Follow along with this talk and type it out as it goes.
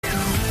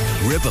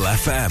Ribble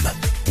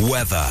FM.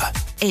 Weather.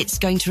 It's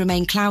going to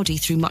remain cloudy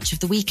through much of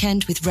the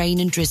weekend with rain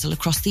and drizzle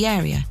across the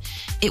area.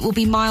 It will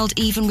be mild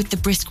even with the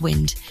brisk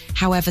wind.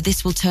 However,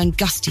 this will turn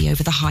gusty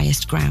over the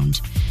highest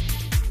ground.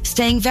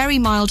 Staying very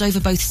mild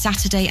over both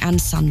Saturday and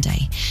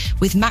Sunday,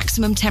 with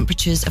maximum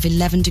temperatures of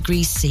 11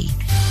 degrees C.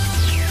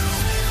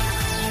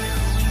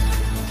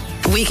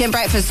 Weekend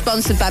Breakfast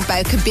sponsored by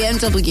Bowker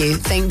BMW.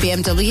 Think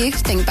BMW,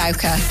 think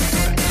Bowker.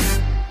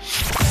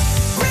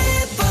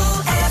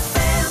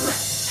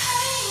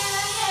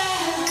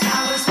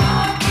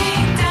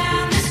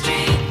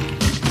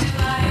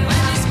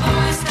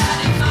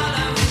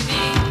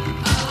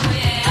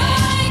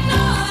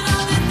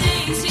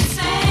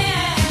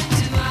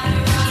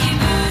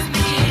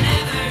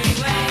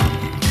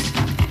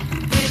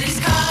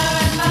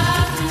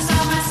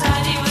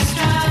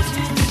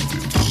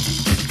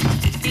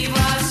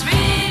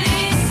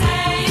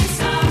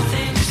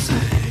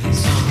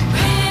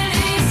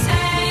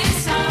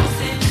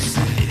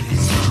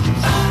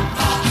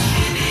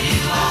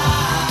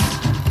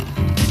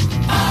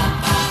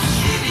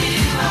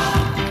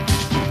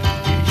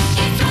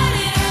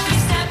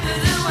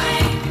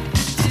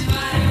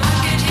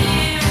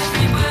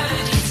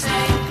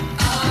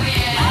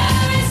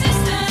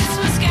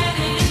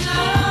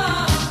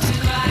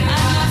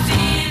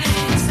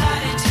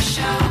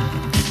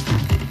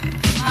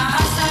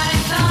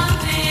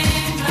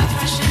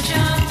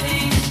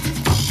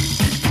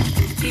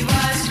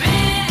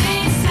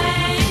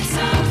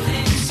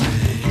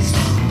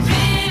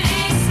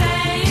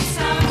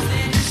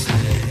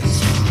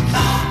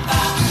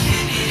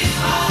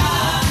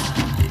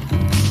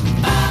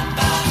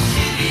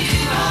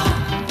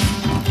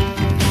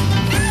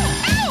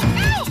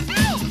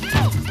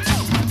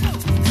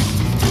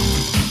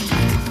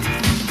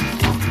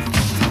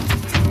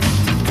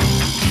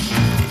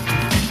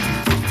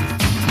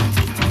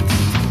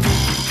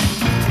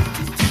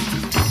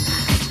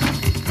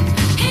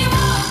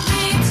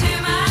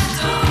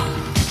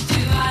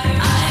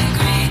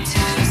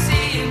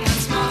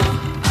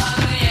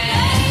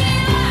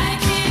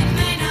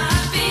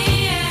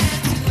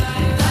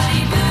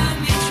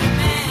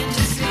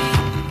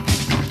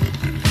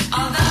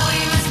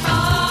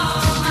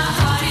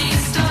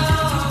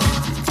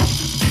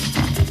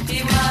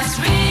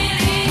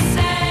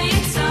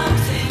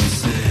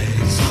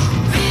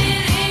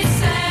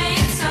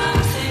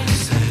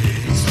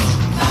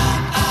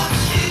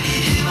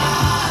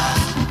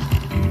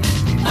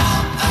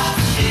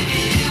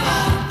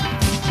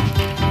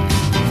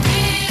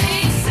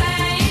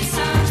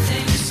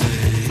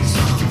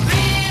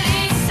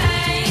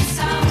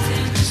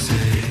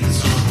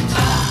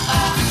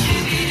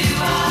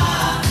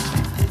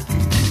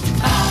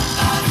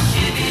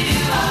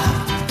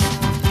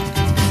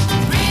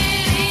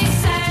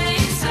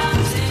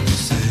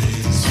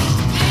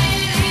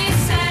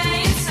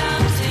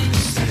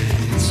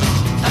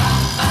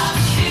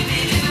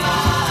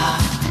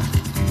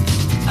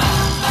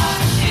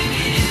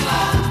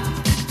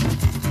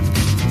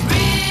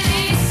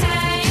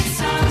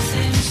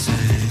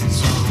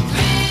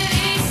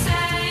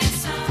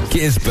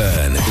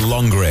 Gisburn,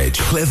 Longridge,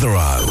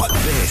 Clitheroe.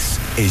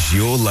 This is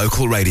your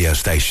local radio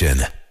station.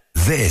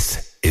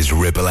 This is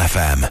Ribble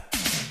FM.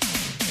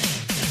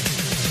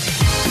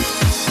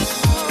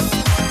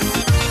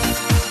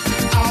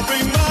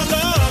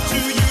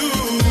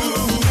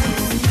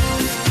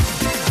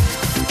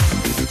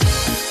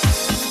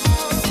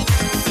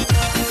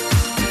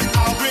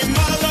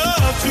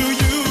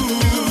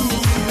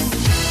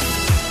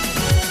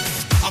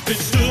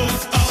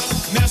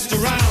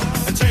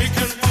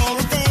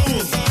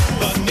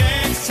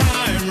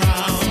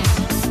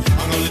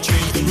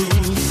 Change the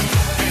rules,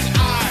 and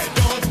I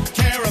don't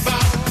care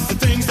about the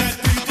things that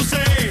people say.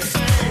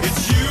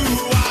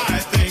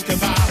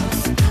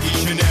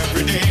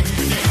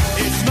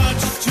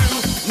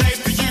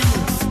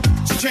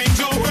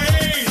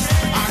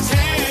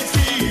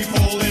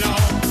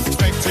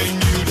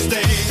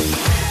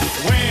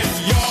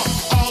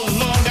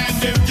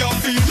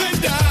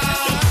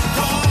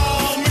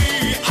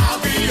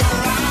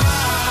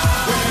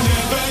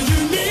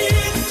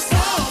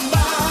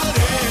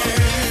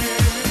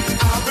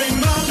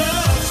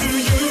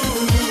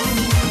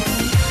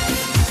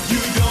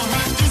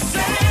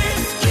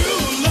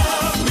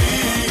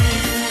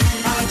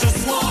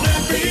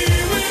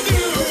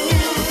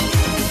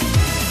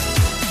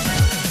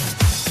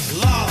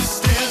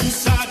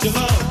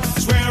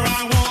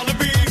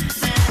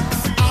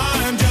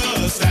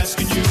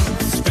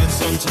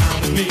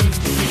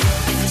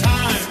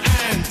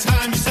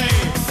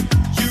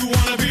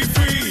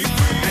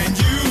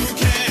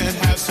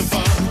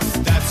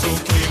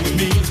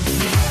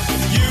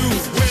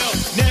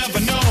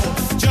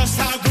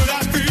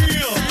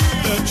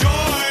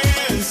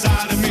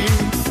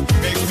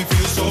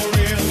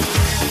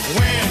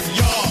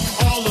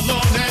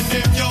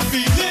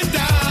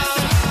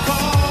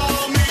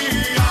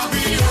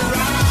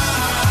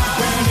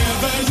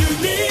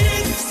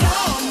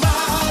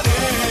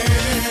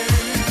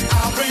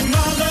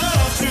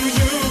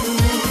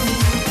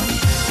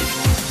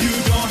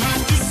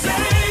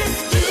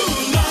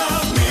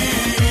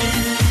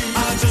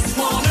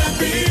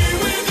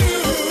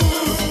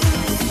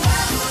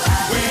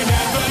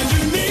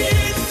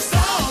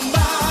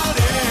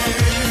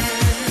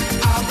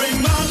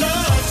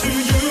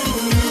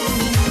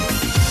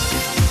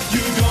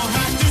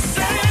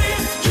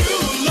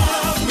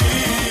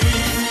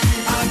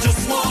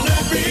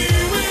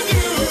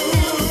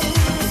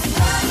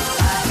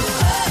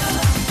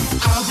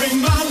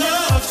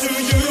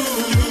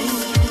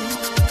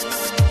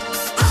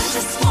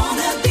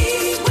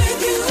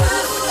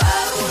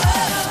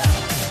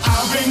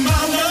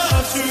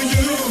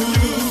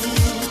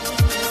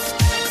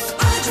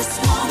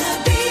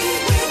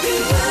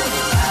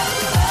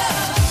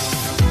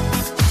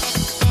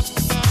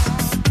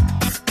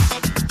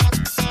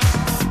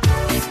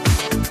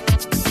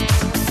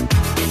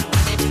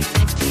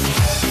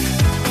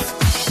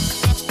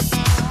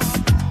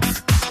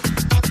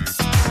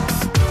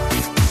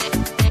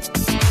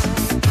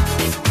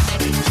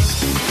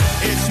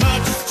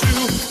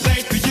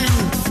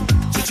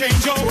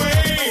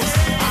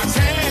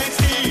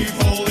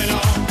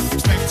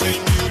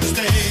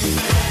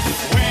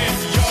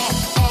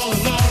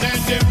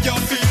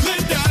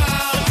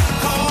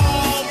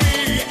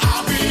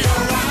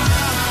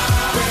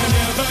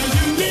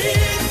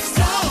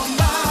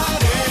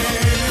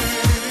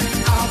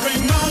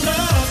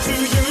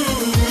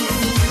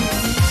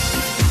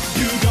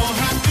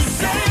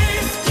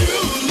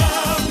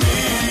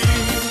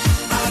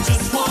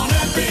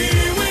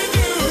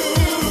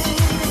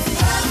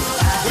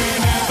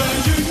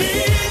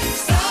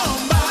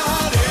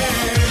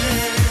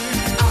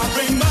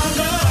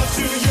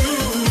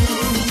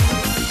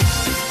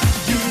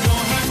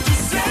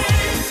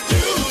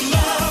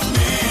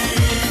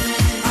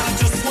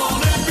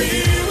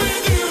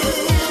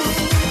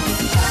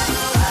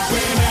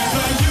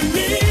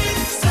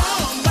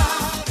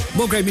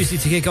 More great music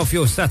to kick off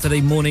your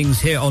Saturday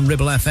mornings here on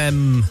Ribble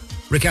FM.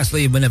 Rick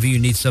Astley, Whenever You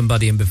Need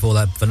Somebody, and before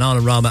that,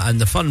 Bananarama and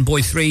the Fun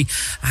Boy 3,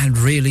 and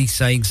Really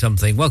Saying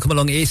Something. Welcome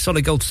along. It is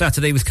Solid Gold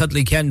Saturday with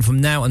Cuddly Ken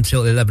from now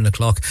until 11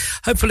 o'clock.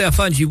 Hopefully I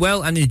find you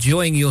well and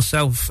enjoying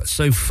yourself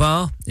so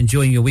far.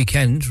 Enjoying your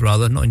weekend,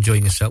 rather. Not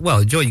enjoying yourself. Well,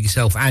 enjoying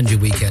yourself and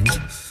your weekend.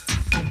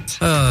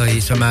 Oh,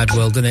 it's a mad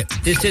world, isn't it?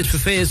 This is For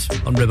Fears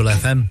on Ribble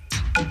FM.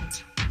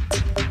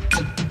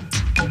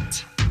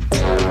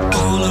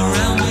 All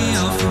around me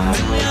are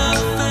familiar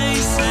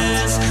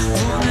faces,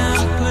 worn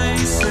out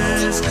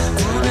places,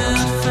 worn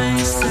out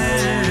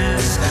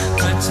faces,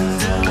 fighting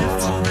daily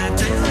for their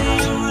daily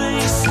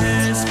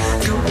races,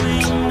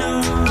 going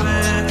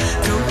nowhere,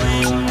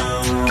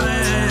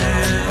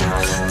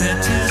 their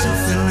tears are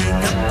filling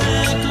up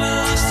their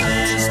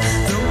glasses,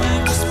 no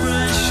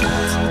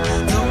expression,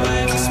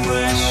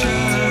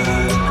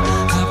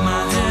 have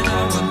my head, I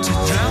want to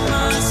drown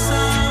my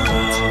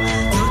sorrow,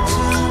 no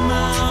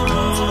tomorrow.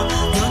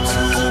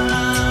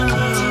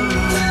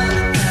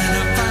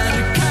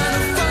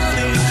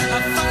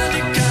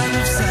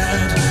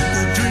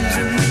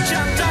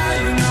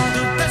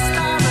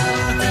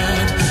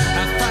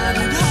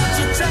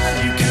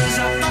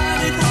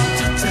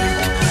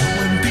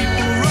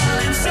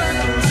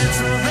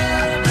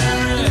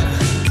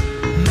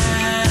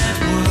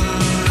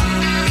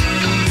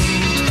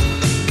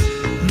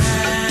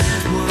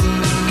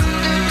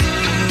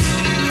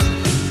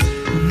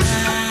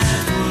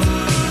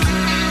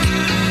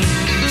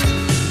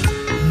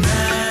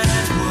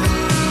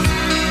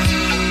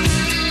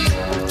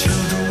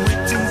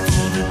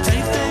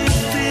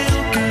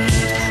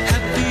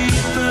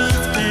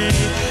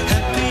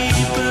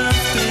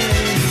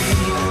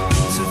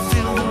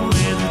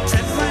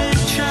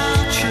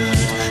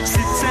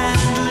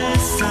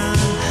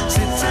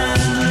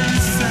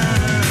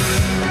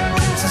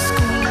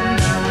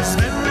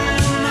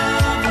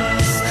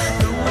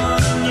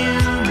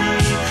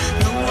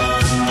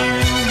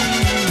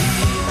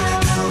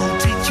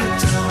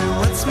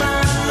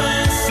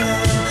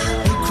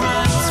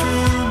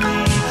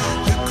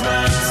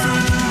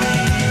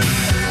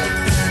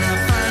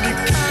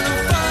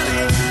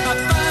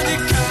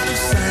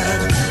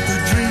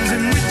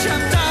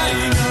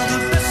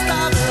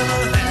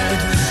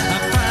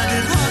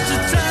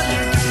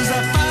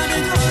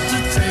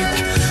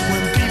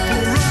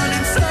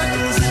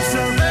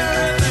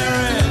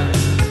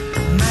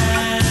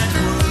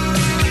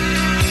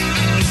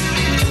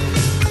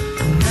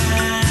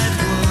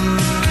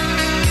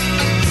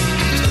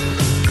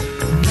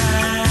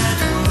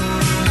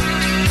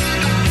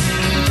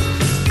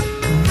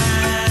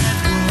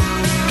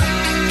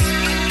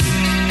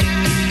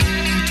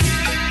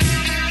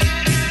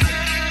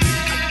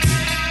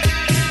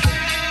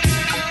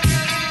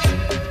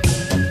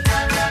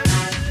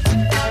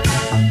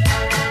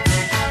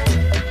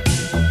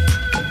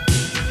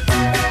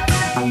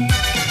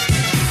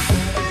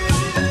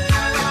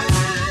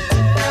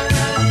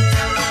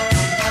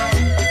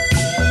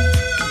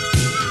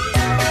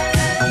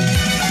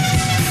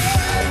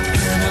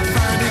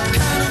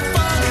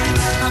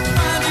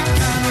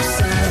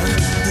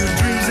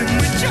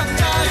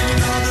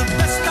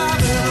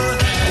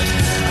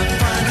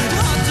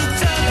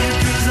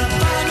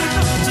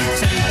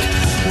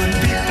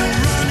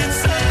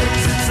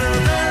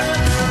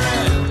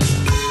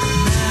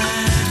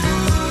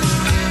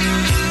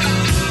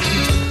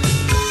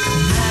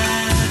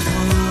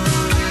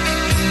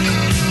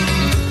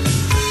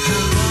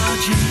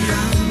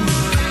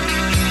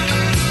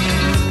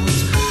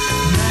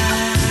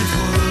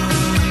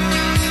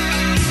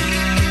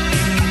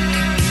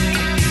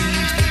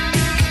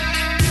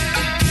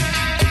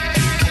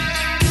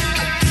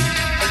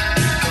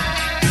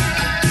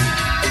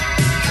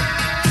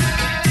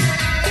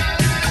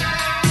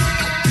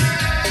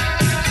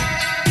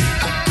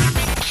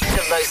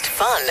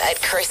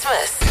 At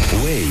Christmas.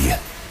 We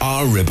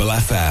are Ribble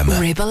FM.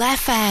 Ribble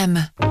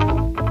FM.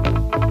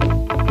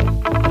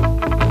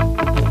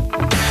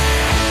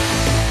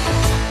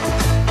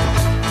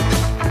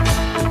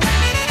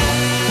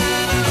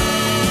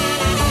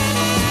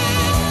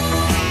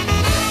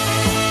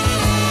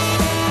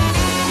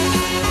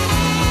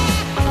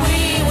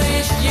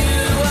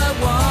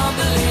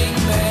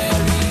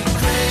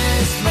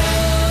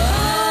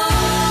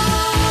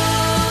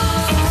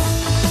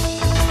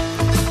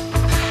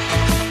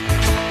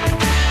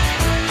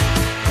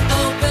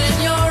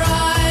 Open your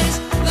eyes,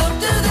 look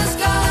to the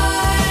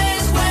sky.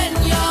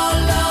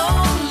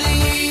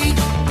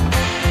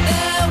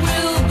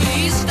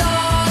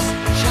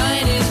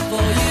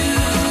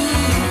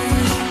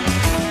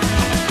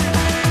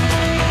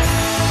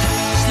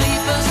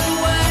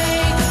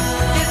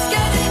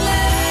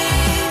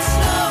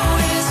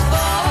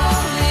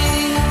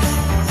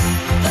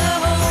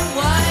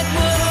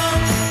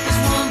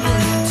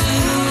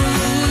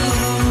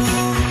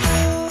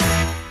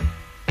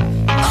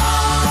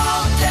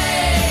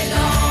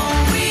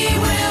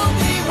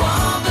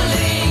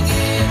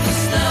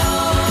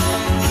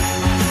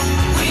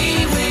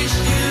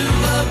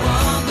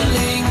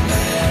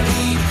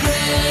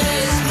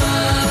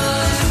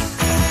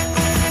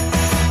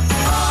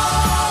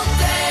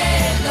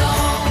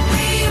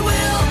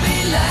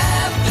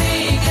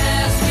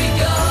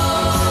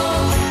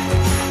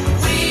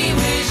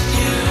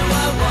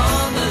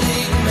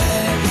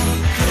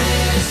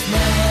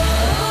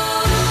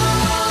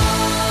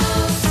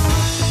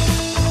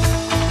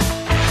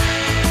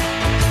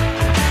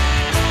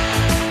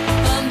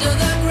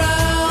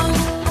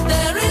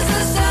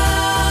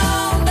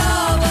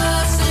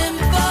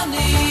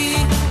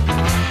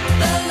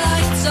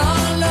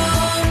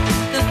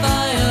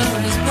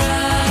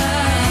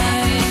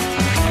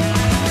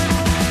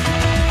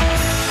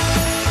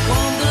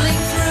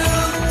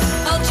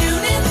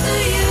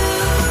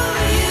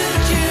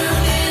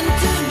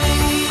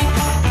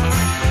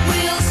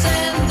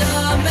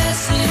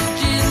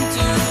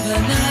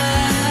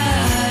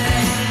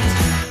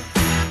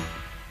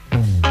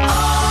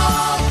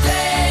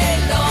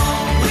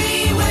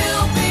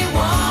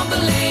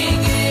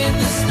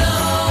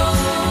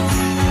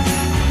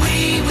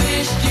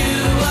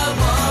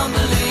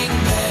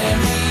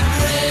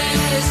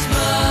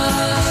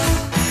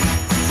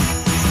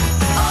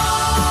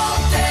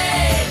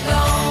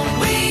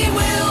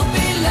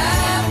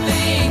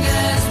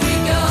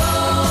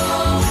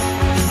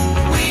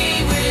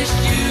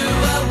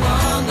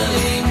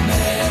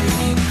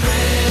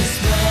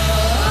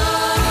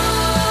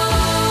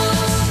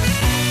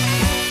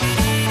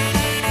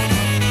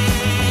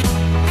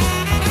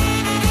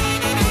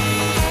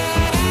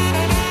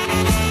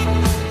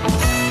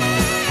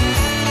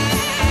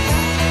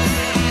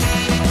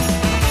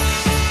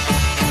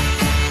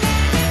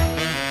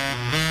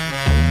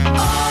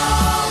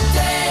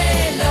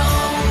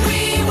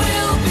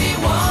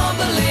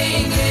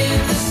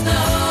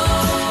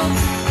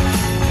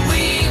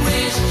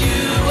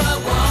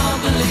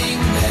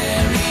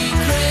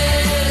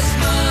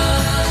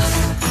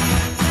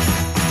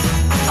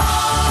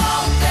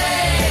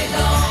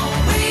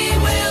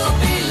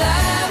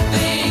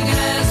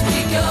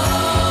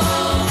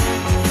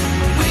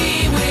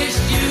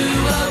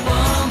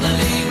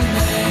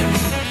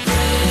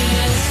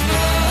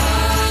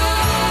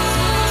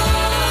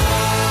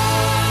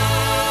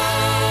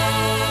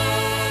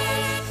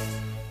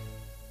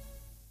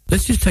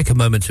 Let's just take a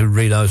moment to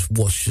realise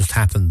what's just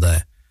happened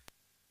there.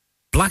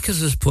 Blackers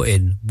has put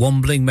in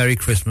Wombling Merry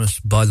Christmas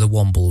by the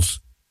Wombles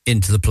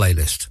into the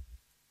playlist.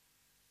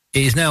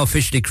 It is now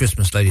officially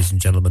Christmas, ladies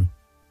and gentlemen.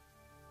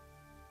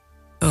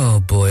 Oh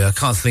boy, I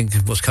can't think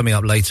of what's coming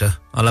up later.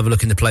 I'll have a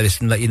look in the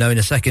playlist and let you know in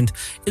a second.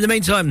 In the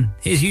meantime,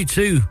 here's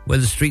U2, Where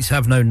the Streets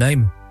Have No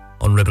Name,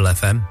 on Ribble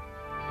FM.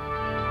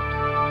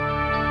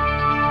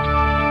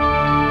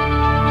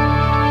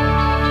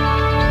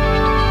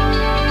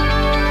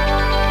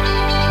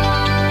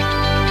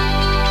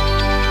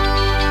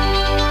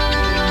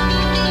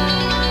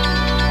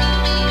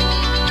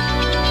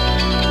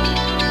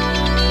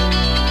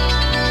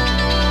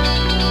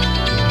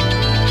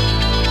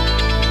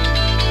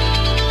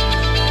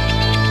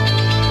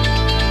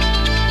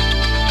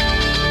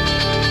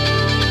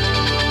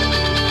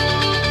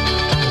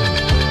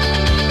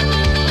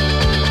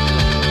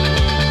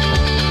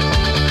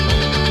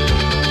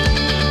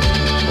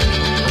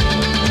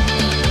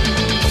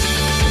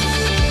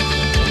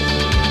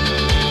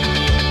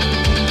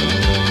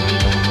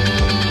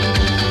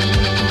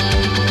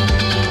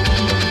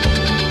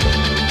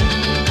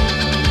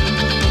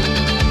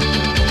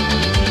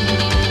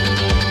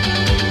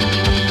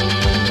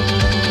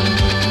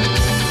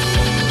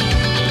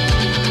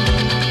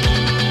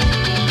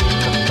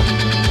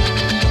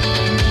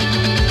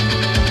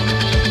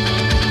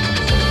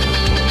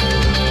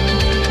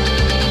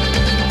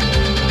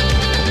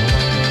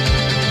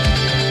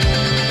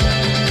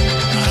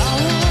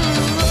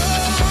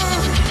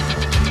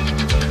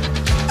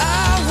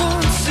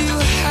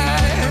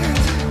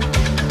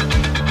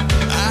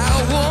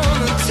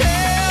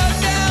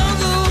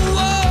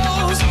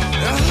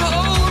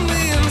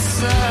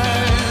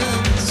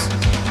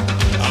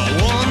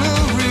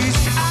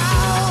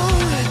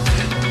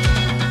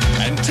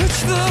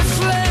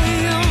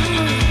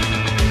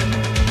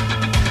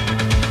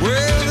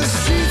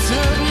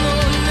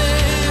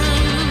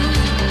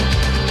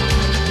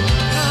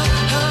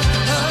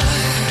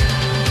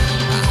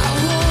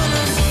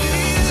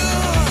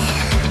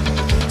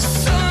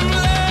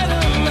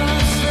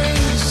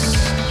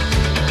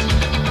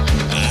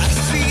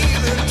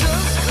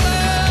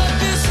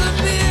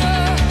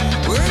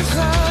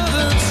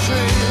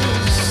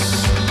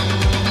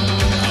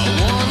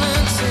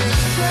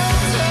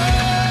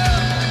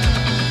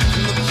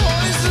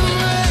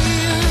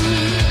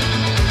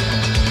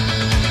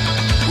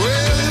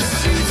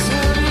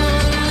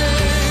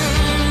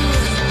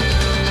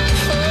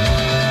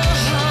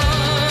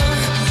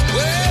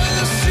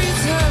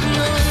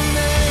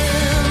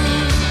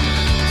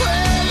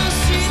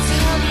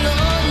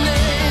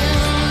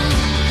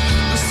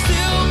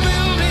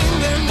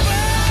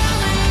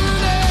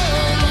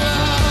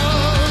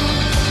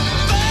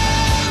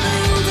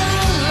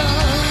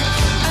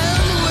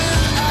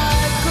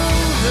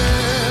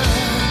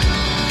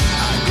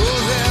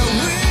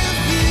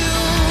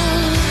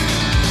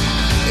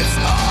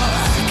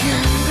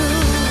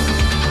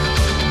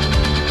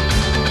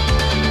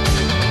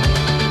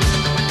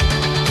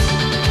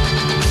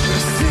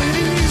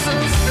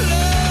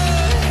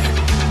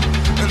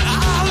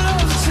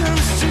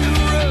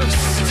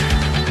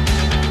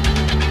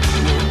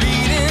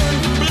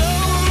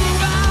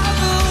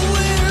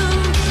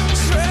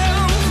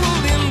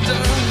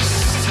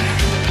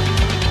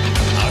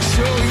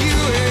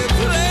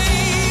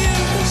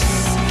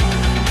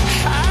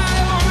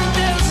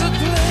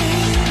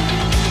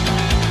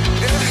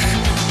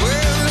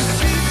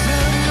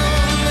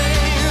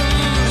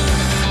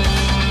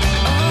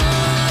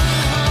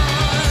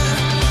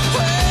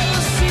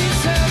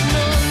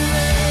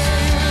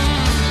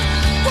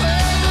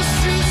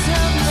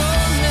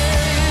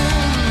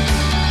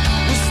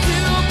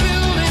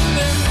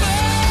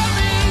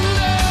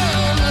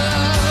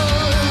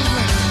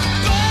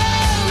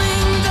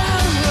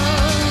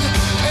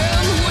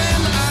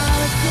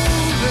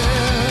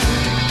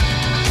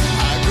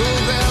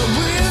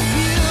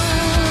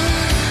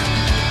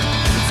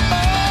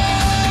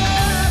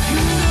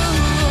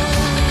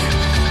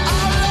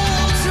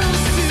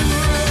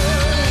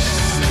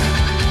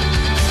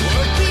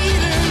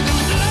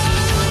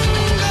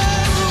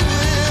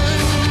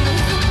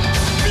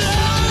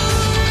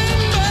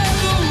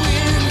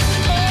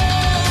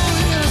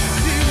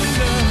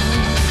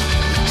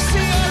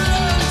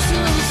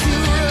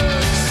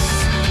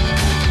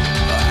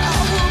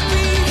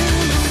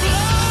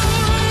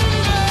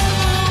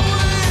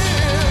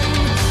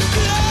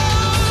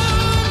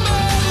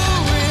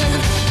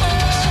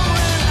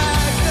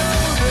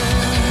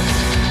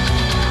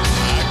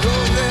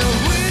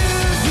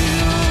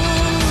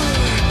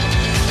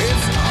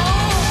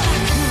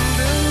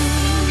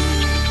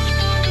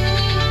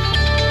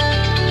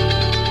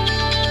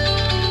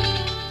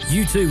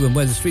 U2 and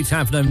Where the Streets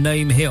Have No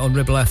Name here on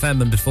Ribble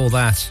FM, and before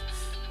that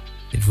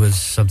it was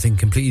something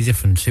completely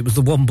different. It was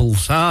the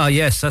Wombles. Ah,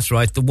 yes, that's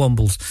right, the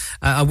Wombles.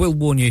 I will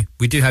warn you,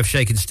 we do have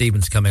Shakin'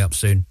 Stevens coming up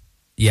soon.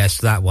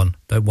 Yes, that one,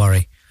 don't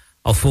worry.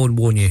 I'll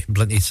forewarn you in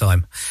plenty of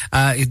time.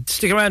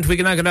 Stick around,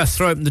 we're now going to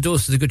throw open the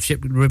doors to the good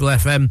ship Ribble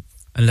FM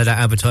and let our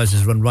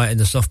advertisers run right in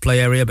the soft play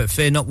area. But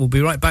fear not, we'll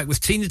be right back with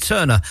Tina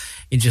Turner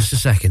in just a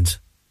second.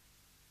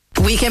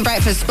 Weekend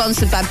Breakfast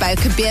sponsored by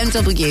Bowker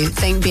BMW.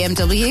 Think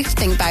BMW,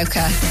 think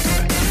Bowker.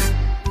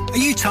 Are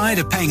you tired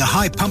of paying a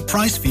high pump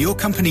price for your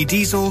company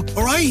diesel?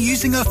 Or are you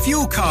using a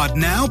fuel card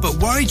now but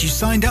worried you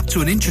signed up to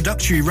an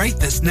introductory rate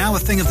that's now a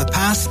thing of the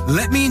past?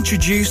 Let me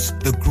introduce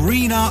the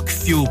Green Arc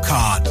Fuel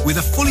Card. With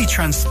a fully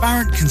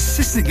transparent,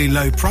 consistently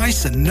low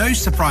price and no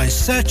surprise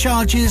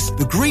surcharges,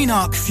 the Green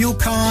Arc Fuel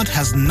Card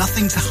has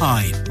nothing to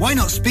hide. Why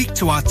not speak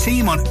to our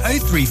team on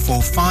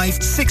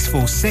 0345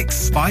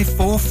 646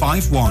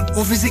 5451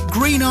 or visit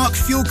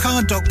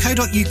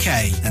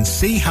greenarcfuelcard.co.uk and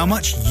see how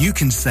much you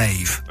can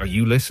save. Are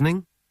you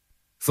listening?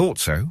 Thought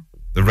so.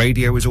 The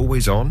radio is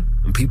always on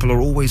and people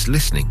are always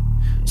listening.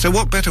 So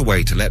what better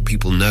way to let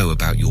people know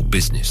about your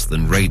business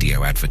than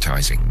radio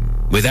advertising?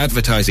 With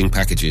advertising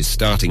packages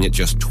starting at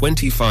just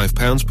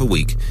 £25 per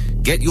week,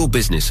 get your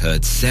business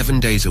heard 7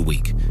 days a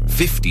week,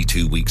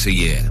 52 weeks a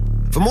year.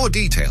 For more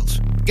details,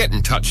 get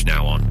in touch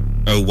now on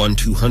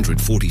 01200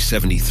 40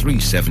 73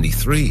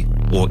 73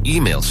 or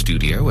email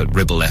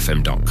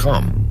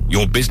studio@ribblefm.com.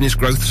 Your business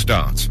growth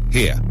starts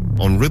here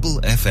on Ribble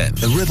FM.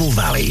 The Ribble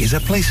Valley is a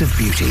place of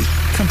beauty,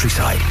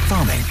 countryside,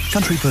 farming,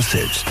 country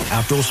pursuits,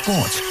 outdoor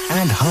sports,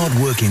 and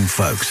hard-working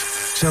folks.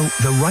 So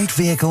the right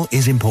vehicle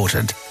is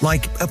important,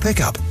 like a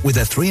pickup with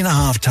a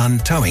 3.5-ton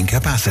towing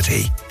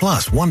capacity,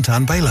 plus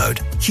 1-ton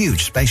payload,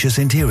 huge spacious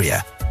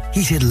interior,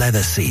 heated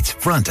leather seats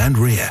front and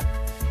rear,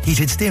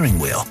 heated steering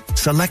wheel,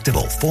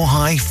 selectable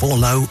 4-high,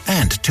 4-low,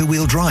 and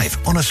 2-wheel drive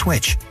on a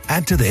switch.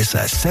 Add to this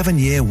a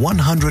 7-year,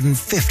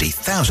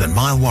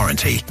 150,000-mile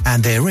warranty,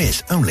 and there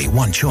is only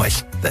one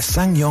choice, the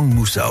SsangYong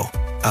Musso,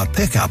 a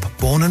pickup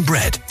born and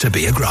bred to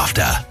be a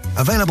grafter.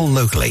 Available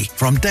locally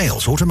from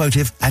Dales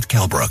Automotive at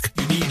Kelbrook.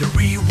 You need a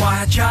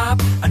rewire job,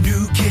 a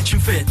new kitchen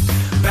fit,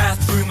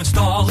 bathroom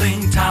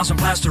installing, tiles and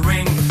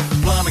plastering,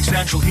 plumbing,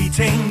 central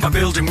heating, a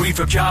building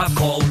refurb job.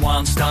 Call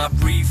One Stop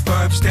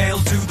Refurbs, Dale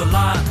to the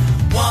lot.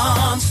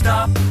 One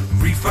Stop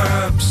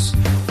Refurbs.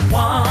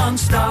 One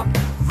Stop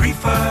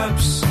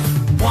Refurbs.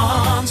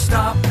 One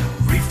Stop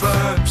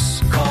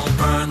Refurbs. Call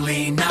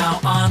Burnley now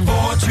on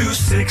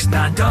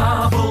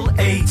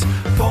 426-988.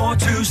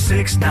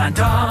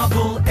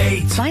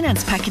 426-988.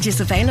 Finance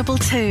packages available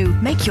too.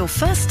 Make your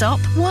first stop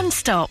One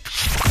Stop.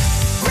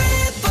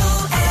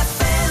 Ribble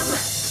FM.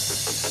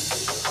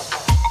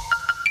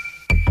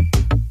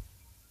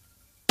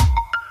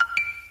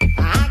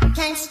 I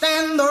can't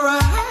stand the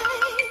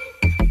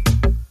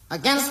rain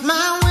against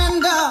my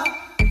window,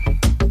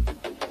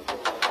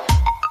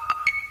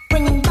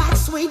 bringing back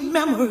sweet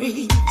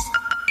memories.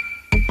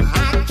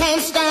 I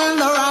can't stand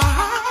the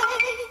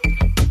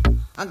rain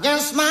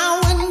against my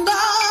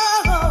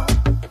window,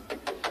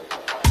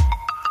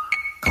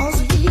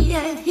 'cause he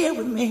ain't here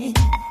with me.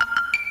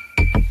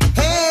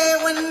 Hey,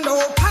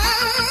 window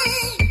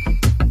pane,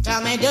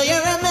 tell me, do you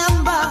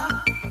remember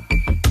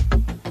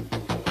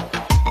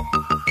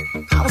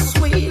how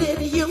sweet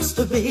it used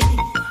to be?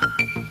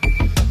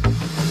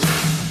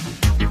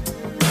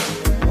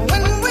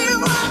 When we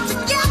were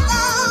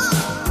together,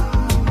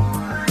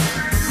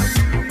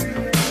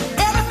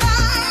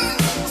 everything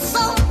was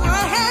so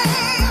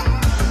grand.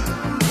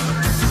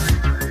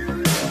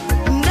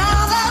 Now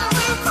that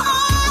we're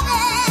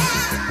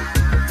parted,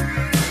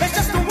 it's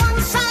just the one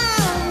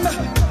sound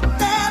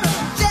that I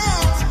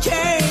just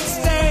can't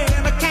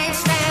stand. I can't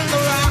stand the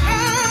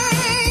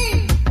rain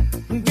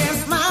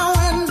against my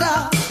window,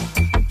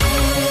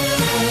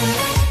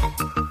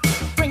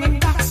 bringing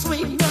back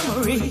sweet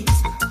memories.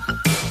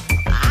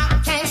 I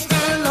can't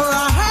stand the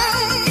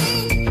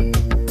rain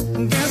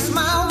against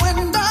my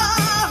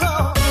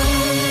window,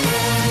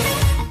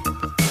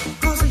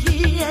 'cause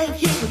he ain't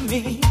here with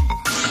me.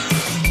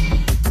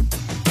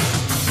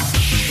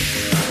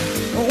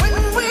 When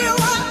we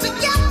were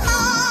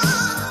together,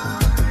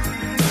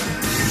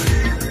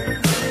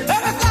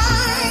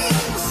 everything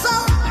was so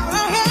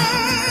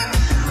grand.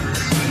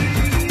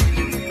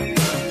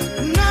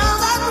 Now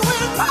that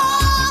we're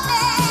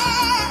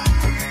parted,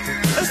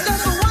 it's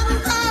just one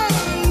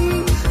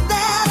thing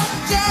that I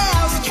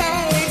just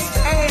can't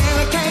stand.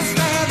 I can't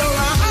stand the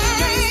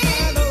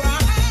rain.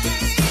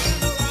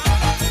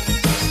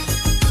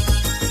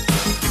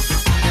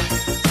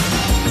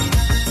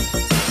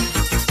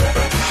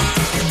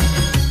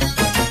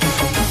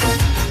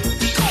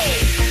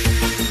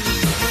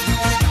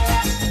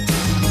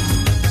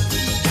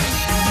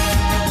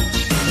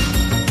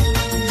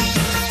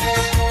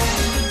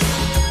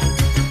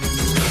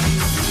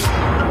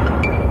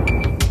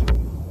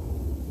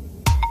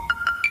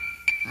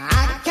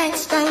 I can't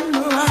stand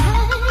the rain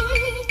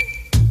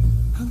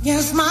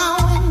against my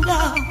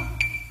window,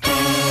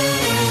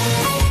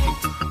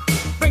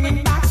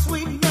 bringing back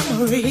sweet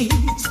memories.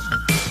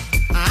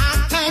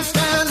 I can't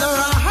stand the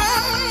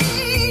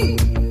rain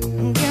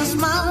against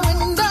my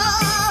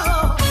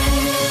window,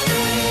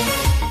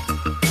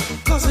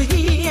 'cause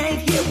he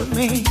ain't here with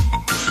me.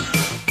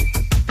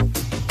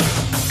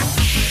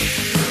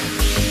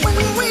 When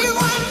we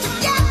were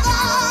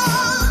together,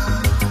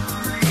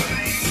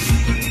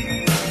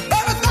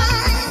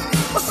 everything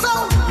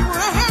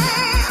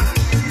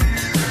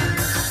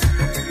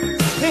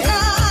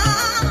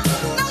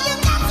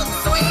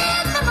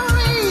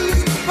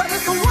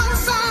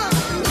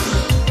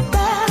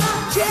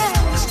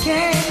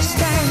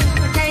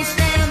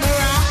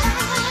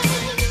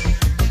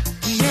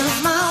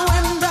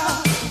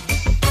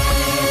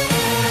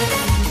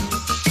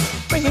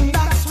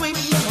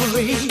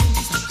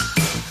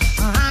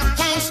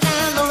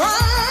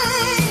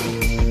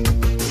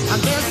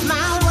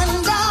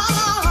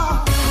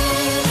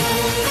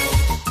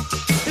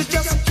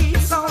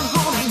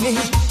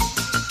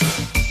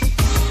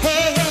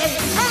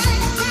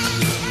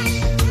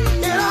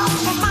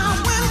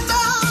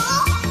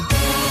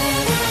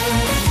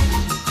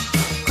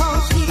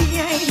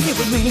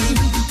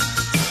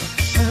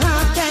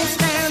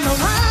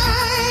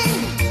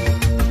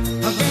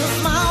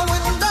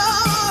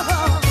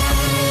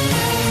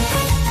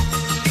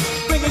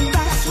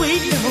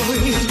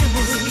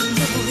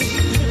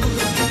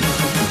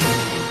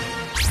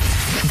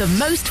the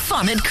most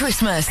fun at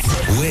Christmas.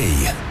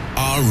 We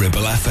are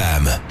Ribble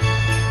FM.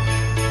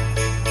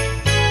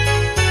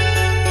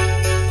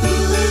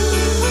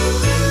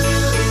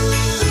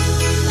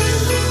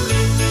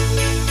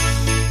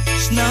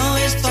 Snow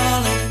is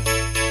falling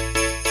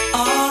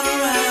all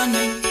around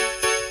me.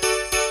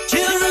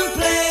 Children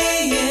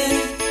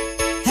playing,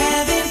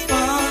 having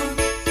fun.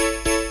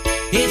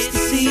 It's the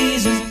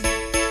season,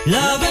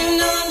 love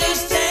and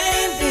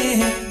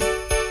understanding.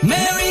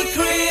 Merry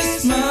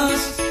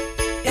Christmas,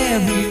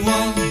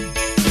 everyone.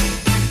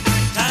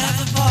 Time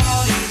for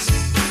parties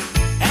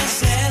and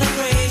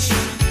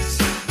celebrations.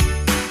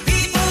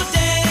 People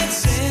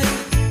dancing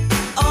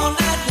all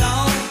night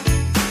long.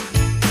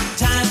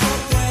 Time for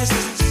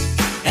presents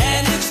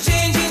and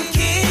exchanging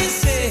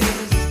kisses.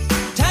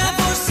 Time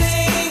for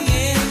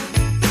singing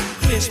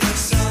Christmas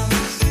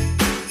songs.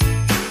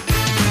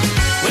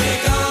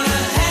 We're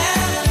gonna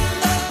have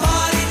a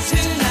party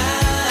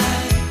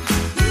tonight.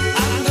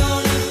 I'm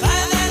gonna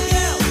find that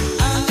girl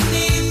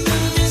underneath the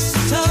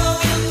mistletoe.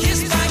 We'll kiss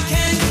by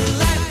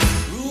candlelight.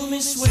 Room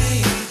is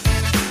swaying,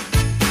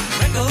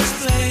 records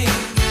playing.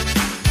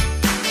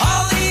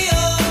 All the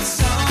old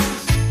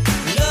songs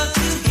we love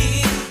to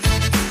hear.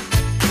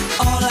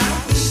 All I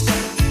wish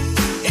that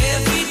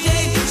every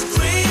day was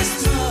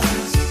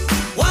Christmas.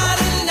 What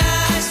a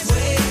nice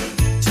way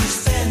to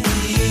spend the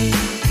year.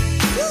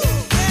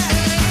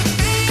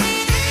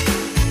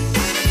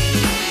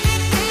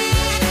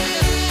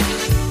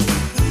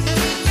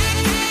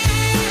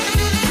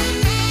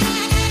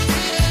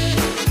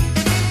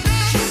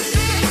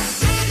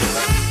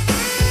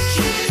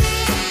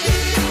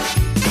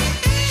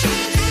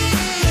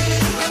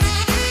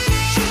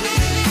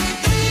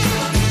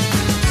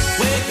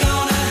 We're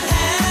gonna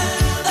have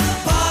a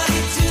party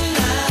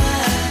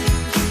tonight.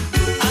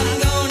 I'm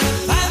gonna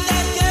find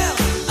that girl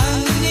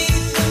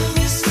underneath the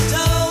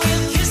mistletoe.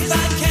 We'll kiss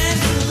by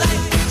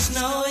candlelight.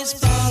 Snow is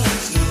falling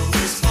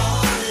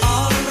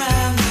all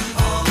around me.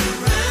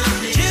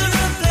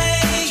 Children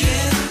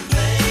playing,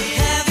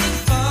 having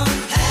fun.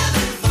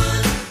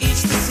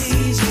 It's the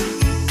season,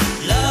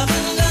 love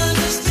and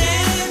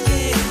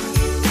understanding.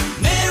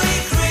 Merry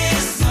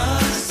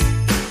Christmas,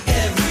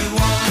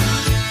 everyone.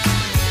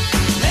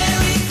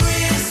 Merry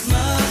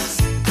Christmas,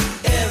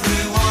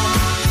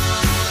 everyone.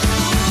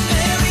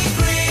 Merry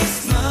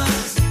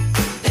Christmas,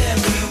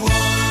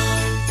 everyone.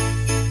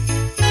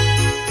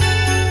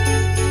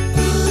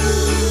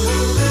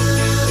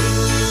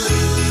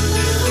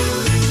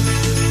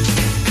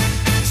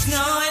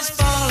 Snow is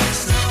falling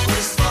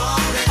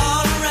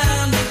all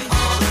around me.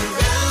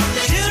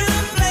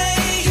 Children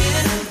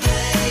playing,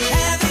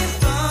 having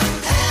fun.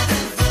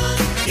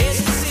 It's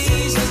the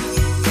season,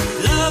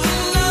 love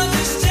and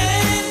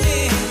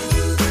understanding.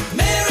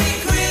 Merry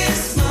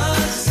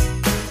Christmas,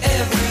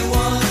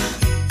 everyone.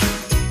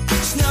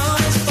 Snow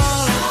is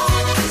falling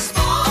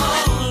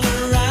all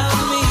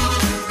around me.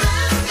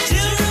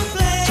 Children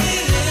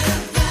playing,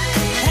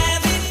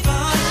 having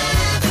fun.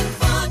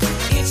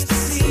 It's the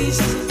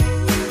season,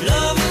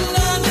 love and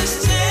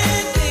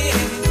understanding.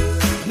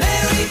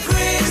 Merry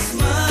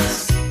Christmas,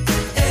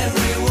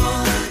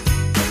 everyone.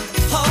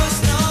 Oh,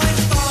 snow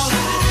is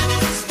falling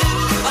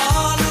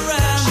all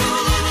around me.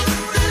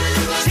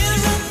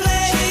 Children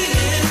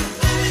playing,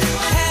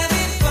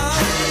 having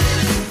fun.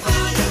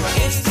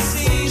 It's the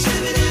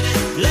season,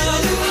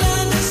 love and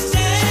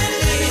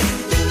understanding.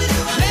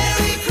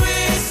 Merry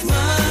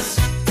Christmas,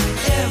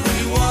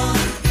 everyone.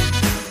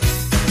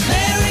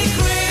 Merry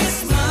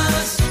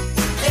Christmas,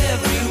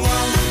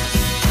 everyone.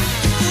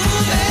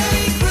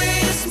 Merry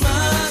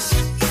Christmas,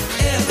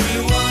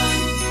 everyone.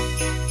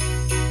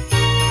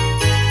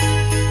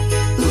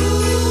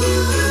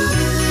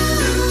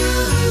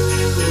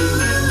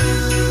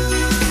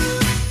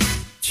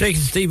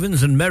 Shakin'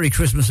 Stevens and Merry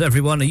Christmas,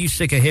 everyone. Are you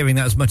sick of hearing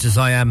that as much as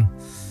I am?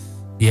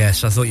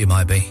 Yes, I thought you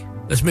might be.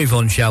 Let's move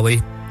on, shall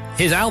we?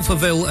 Here's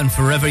Alphaville and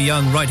Forever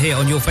Young right here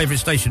on your favourite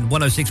station,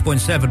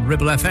 106.7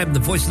 Ribble FM, the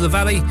voice of the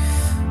valley,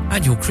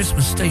 and your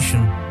Christmas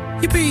station.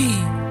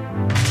 Yippee!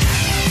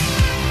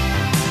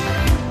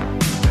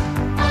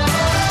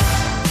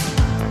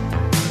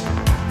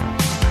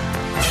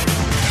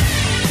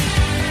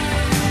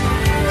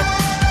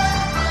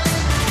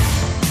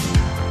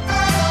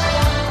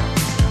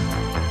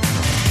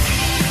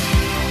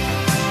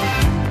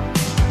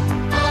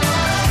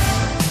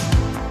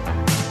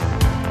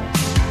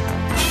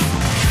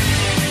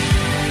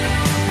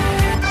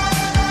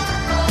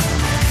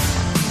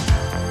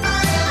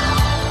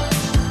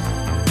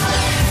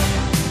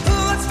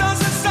 Let's dance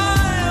in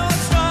style.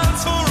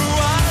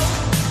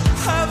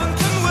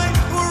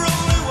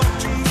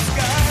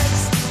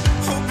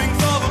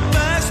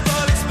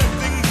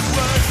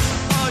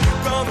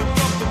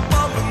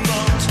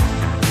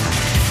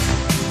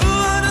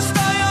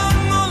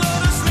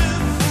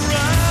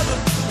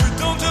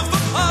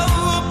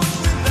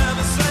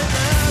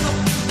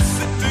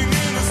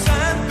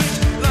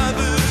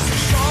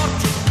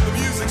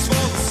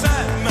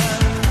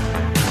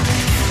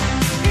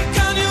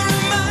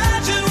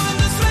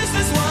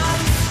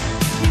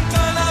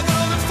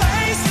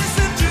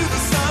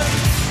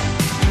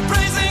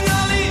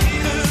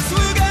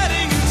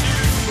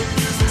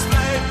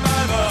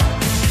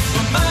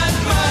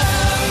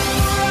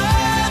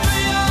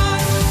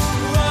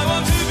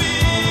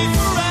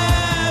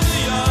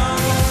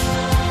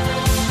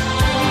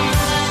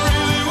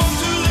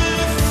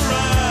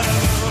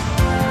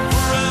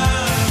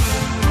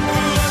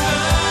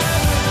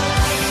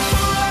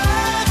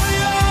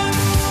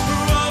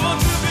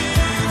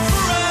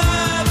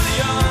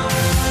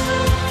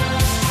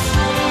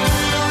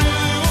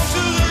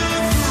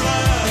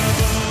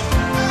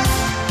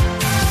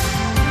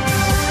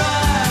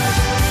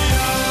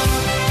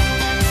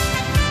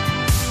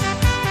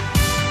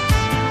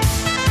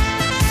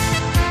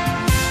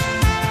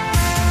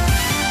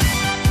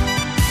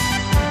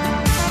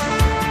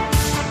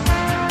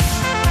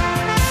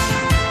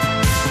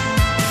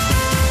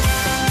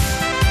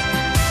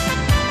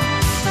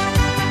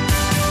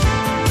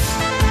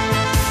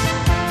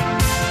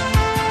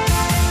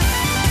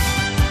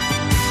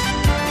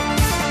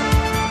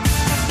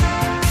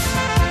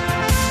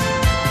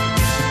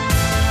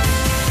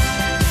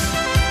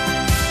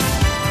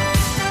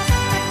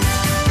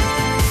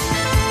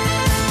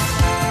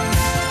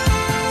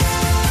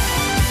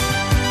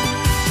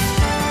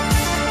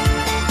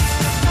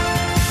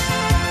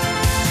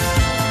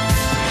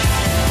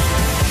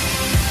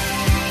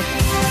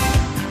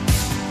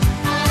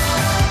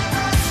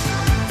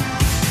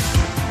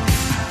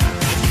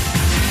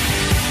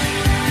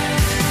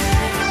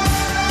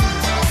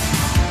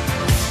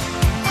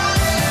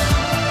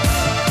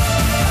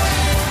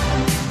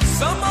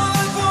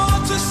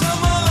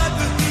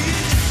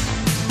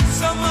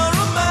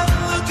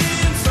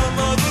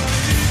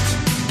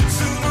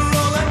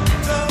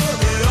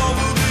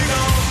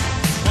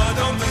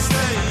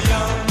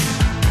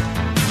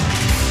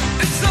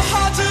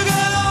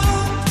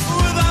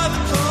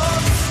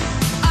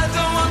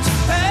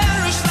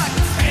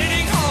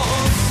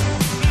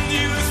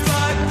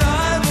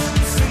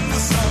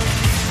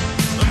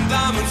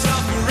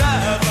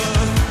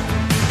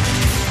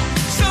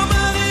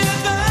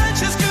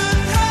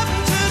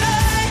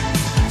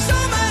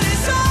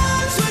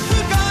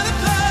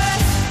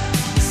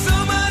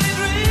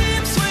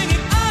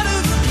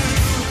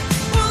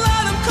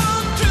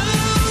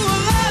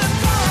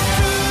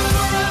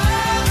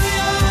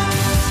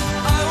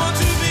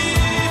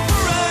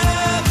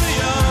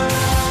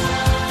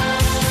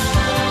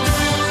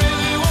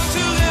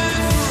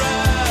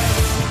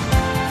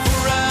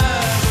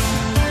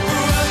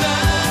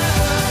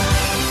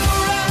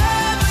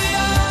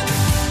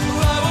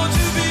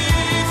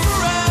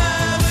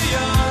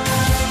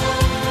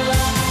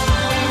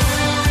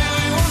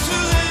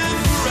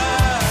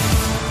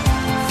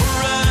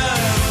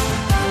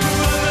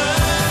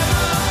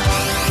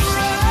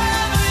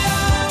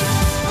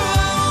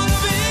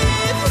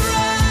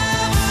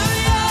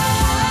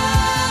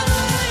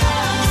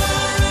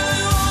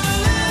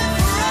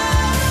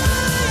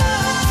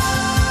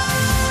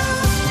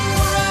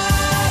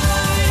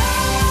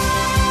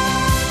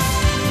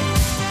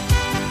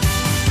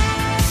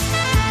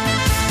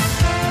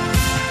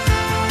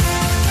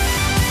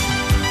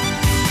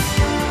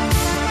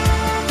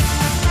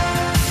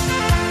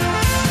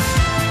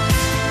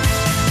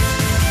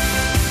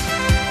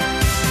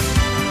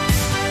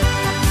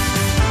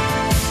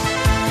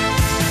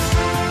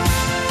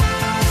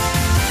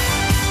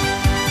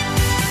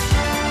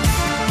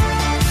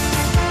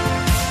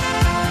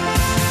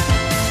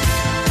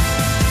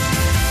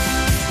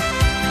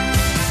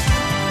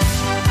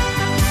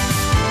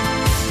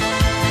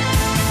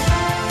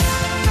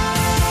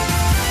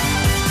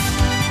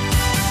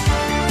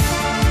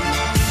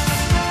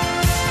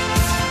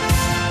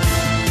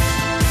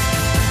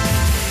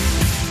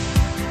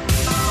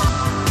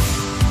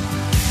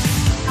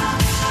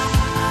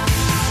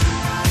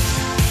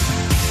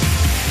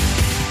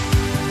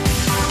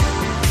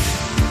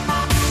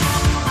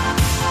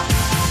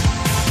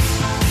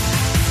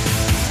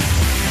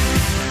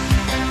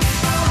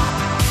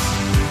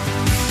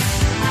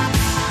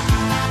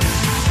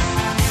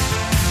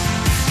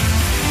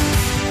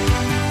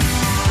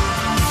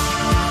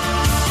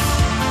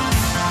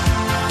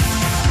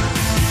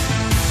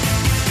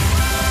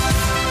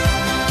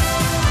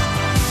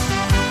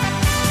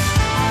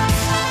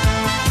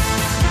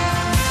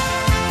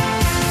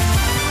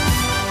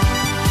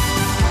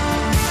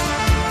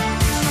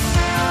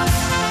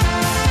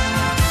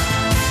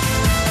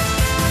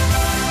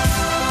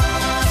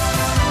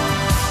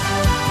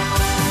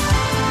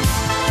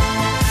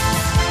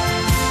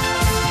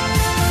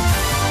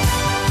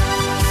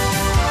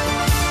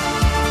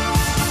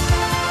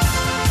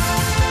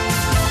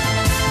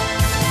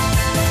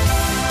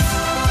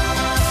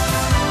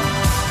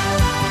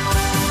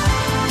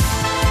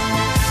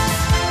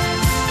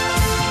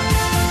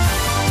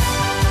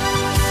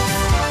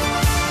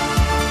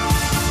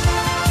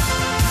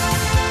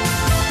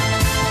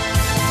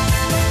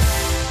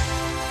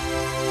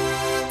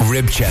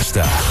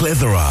 Ribchester,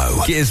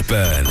 Clitheroe,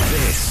 Gisburn.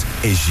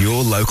 This is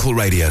your local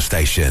radio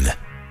station.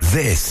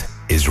 This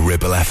is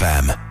Ribble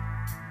FM.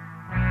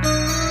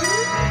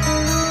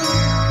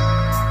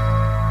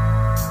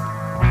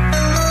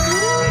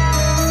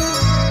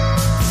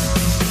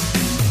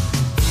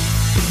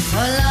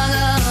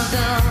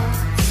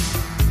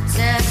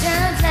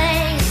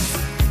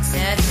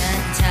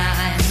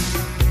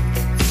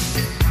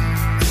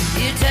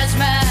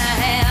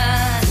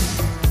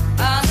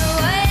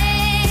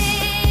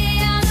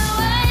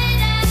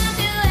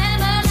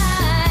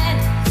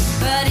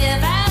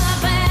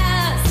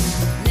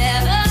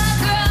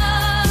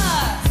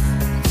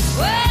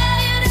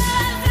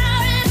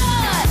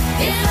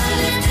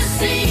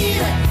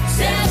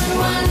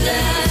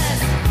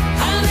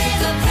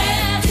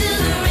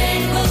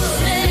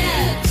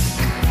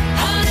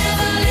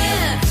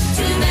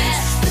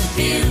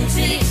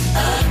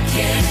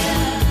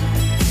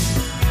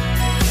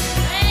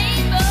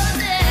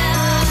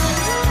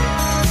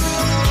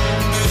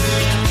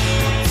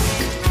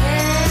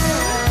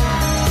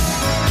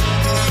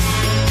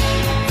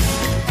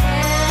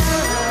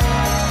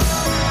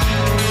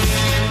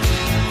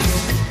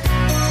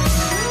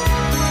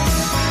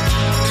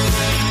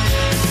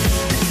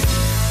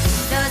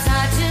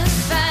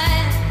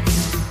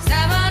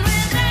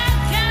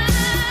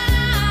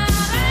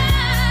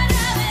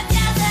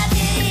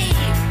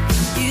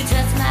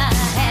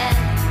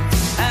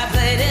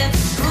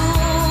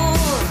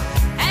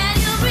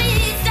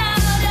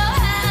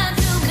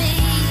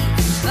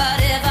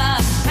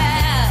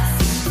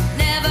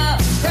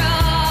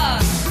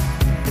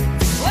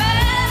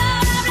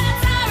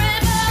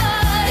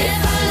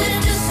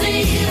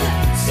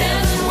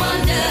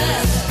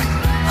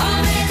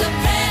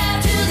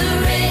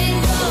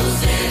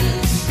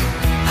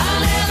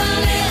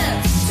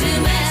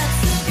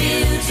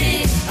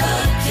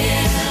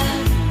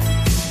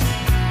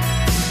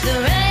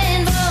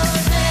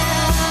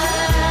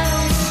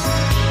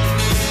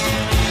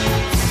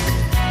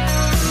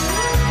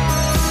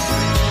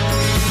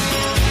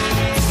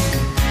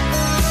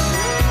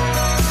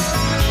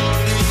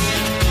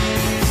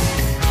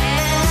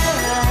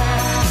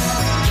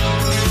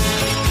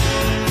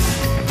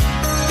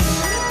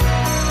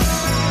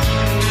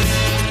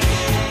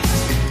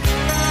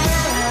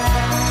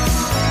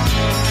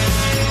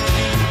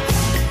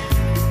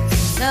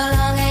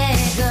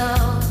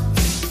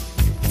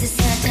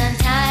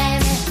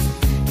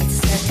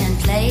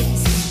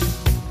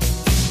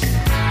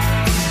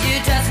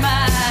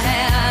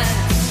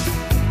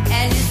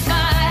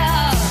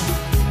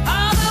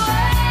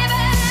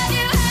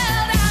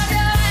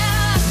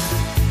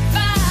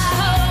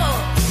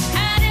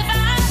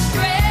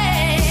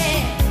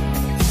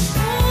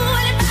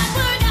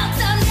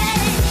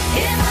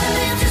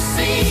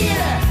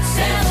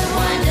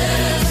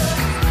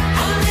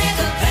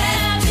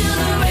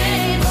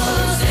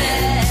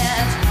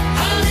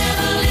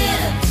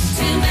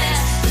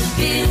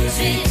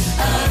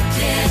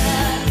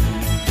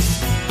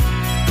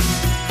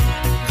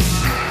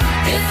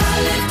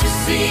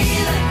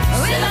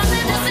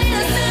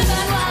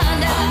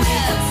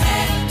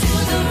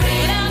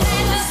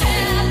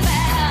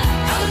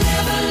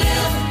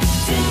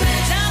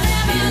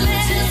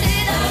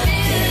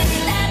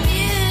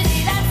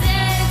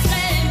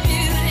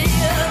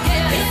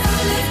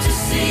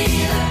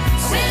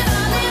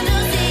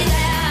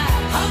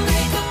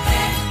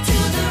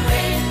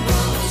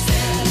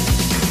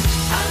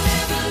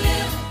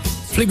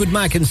 Fleetwood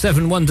Mac and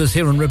Seven Wonders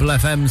here on Ribble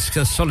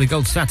FM's Solid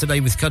Gold Saturday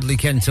with Cuddly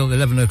Ken till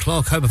 11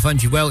 o'clock. Hope I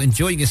find you well,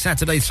 enjoying your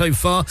Saturday so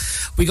far.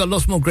 We got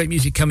lots more great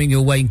music coming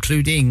your way,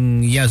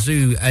 including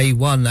Yazoo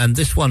A1, and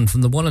this one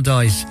from the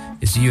Wannadies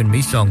is the You and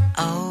Me song.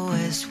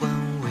 Always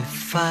when we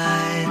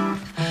fight,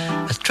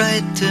 I try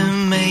to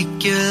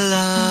make you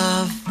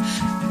laugh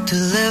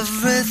till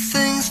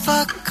everything's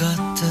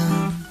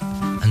forgotten.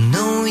 I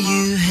know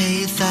you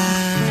hate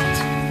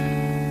that.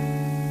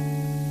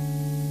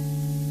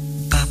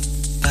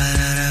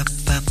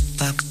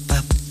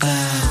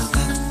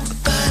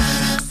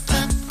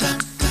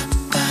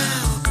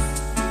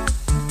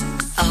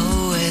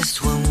 Always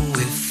when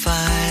we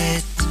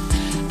fight,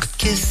 I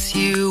kiss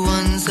you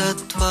once or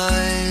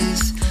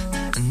twice,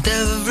 and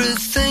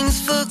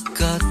everything's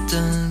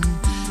forgotten.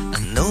 I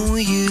know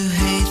you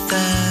hate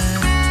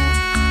that.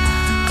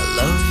 I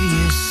love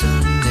you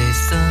Sunday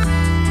sun.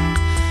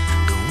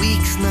 The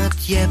week's not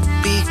yet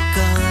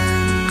begun,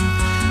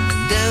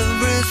 and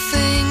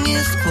everything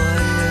is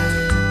quiet.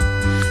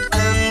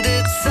 And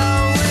it's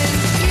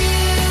always you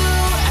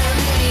and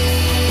me,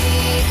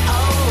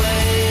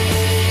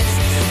 always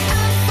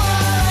and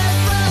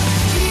forever.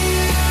 You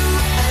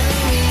and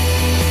me,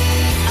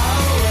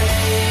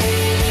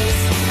 always.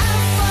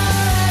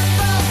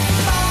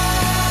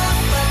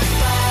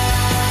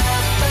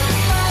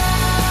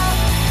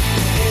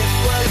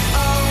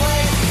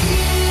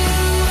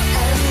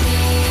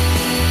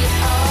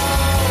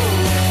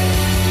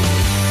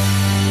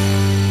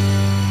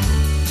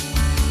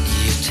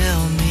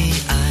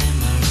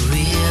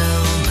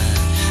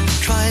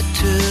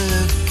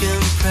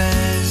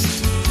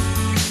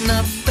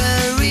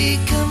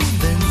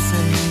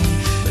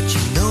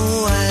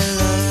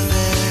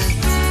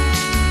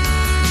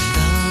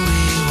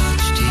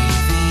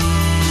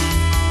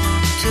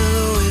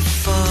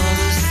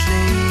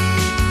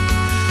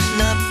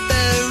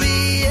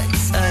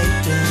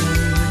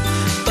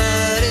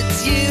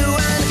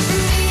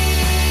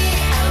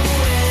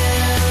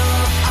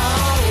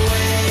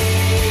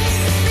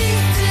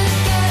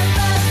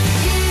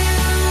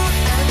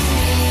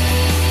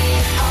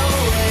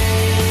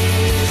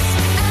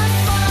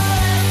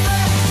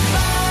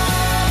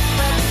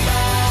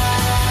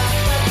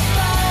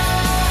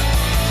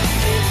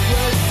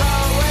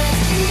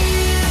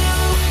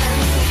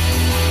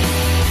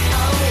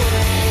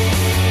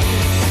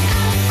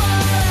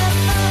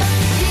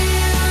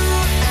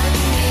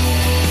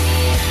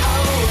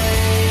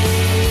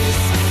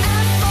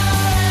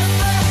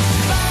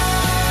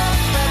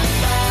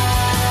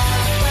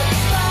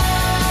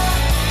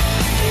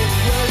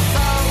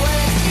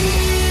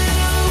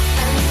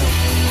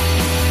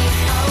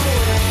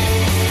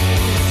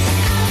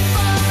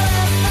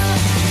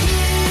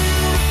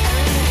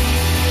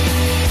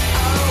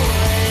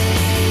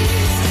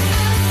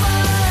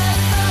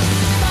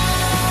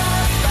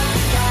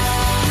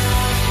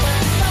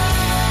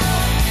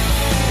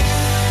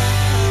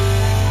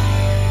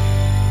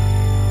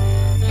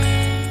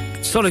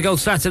 Solid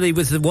Gold Saturday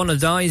with the Wanna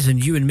Dies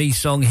and You and Me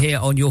song here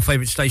on your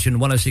favourite station,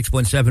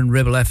 106.7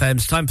 Ribble FM.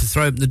 It's time to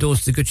throw open the doors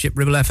to the good ship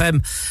Ribble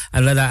FM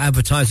and let our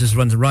advertisers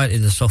run right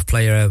in the soft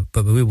player.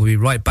 But we will be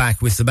right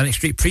back with the Manic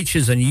Street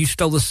Preachers and You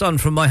Stole the Sun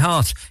from My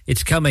Heart.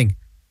 It's coming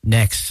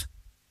next.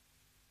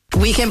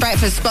 Weekend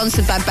Breakfast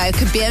sponsored by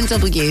Bowker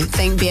BMW.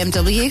 Think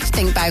BMW,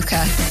 think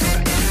Bowker.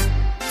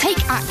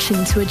 Take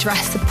action to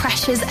address the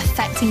pressures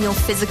affecting your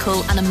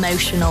physical and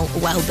emotional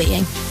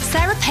well-being.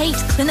 Sarah Pate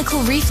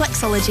Clinical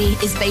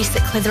Reflexology is based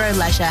at Clitheroe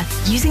Leisure.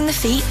 Using the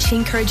feet, she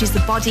encourages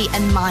the body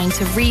and mind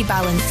to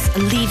rebalance,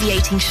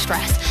 alleviating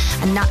stress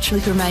and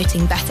naturally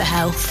promoting better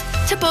health.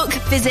 To book,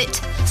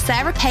 visit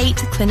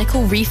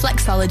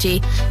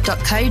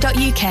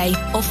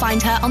sarahpateclinicalreflexology.co.uk or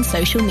find her on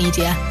social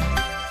media.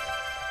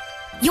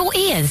 Your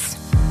ears.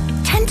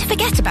 Tend to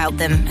forget about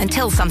them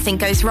until something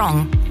goes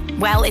wrong.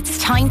 Well, it's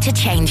time to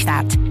change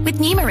that. With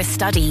numerous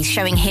studies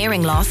showing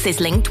hearing loss is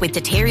linked with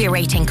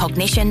deteriorating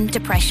cognition,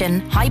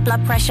 depression, high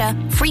blood pressure,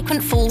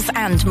 frequent falls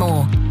and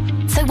more.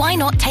 So why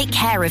not take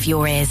care of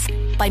your ears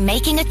by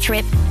making a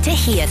trip to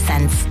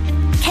HearSense?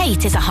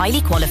 Kate is a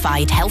highly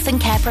qualified health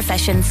and care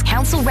professions,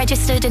 council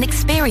registered and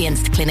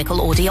experienced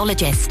clinical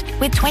audiologist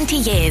with 20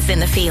 years in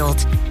the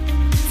field.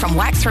 From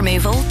wax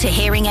removal to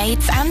hearing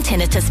aids and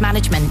tinnitus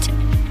management,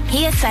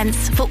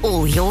 HearSense for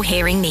all your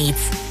hearing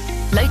needs.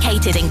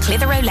 Located in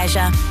Clitheroe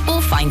Leisure,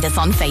 or find us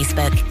on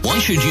Facebook. Why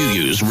should you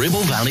use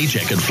Ribble Valley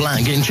Checkered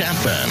Flag in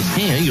Chatburn?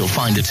 Here you'll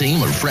find a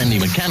team of friendly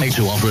mechanics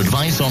who offer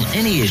advice on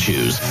any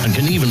issues and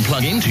can even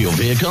plug into your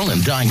vehicle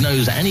and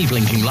diagnose any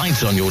blinking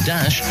lights on your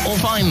dash or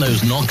find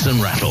those knocks and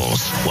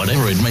rattles.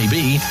 Whatever it may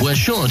be, we're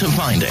sure to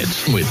find it.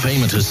 With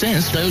Payment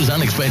Assist, those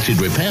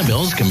unexpected repair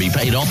bills can be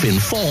paid off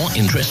in 4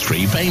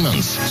 interest-free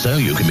payments, so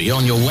you can be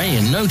on your way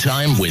in no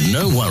time with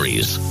no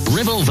worries.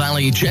 Ribble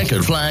Valley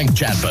Checkered Flag,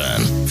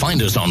 Chatburn.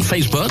 Find us on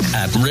Facebook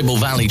at Ribble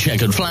Valley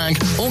Checkered Flag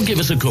or give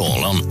us a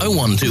call on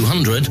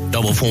 01200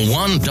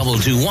 441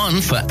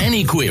 221 for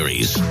any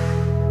queries.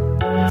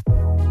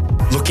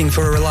 Looking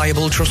for a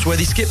reliable,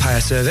 trustworthy skip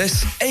hire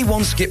service?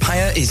 A1 Skip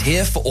Hire is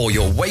here for all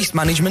your waste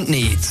management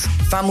needs.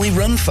 Family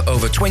run for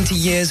over 20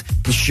 years,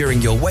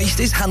 ensuring your waste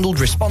is handled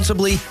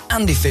responsibly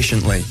and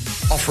efficiently.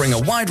 Offering a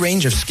wide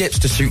range of skips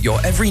to suit your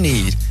every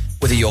need,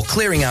 whether you're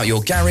clearing out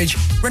your garage,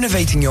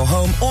 renovating your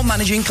home, or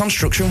managing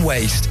construction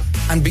waste.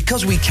 And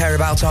because we care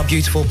about our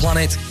beautiful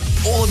planet,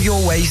 all of your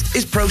waste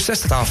is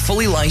processed at our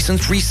fully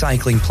licensed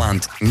recycling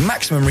plant,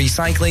 maximum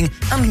recycling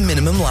and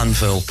minimum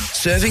landfill,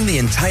 serving the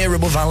entire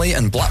Ribble Valley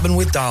and Blackburn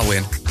with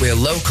Darwen. We're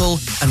local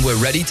and we're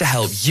ready to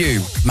help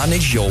you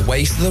manage your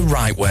waste the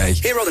right way.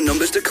 Here are the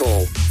numbers to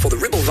call. For the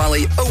Ribble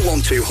Valley,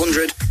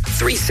 01200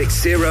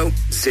 360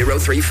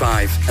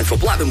 035. And for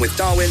Blackburn with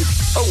Darwen,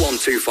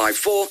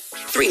 01254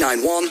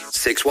 391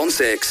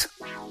 616.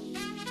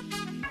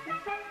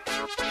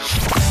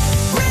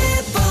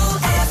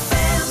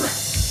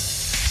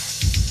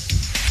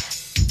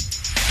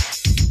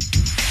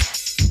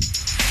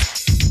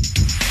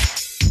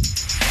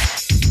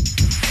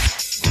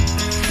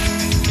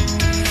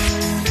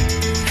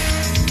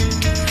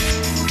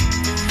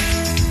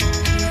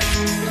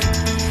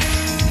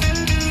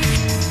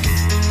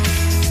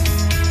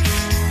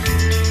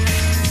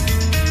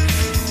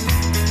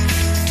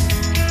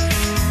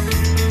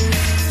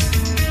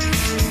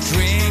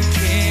 Drink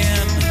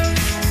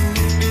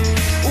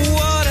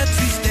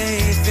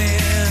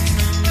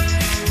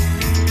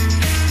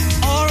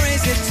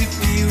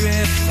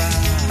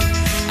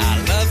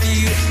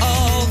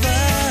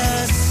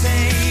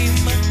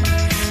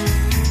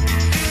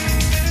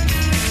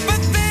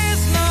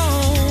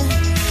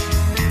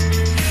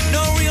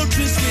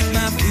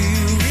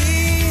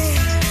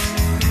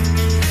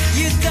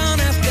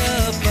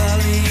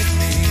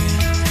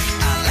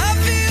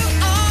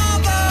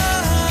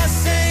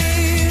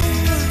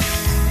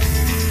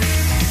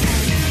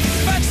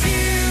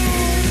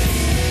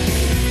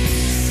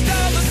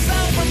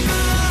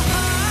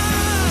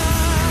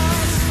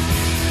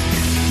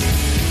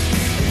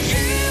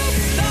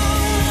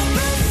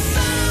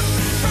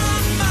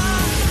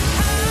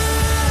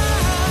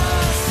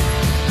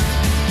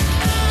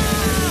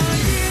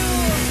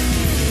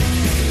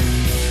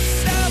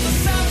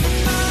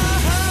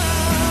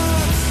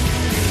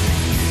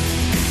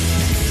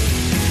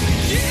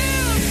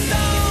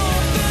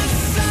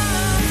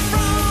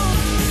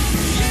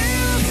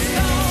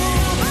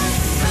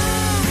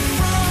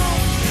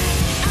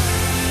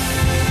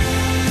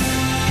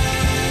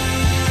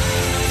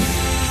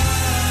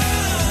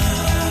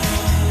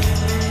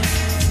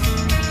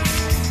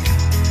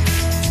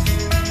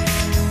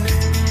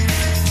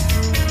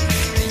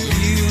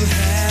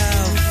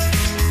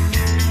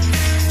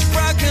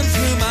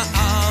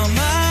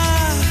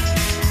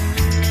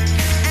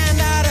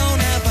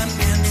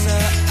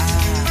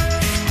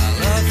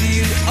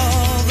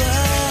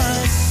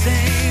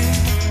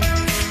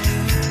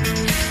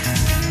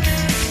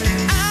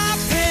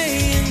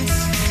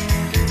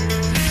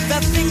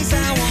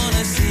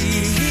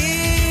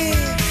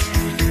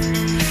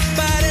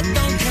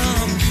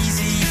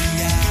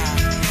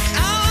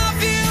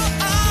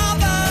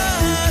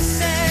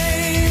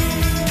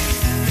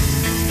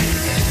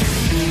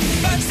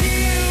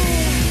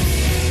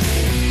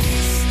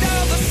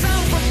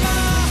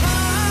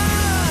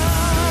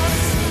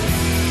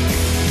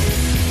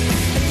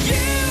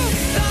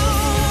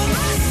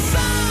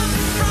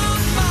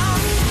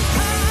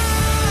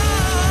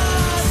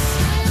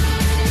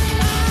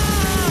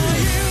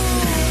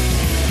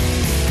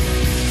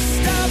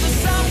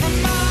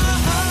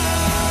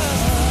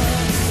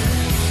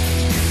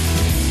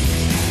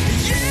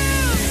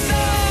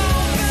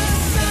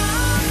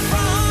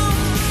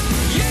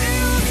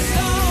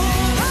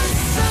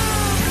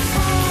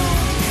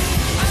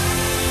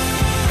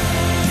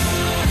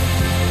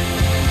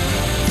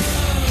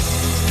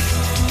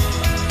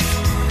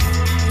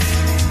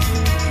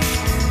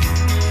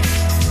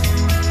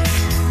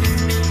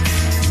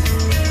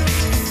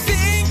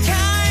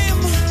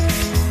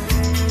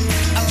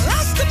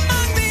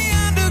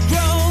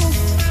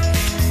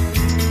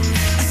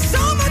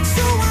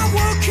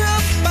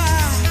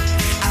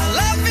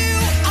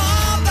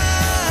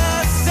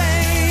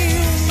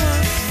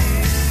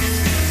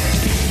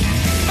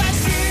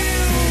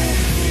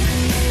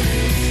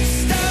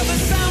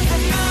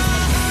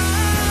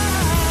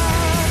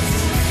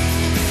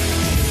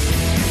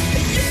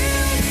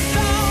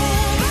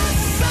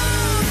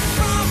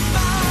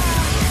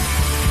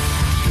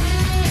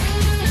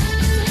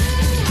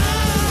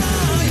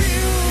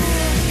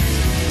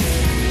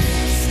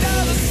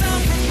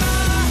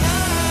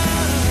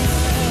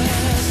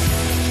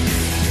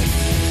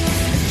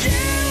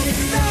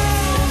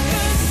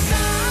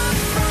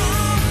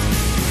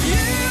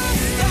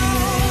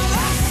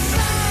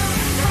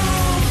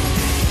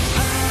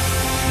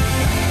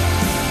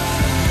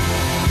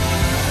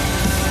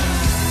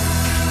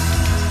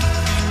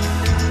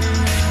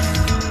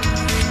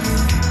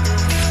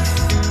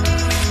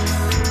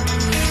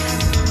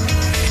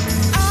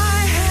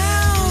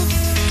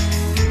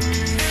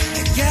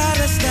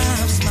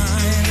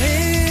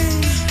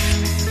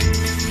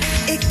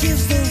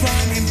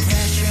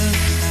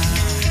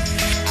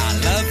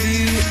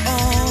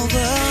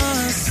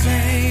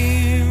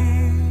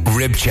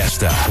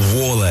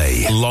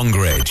Worley,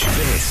 Longridge.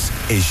 This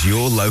is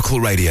your local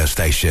radio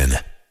station.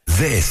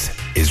 This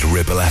is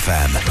Ribble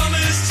FM.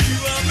 Promised you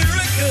a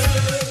miracle.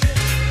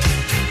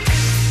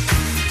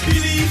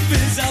 Belief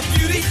is a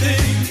beauty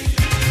thing.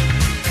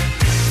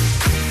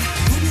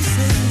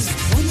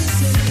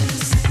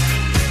 Promises.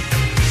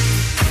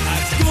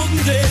 As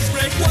golden days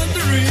break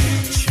wandering.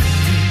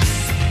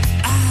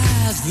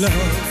 As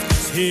love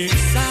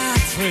takes our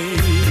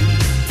train.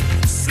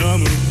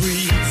 Summer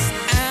breeze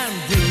and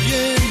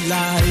brilliant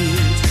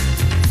light.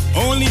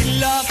 Only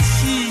love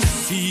she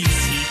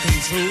sees, he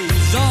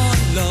controls all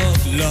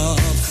love. Love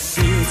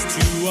sails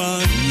to a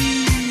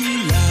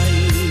new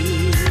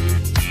light.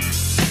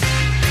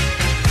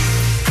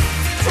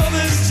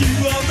 Promised you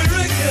a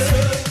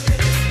miracle.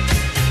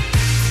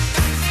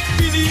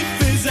 Belief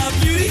is a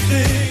beauty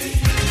thing.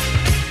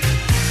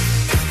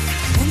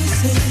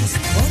 Promises.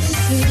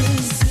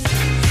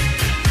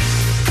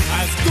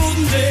 As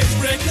golden days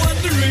break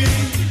wandering.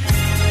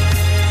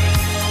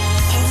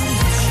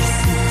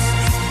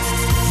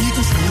 He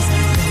controls my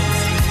love.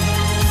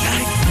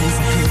 Life goes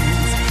on.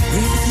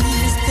 Everything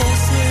is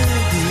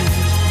possible.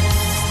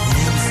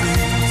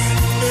 Promises.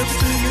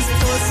 Everything is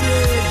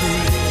possible.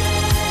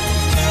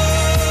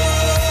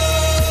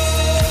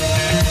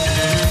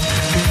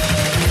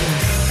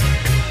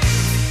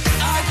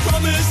 I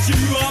promised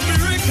you a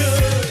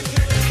miracle.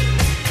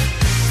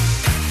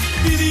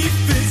 Belief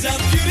is a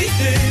beauty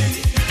thing.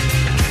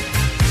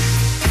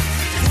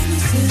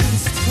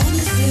 Promises.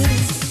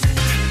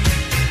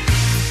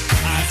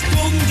 As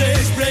golden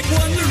days break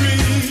wandering.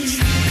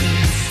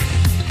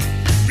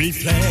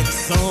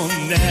 Reflects on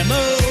them a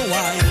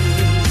while.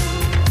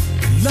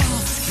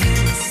 Love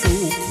speaks so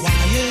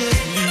quietly.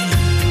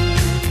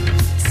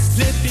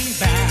 Slipping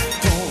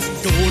back on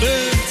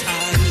golden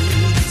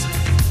tides.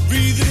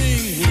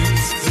 Breathing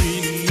winds,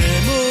 clean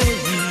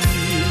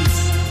memories.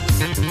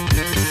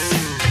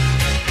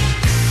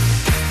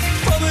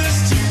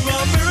 Promised you a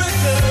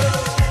miracle.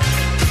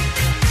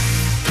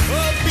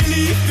 Oh,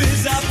 belief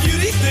is a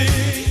beauty thing.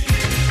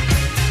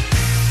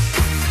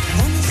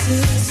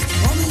 Promises.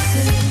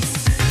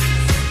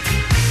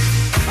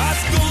 As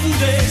golden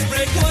days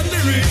break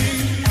wandering.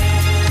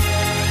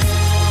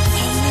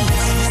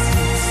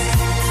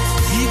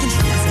 He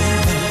controls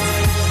our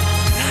love.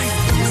 Life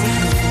goes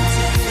on.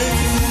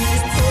 Everything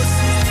is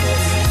possible.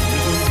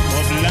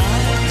 Of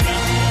life.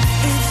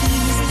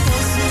 Everything is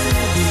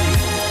possible.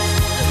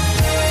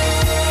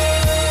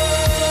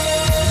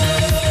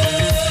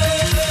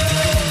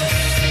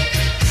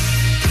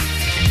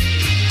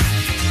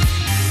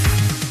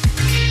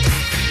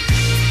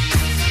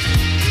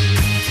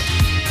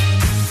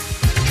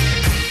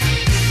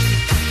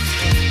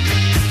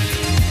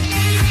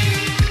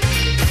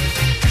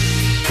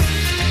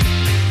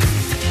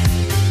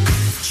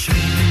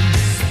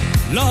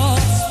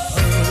 Lost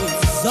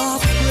pearls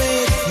of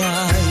great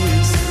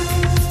price.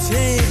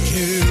 Take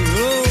care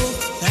of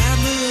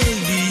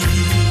family.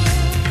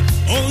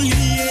 Only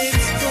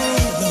it's for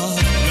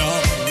love.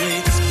 Love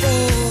waits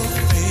for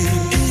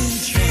fate.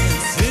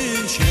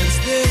 In chance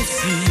they'll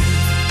see.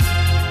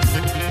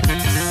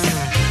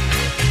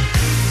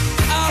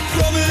 I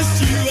promised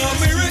you a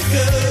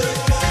miracle.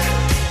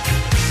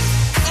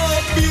 Oh,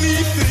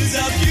 belief is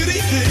a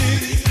beauty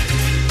thing.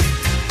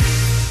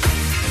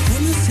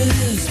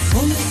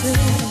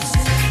 Promises.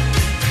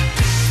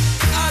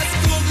 As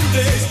golden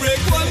days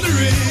break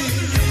wandering.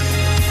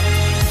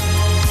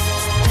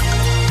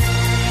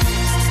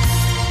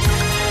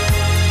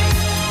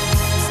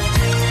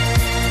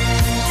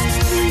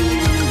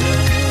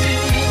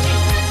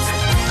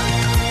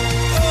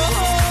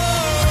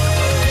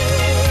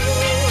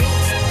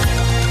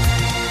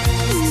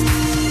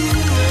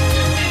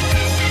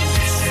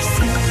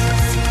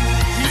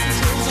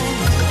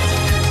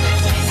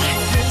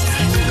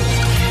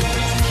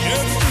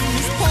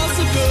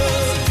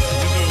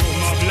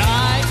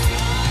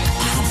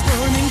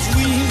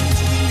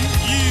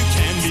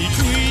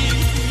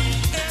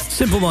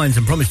 Simple Minds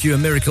and Promised You a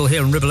Miracle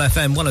here on Ribble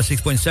FM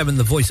 106.7,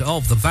 the voice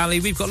of the valley.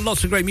 We've got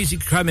lots of great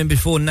music to cram in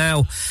between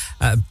now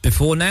and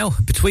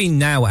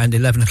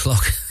 11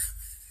 o'clock.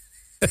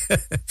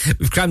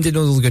 We've crammed in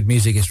all the good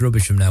music. It's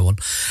rubbish from now on.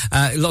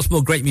 Lots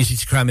more great music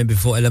to cram in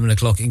before 11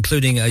 o'clock,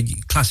 including a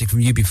classic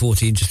from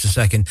UB40 in just a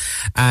second.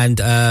 And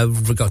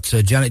we've got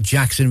Janet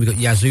Jackson, we've got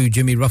Yazoo,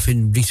 Jimmy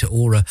Ruffin, Rita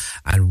Ora,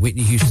 and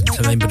Whitney Houston,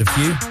 to name but a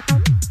few.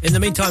 In the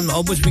meantime,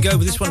 onwards we go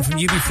with this one from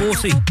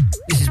UB40.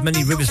 This is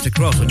Many Rivers to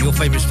Cross on your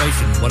favourite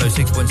station,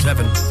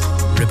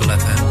 106.7 Ribble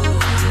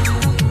FM.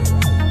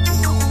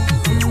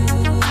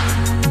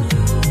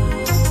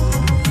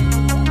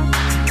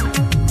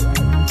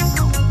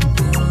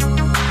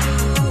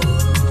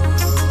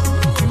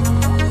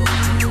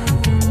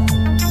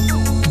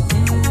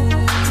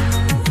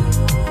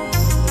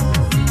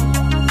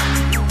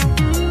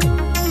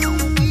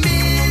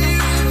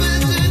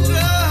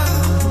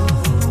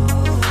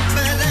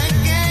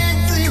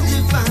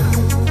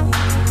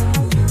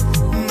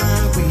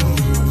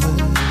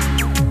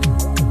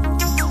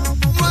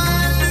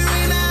 Wondering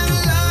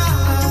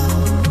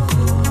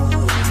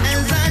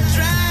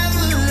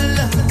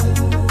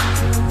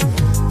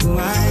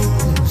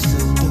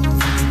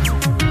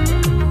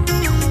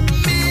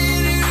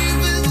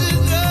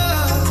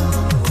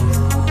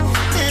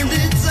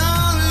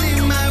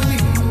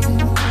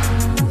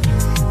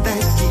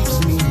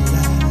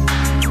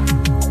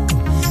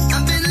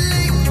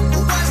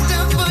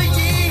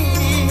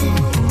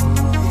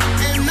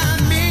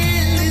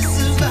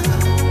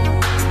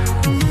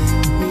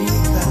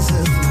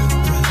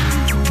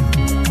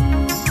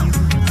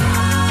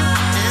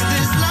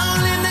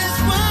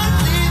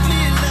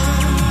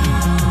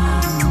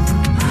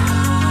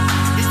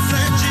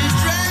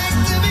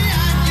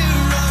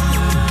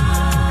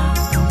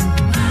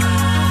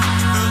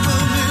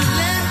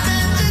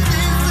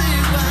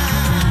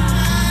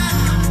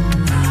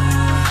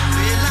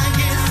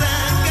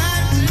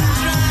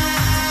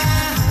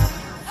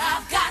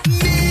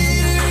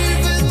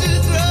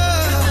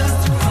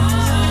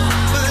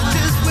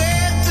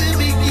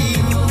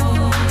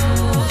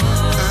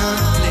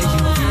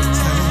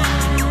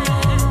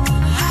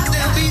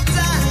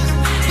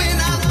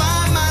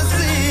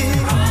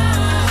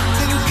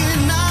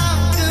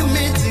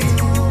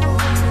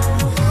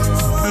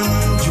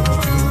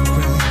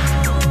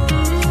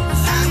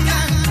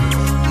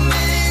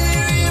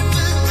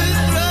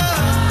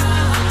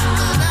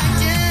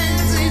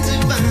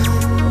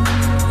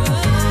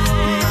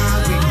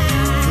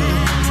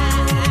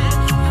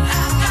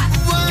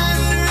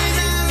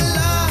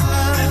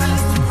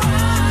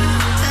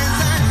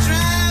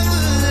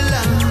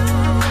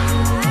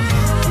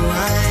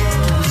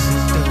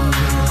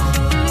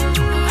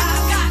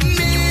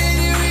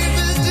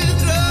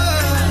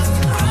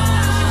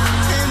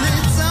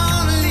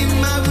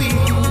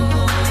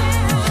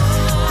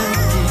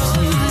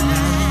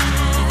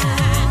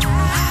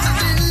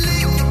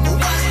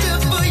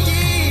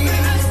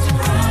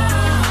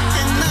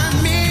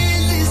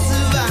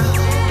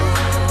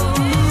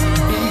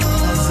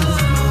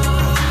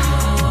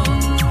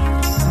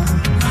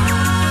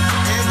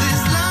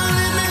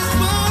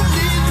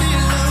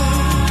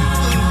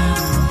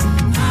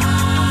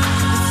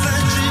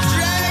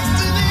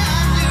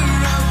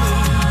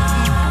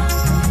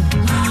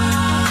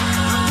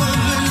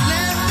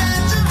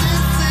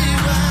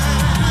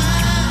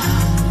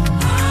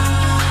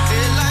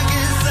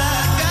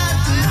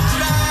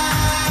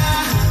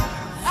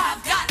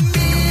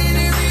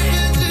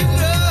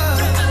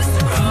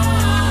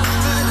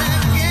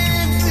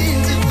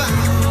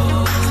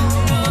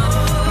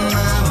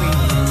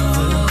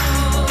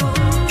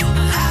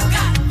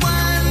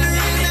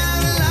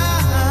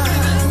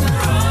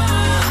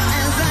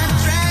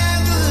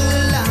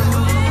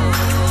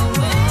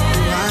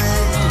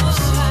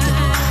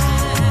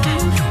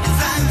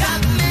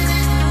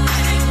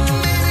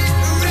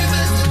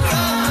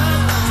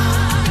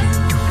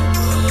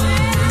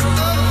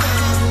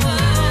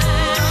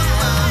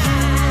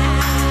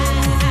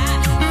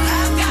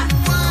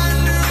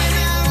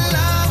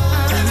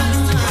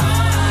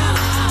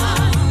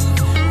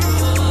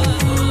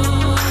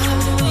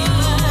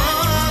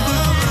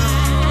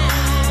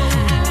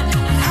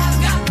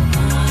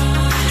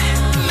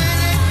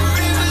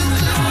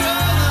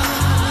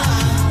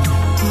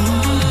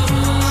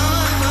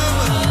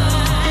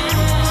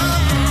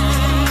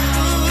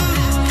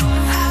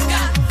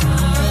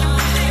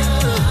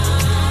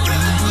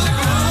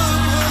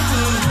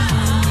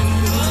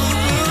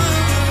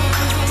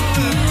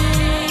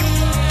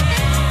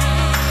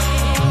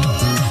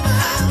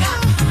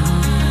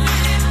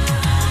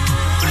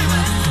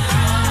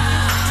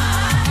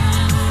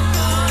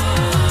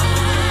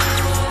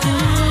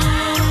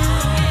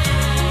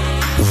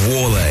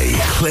Worley,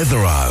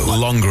 Clitheroe,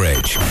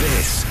 Longridge.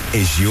 This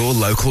is your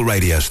local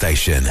radio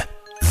station.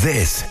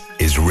 This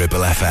is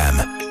Ribble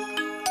FM.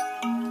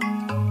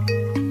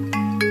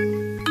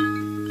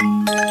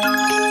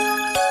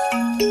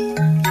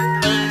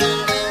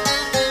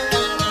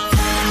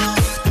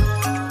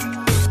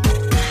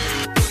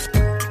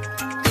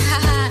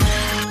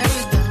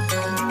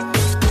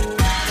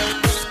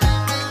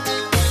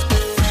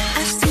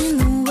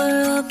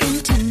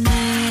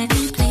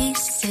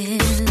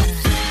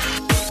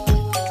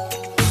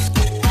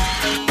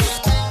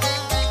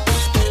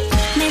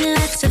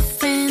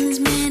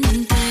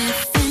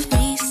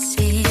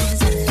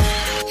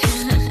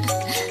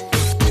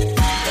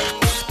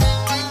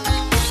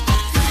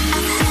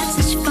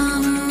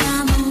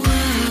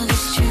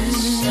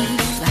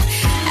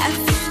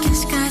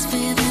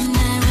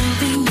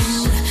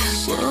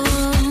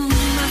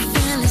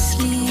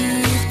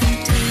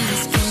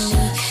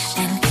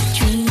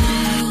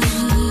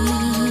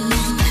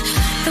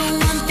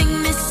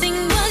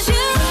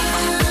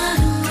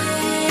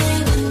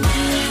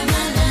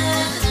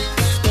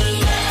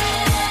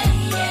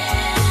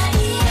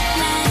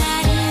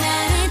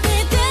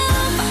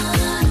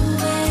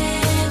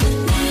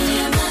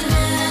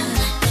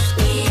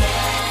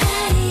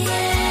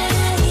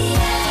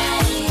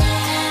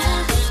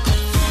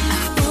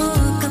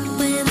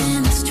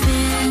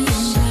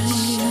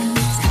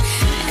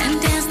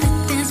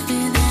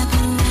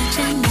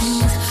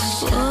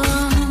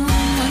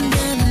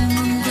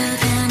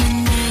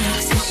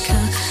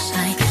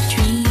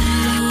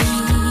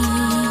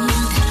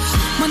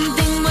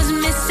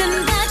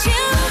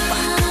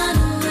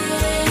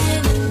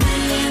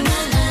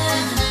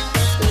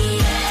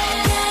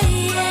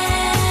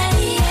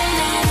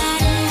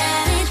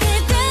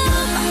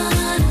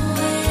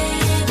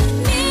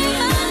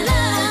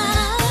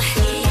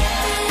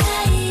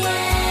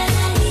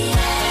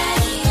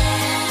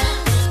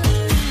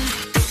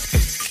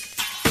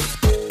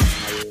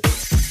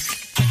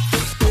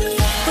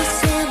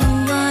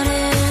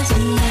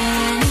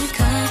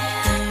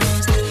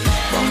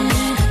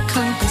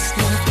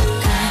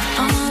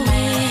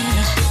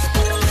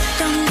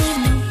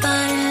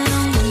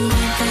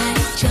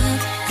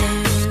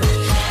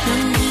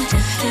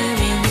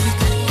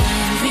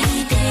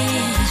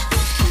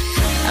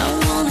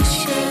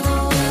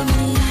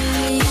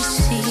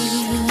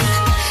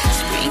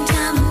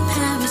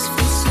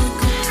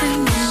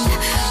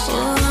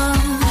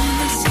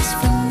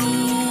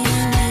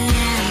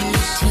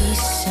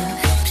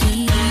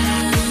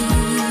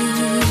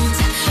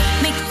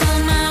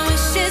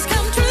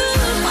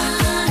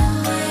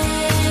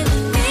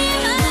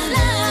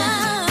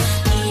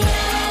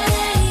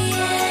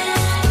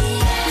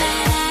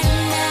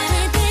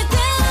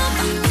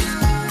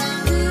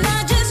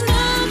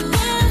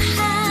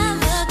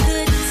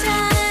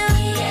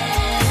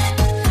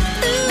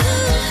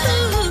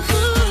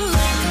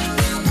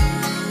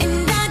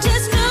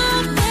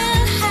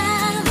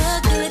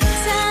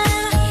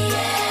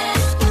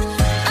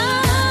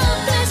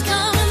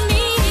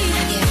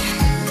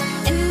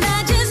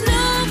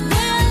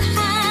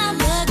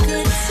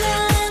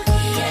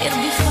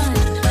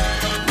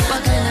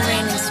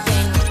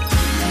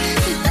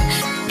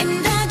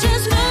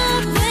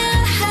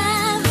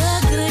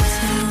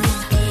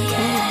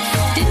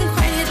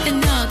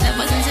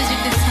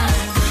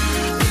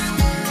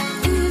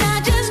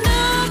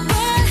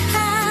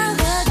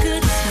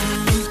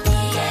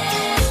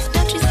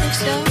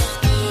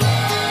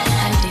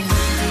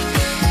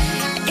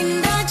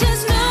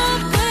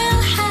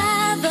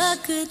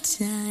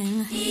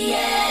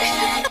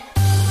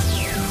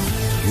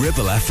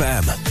 Ribble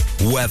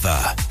FM. Weather.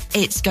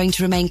 It's going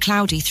to remain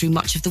cloudy through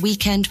much of the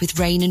weekend with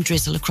rain and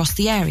drizzle across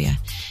the area.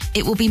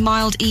 It will be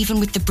mild even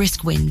with the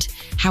brisk wind.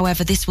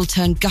 However, this will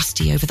turn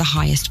gusty over the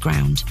highest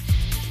ground.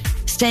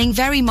 Staying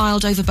very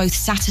mild over both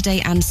Saturday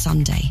and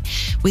Sunday,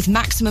 with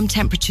maximum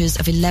temperatures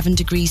of 11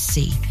 degrees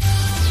C.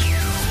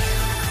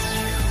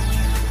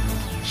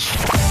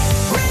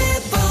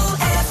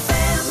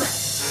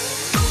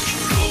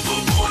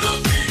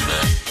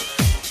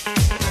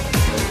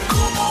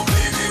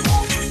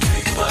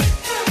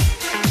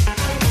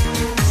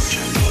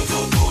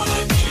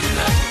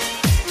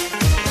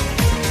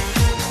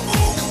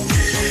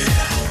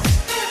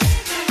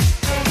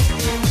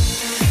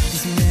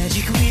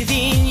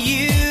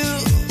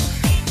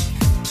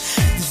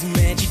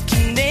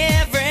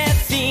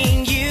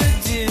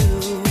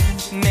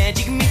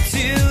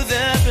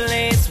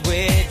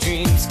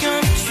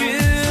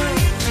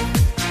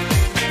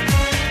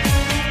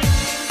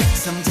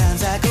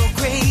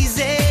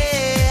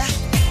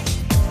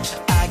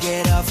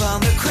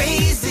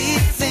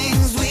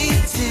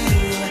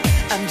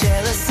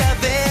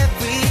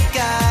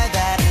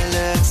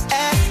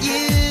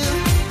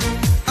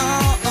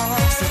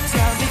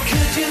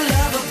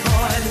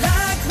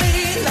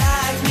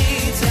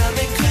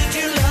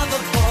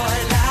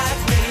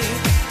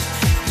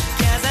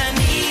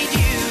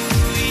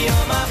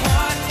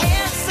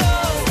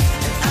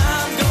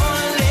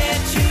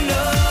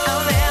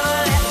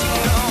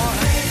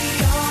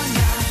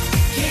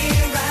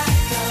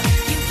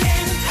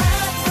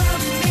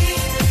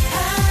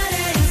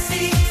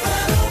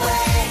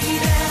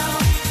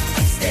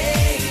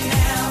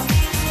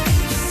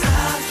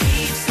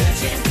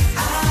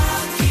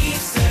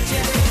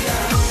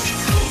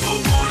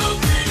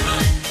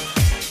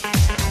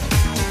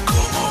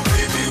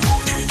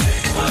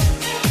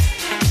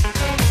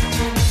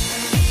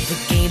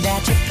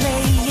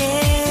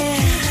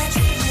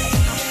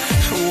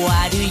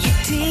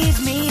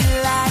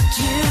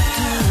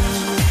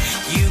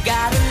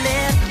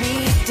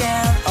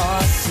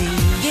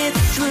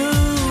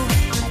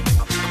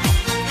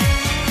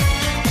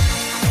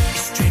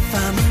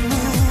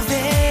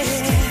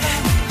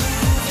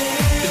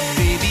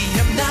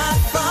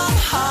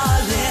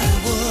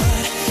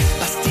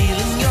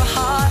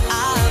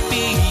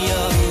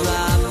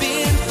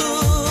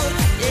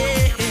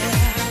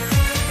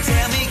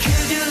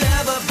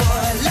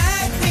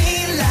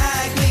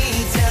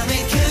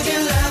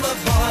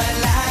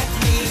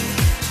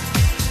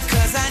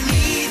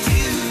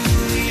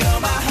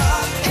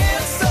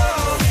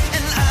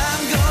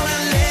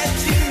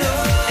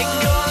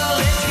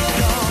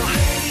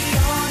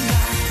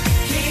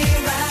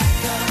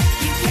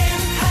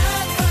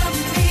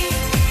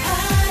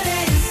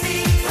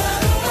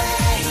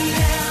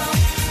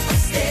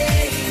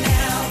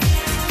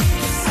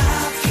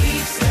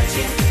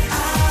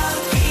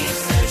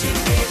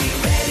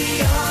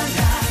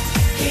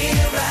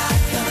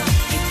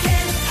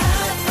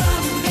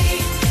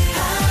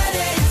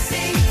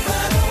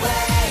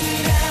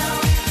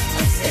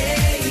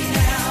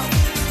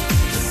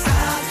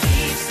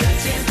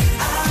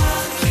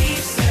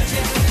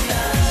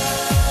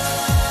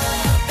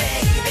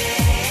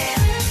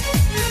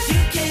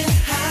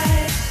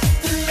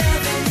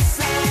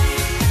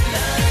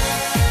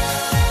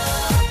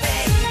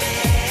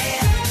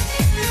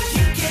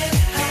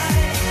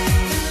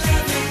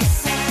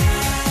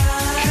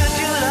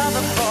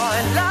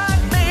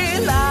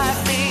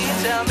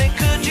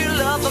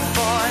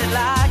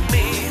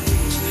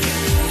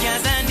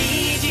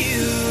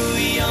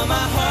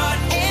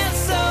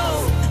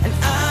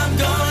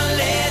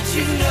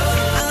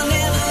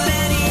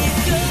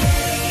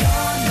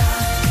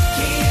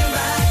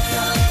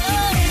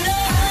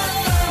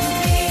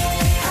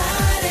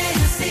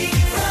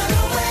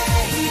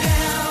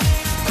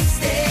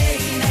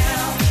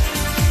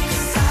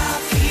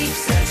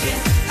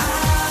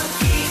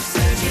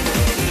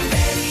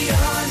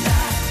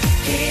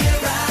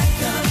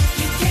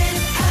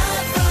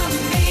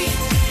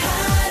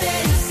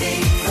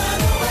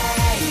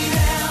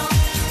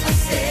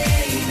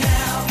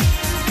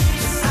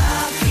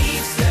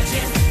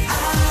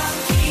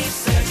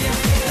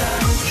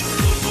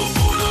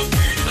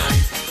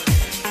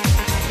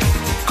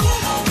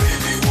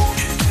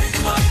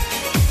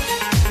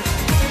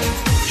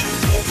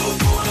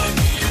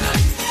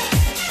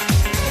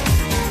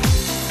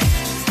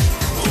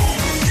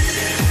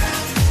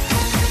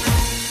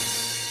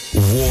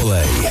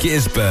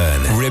 Gisburn,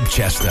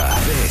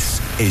 Ribchester.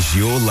 This is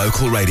your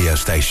local radio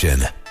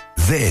station.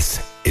 This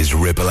is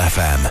Ribble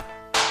FM.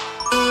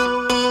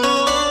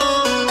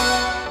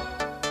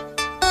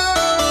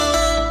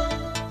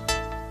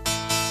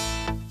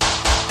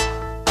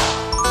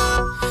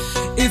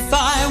 If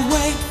I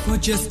wait for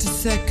just a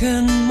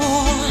second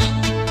more,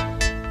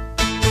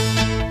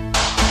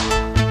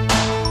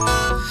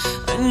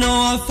 I know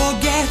I'll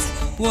forget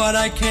what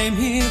I came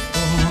here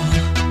for.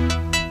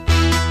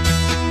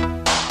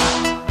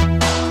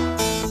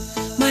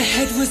 My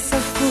head was so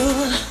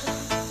full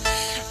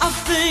of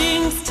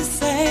things to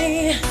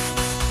say,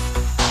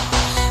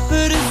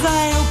 but as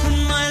I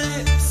open my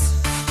lips,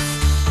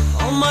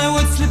 all my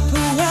words slip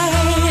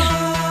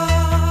away.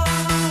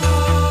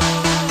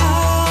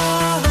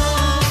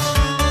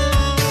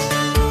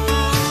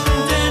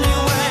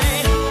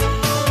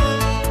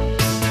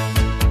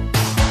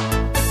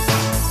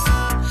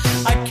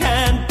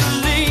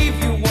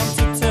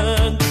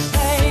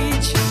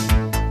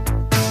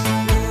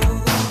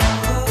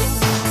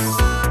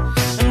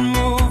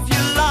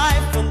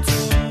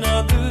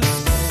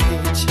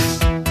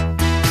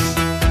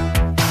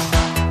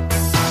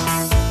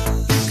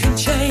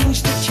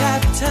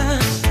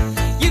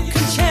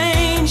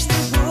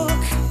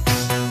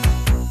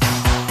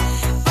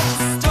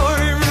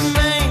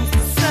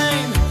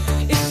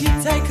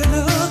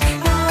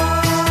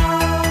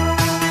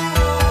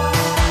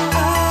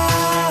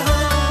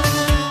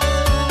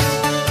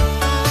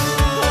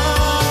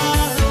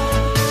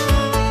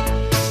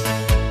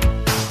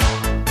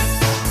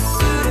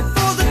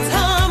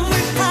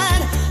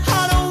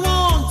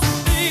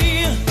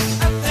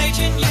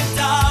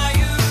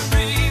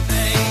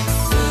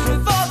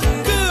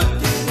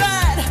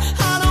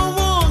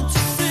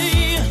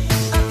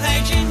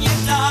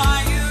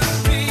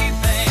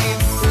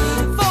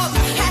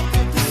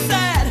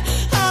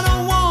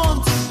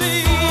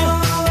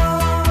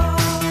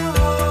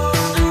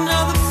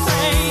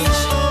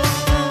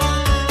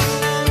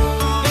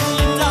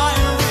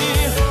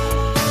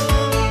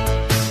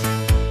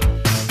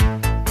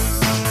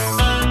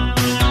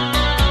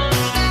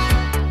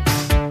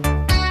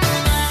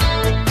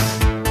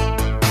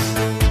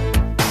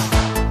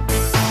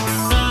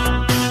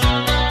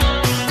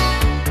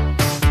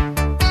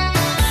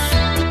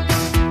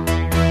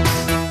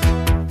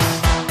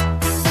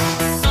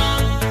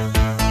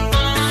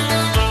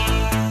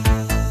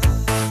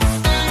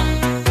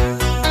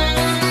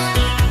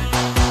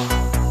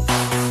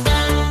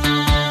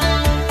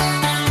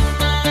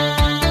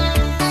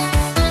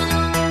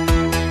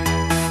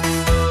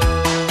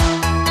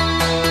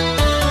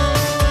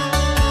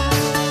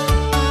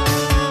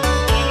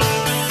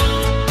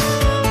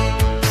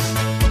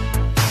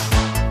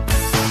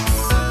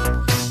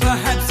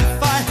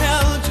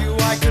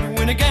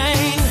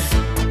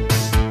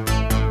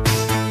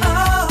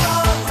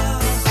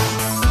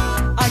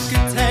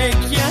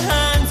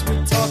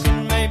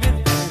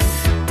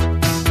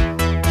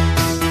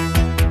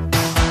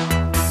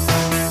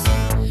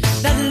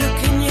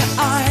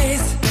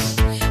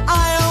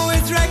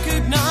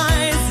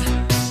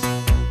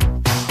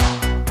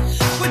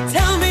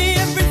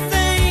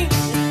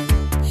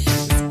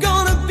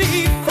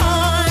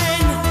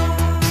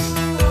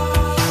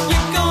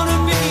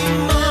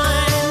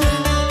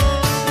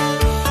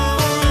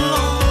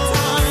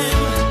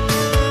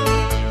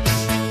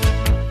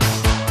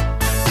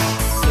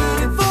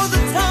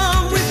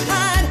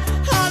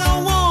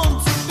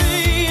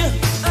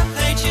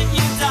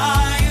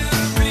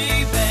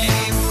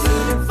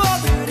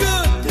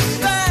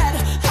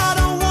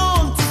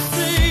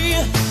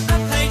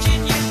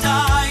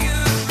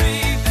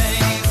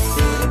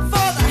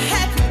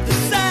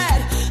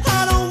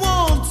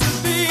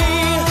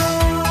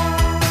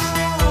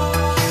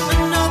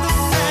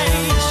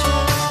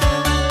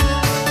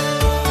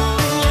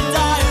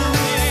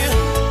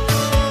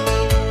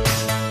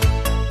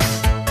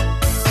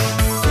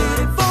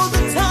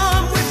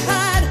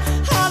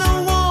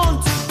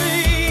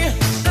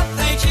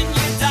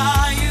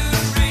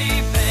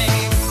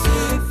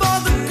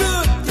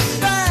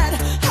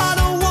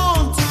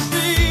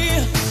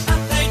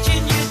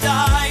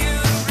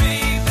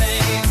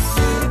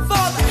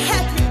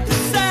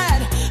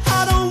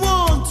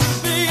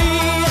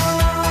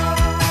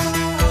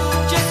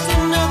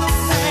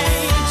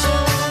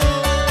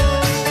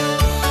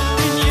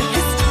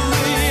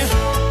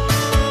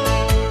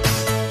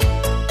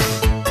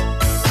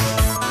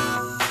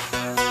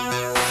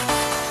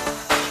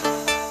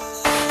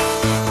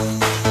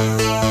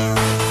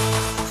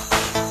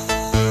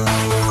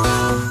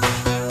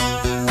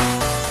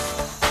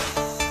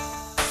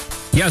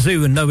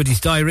 Yazoo and Nobody's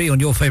Diary on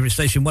your favourite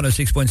station,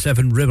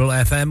 106.7 Ribble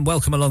FM.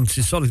 Welcome along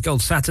to Solid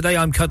Gold Saturday.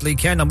 I'm Cuddly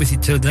Ken. I'm with you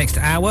till the next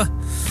hour,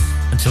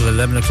 until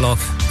 11 o'clock,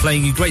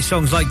 playing you great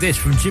songs like this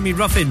from Jimmy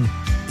Ruffin.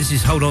 This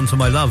is Hold On To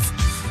My Love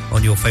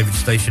on your favourite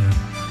station,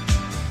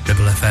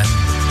 Ribble FM.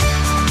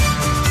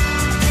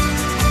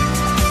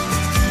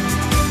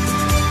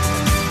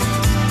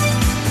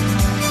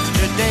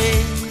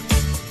 Today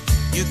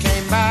you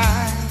came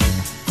by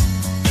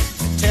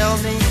to tell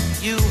me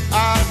you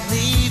are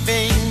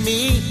leaving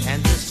me.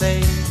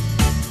 say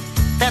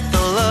that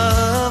the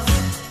love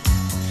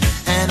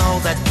and all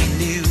that we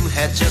knew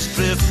had just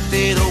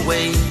drifted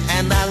away.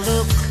 And I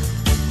look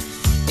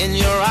in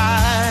your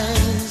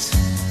eyes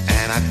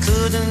and I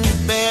couldn't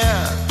bear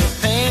the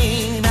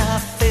pain I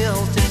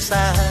felt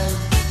inside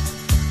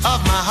of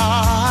my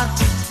heart,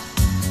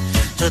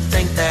 to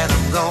think that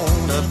I'm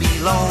gonna be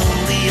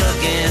lonely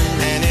again.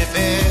 And if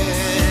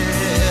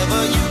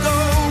ever you go,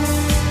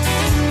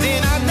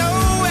 then I know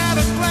at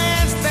a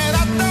glance that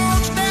I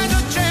don't stand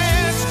a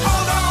chance.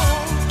 Hold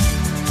on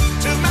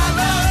to my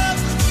love,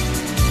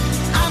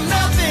 I'm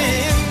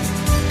nothing,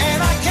 and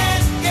I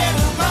can't get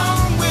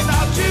along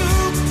without you.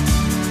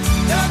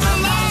 You're the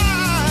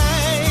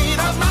light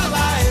of my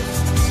life,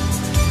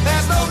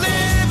 there's no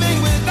living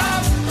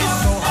without you. It's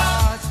so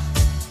hard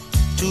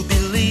to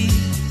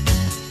believe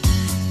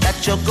that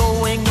you're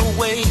going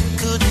away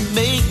could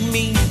make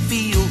me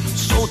feel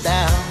so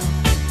down.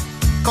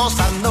 'Cause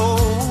I know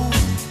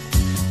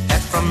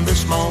that from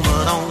this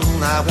moment on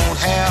I won't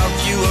have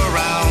you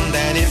around.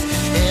 And if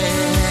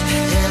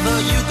ever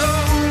you go,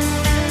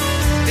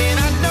 then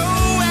I know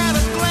at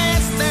a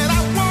glance that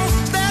I won't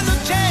stand a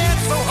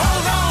chance. So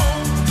hold on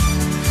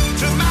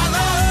to my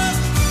love,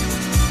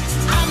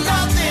 I'm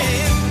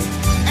nothing,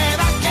 and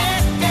I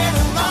can't get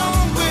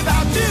along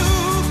without you.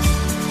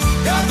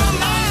 You're the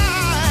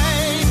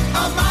light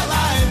of my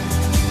life,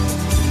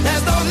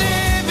 there's no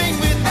living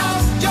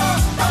without your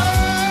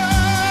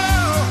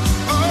love.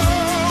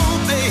 Oh,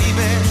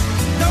 baby,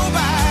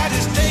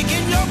 nobody's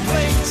taking your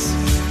place,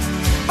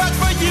 but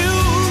for you,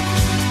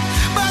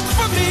 but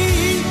for me,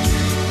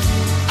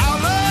 our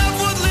love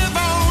would live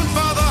on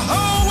for the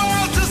whole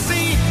world to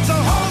see. So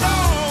hold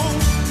on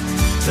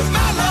to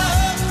my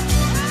love,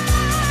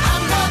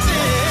 I'm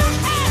nothing,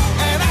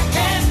 and I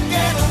can't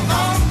get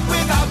along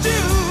without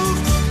you.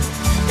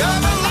 You're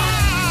the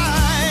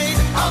light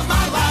of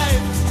my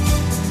life,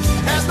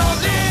 there's no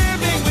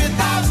living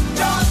without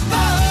your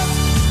love.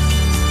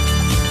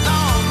 No,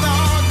 no,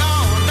 no,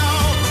 no.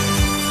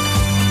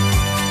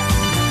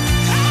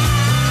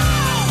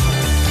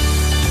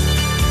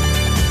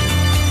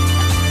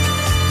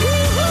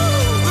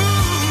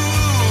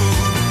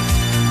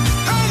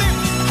 Honey,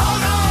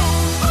 hold on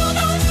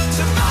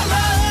to my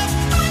love,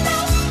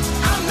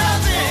 I'm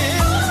nothing,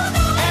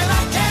 and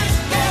I can't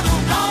get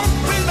along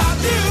without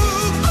you.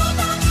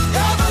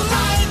 You're the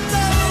light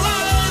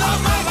of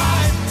my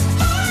life,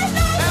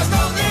 there's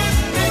no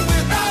living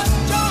without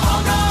your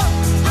love.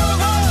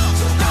 Hold on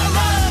to my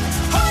love,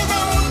 hold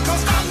on,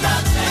 'cause I'm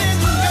nothing,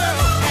 girl,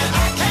 and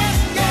I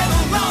can't get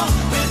along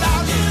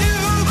without you.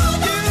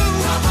 You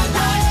are the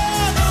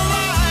light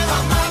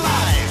of my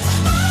life,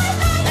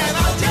 and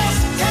I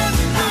just can't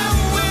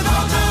live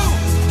without you.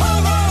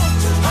 Hold on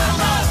to my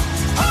love,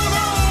 hold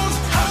on,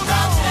 I'm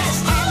nothing,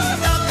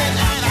 and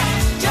I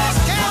just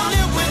can't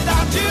live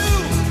without you.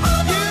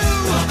 You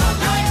are the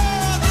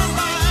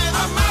light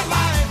of my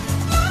life.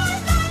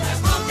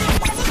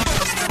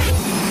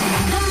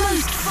 The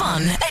most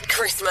fun at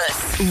Christmas.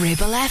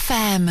 Ribble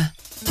FM.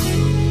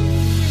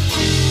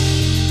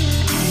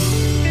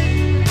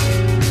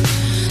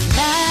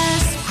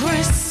 Last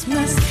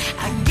Christmas,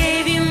 I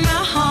gave you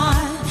my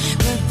heart,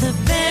 but the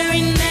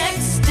very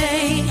next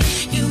day,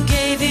 you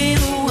gave it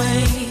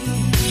away.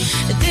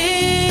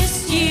 This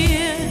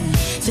year,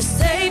 to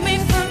save me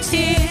from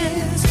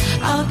tears,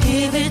 I'll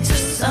give it to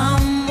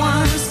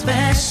someone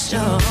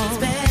special.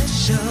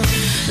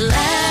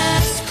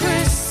 Last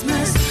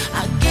Christmas,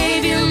 I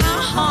gave you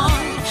my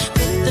heart,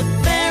 but the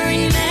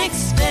very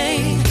next day,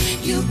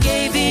 you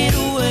gave it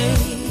away.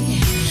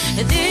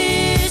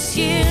 This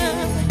year,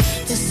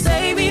 to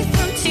save me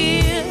from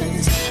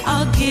tears,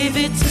 I'll give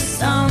it to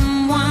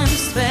someone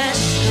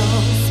special.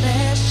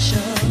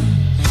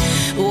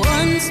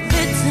 Once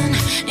bitten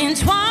and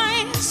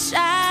twice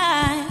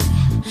shy,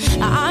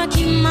 I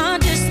keep my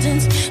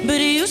distance, but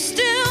you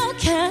still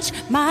catch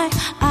my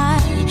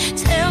eye.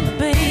 Tell me,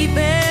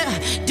 baby,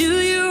 do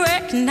you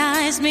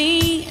recognize me?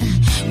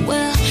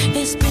 Well,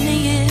 it's been a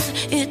year,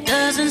 it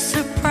doesn't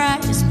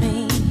surprise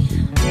me.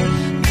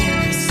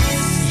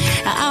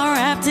 I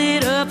wrapped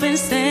it up and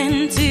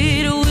sent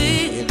it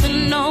with a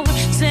note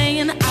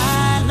saying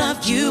I love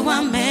you,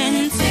 I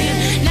meant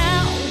it.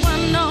 Now I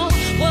know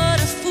what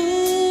a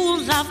fool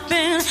I've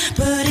been,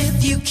 but if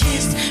you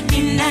kiss me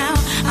now,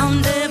 I'll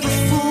never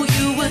fool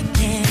you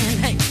again.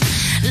 Hey.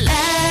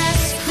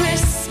 Last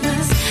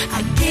Christmas,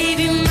 I gave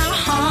you my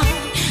heart,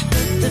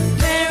 but the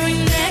very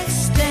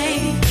next day,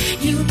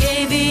 you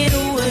gave it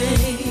away.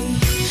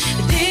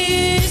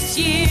 This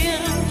year,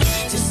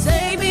 to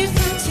save me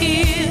from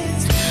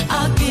tears,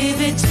 I'll give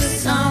it to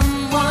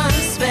someone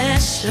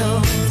special.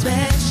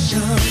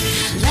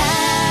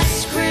 Last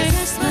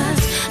Christmas,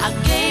 I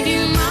gave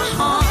you my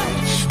heart,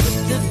 but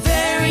the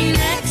very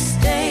next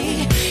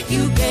day,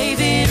 you gave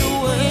it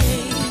away.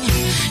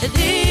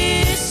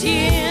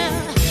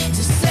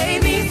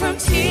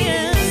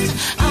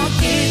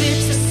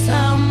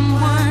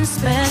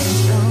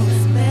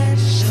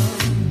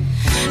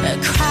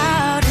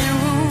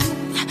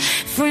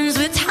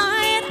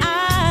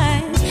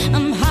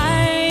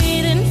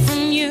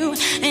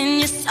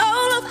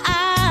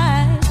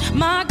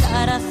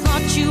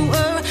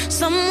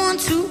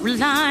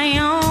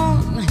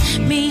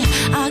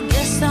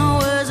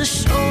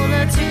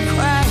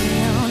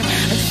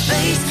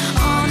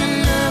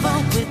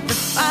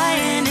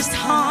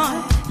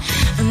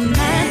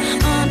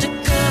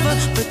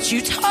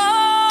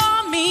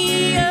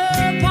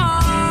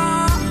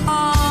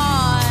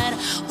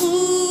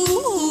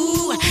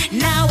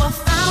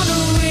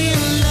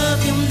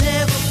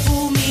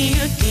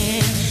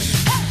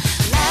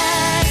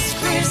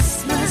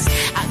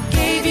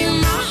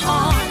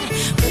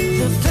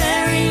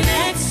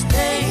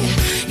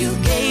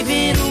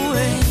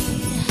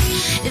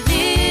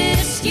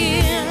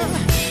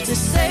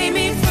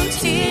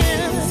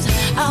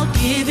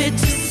 give it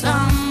to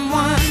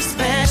someone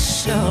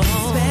special.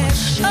 Oh, yeah.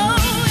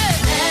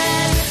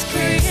 Last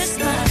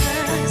Christmas.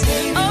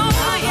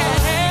 Oh,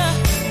 yeah.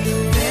 The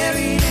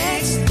very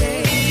next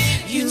day,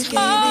 you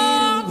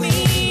tore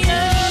me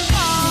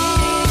apart.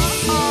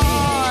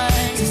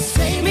 To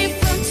save me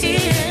from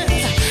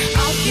tears,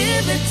 I'll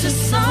give it to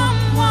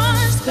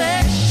someone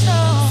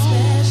special.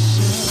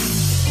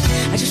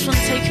 I just want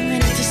to take a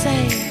minute to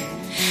say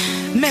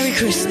Merry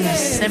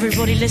Christmas,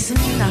 everybody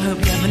listening. I hope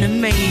you have an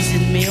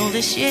amazing meal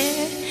this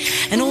year.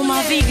 And all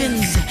my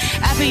vegans,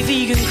 happy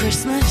vegan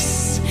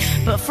Christmas.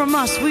 But from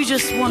us, we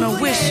just want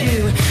to wish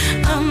you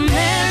a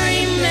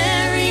Merry,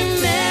 Merry,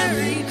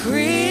 Merry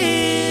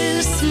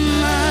Christmas.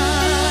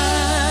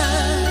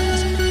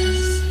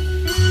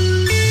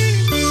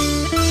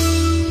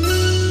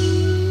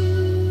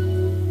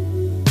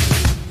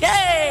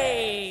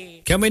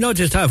 Yay! Can we not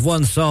just have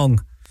one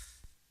song?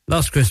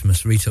 Last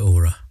Christmas, Rita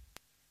Ora.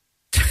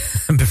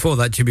 And before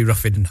that, Jimmy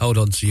Ruffin and Hold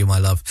On to You, My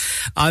Love.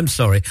 I'm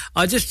sorry.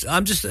 I'm just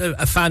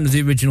a fan of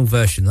the original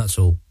version, that's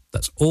all.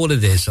 That's all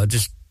it is. I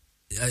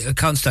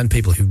can't stand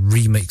people who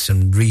remix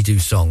and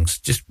redo songs.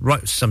 Just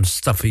write some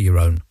stuff of your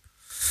own.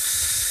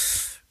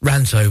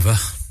 Rant over.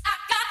 I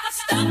got the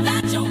stuff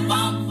that you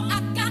want. I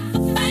got the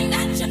thing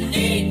that you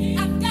need.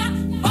 I got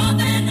more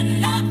than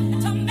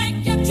enough to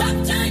make you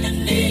drop to your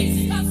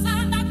knees. 'Cause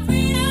I'm the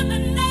queen of the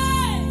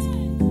night.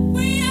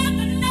 Queen of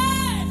the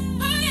night.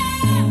 Oh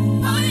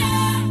yeah. Oh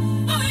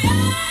yeah. Oh yeah.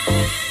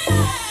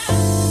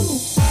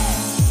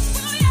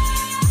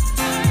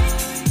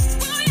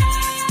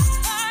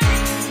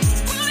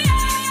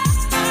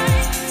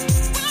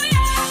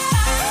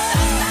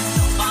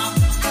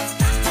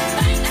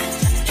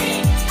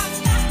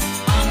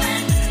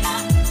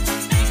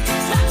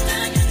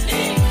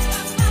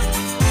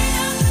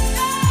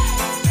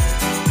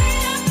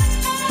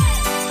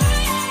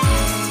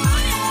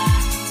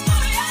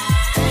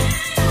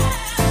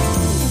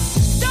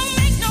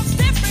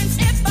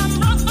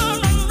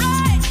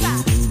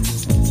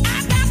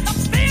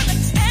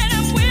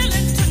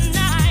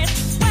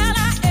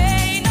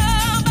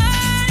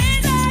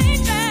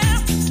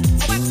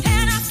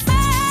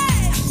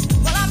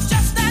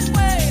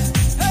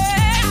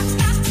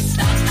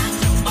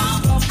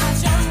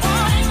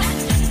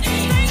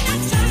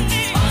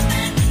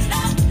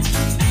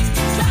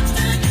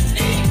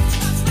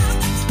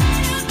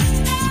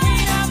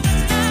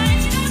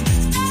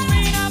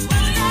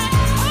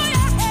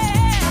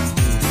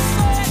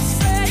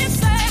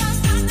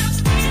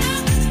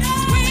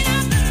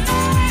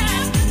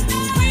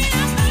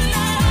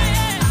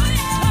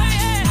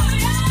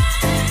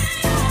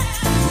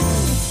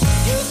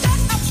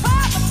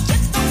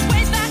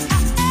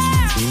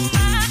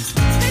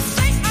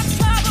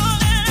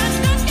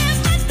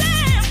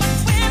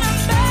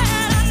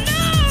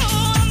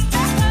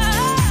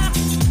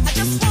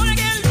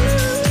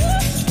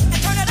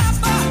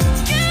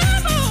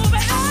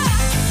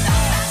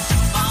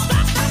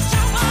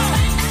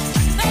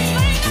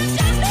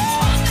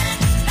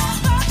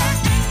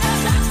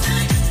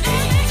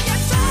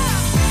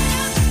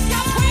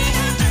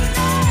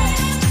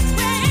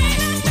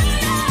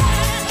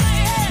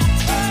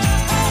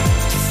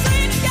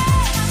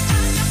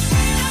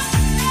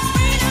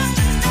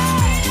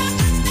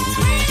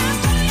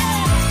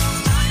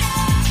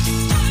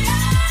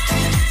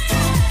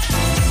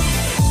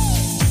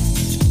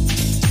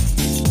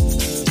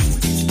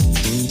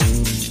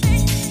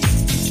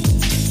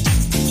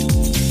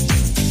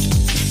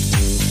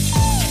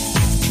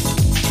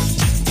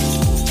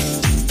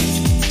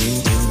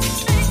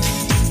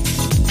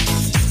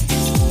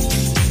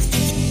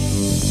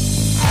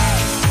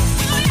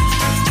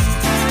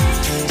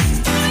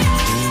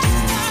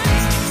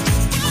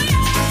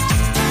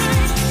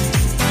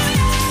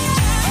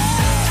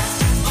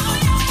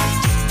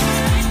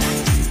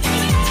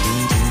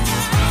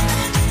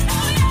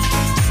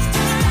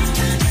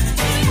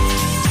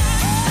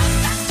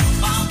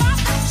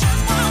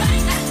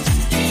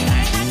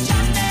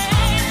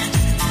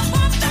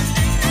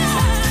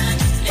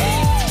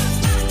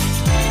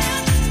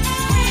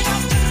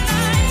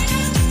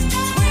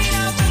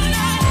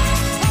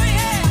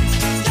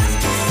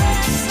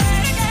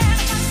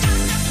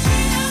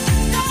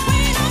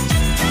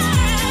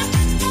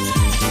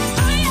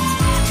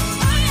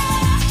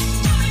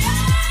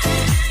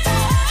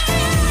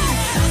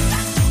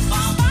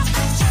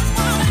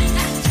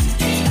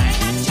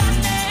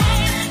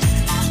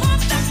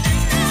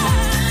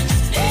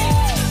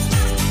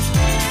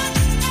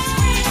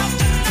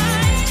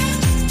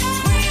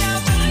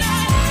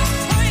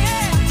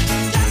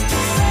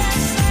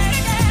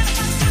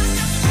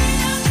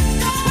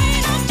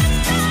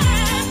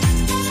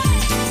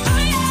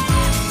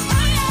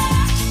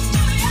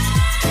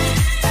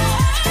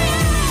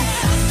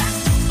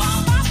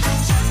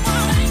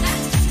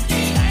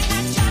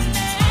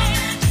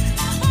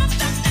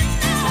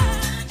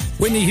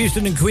 Whitney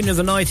Houston and Queen of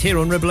the Night here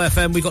on Ribble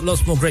FM. We've got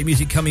lots more great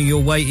music coming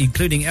your way,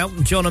 including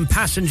Elton John and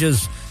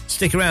Passengers.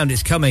 Stick around,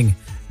 it's coming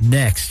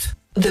next.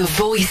 The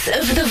voice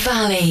of the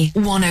valley.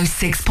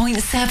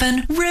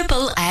 106.7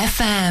 Ribble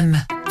FM.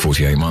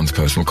 48 months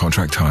personal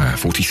contract hire,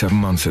 47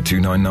 months at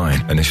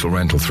 $299. Initial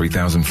rental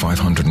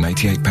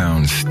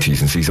 £3,588.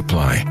 T's and C's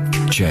apply.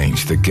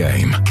 Change the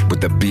game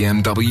with the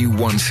BMW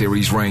 1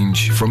 Series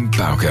range from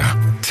Bowker.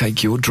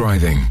 Take your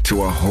driving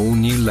to a whole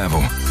new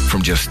level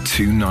from just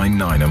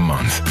 $299 a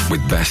month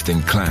with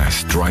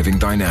best-in-class driving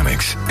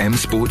dynamics, M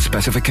Sport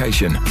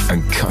specification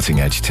and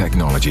cutting-edge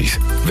technologies.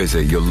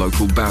 Visit your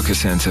local Bowker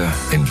Centre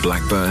in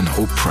Blackburn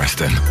or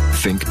Preston.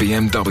 Think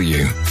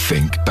BMW.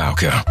 Think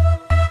Bowker.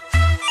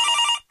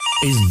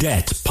 Is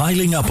debt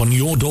piling up on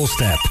your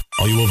doorstep?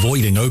 Are you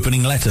avoiding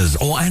opening letters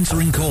or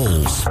answering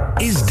calls?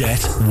 Is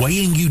debt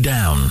weighing you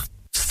down?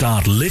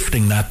 Start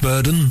lifting that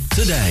burden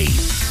today.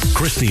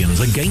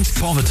 Christians Against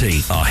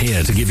Poverty are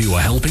here to give you a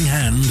helping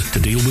hand to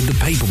deal with the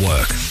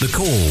paperwork, the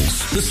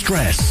calls, the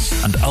stress,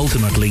 and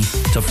ultimately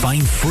to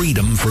find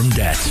freedom from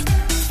debt.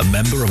 A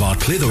member of our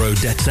Clitheroe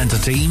Debt Centre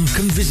team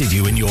can visit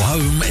you in your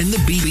home in the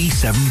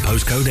BB7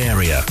 postcode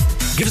area.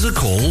 Give us a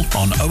call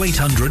on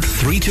 0800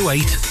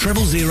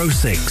 328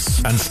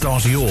 0006 and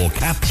start your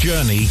CAP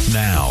journey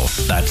now.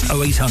 That's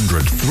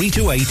 0800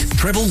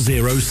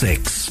 328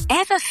 0006.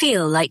 Ever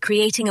feel like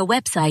creating a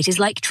website is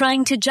like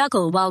trying to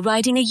juggle while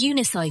riding a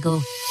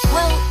unicycle?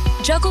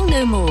 Well, juggle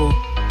no more.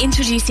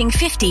 Introducing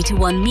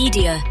 50-to-1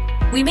 Media.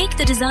 We make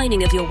the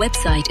designing of your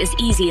website as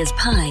easy as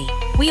pie.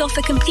 We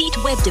offer complete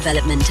web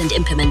development and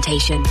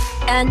implementation.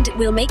 And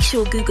we'll make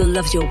sure Google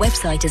loves your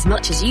website as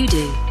much as you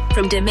do.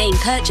 From domain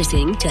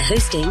purchasing to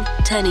hosting,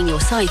 turning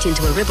your site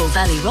into a Ribble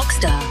Valley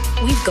rockstar,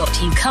 we've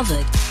got you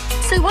covered.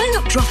 So why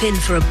not drop in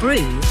for a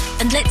brew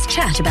and let's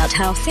chat about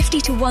how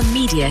 50-to-1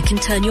 Media can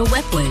turn your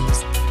web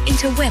woes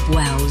into web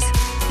wows.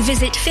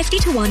 Visit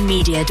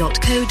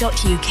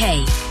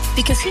 50to1media.co.uk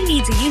because who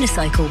needs a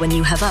unicycle when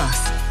you have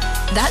us?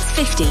 That's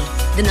 50,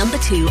 the number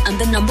 2 and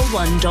the number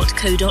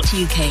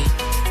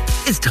 1.co.uk.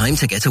 It's time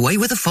to get away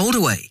with a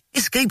foldaway.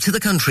 Escape to the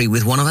country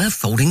with one of our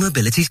folding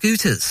mobility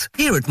scooters.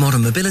 Here at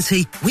Modern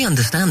Mobility, we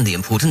understand the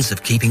importance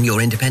of keeping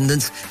your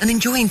independence and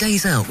enjoying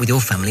days out with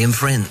your family and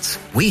friends.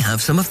 We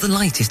have some of the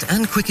lightest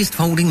and quickest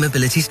folding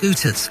mobility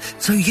scooters,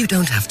 so you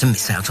don't have to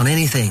miss out on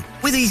anything.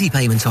 With easy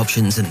payment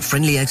options and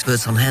friendly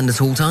experts on hand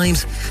at all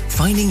times,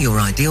 finding your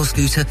ideal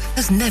scooter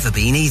has never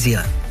been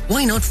easier.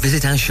 Why not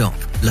visit our shop,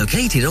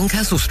 located on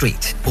Castle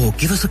Street, or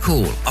give us a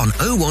call on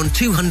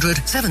 01200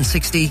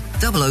 760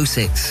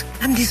 006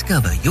 and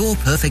discover your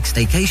perfect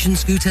staycation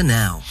scooter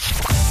now.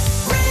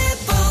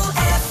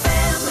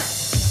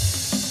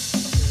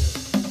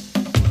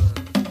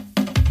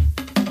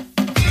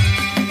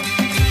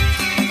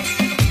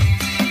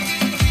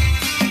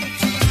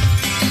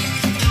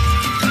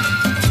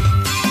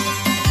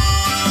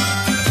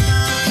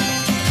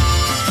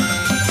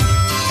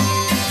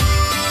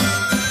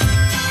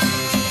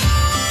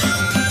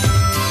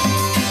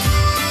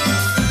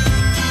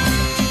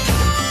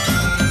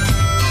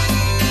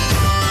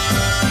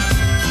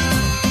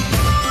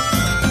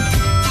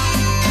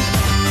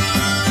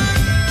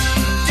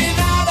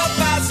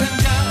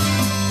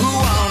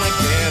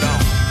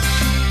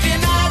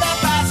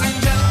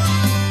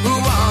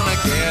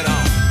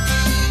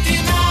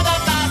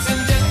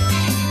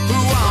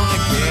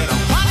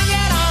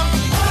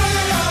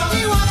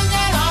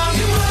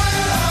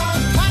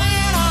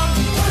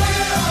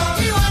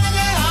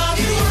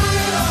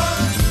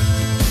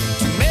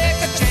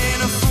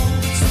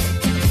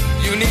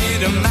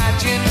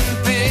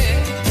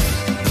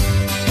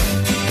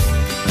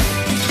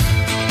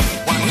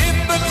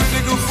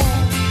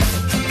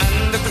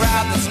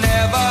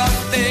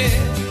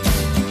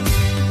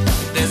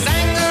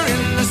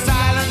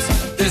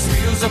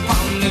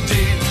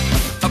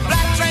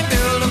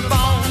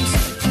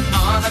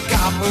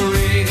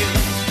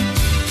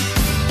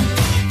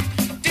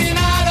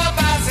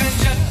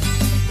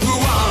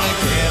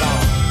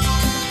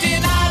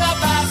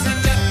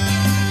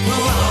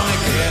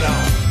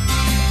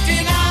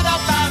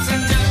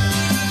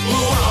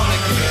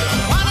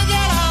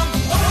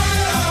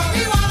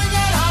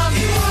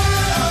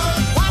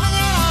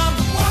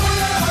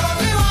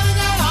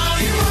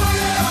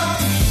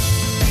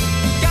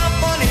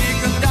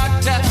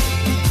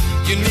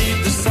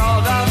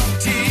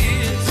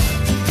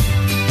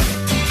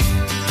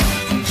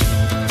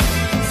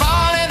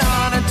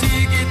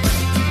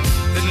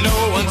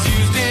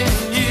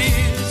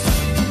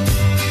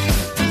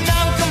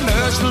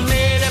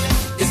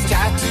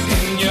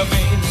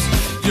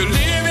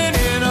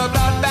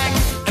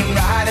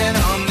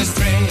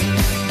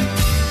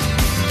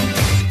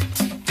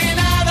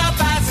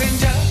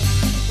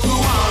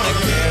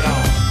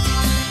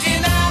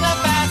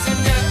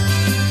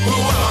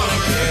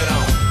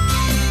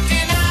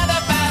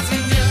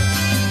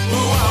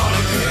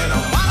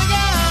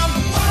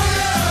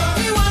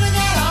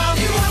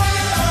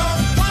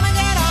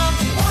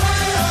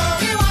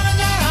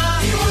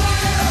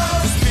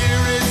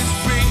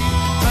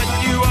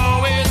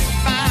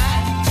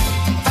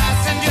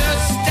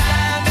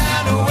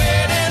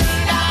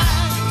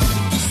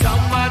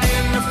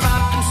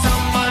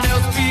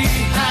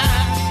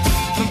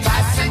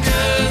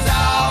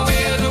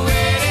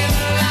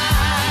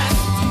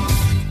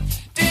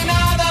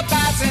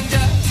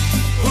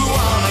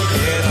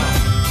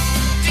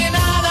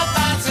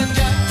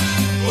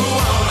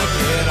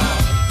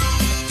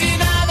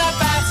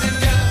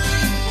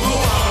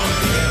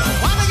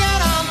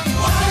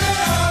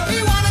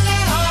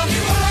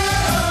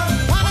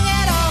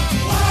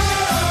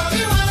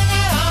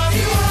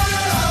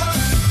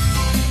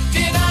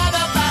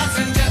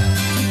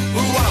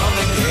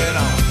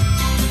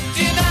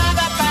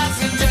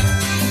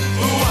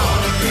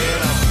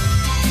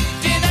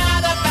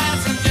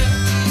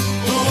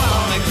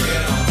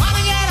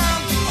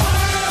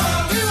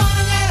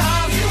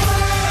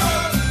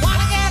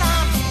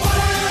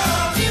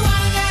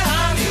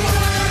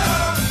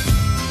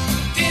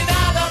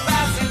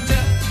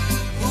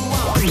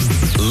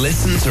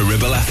 Listen to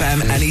Ribble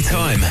FM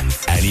anytime,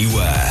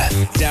 anywhere.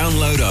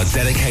 Download our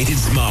dedicated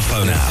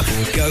smartphone app.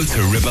 Go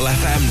to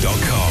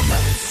ribblefm.com.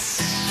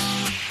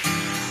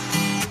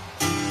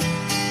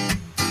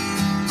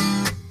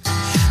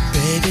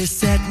 Baby,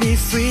 set me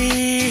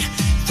free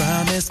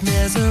from this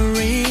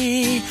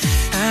misery.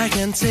 I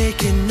can't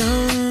take it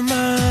no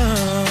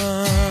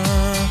more.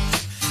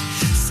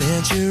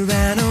 Since you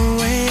ran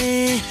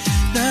away,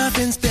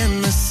 nothing's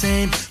been the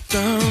same.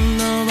 Don't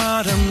know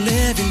what I'm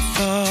living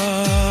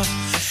for.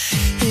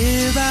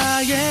 Here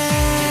I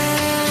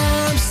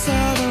am, so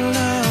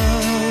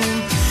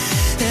alone,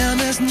 and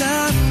there's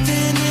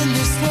nothing in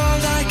this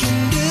world I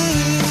can do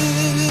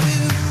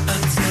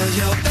until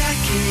you're back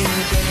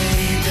here,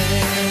 baby.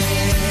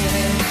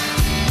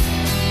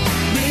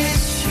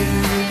 Miss you,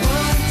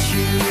 want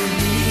you,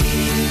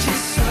 need you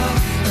so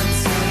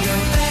until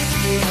you're back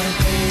here,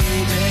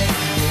 baby.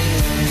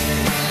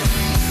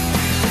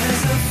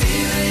 There's a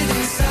feeling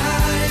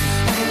inside,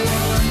 I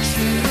want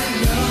you to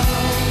know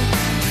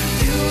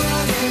you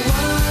are the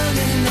one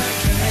and I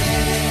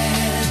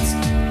can't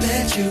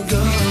let you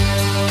go.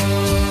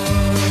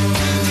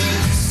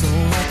 So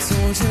I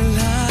told you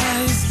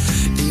lies,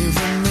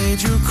 even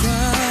made you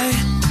cry.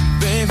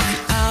 Baby,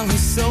 I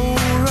was so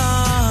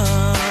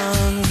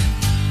wrong.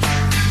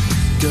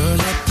 Girl,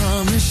 I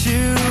promise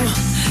you,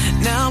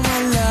 now my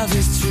love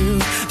is true.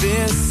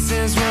 This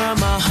is where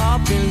my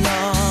heart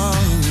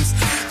belongs.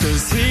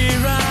 'Cause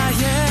here I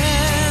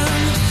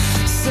am,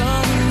 so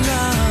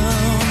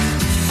alone,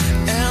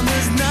 and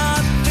there's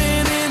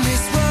nothing in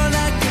this world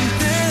I can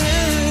do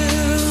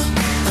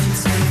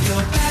until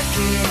you're back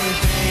here,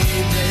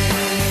 baby.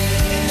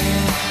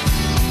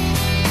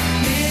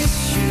 Miss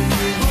you,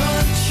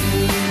 want you,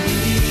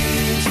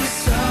 need you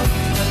so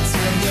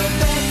until you're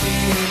back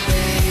here,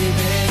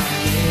 baby.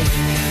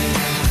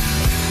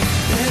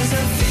 There's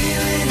a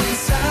feeling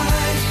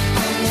inside,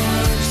 I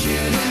want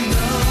you to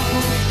know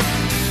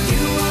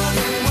you are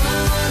the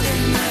one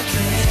and I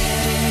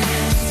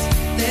can't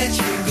let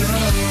you go.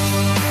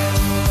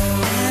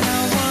 And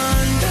I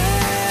wonder,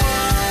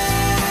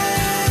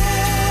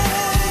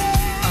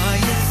 are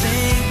you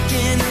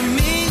thinking of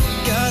me?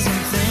 'Cause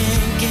I'm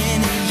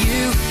thinking of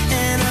you.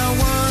 And I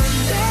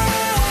wonder,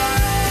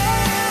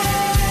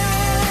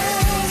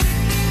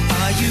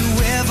 are you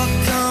ever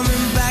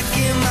coming back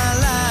in my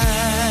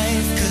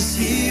life? 'Cause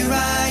here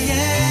I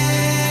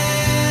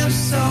am,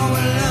 so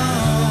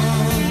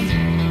alone,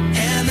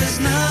 and there's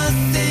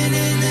nothing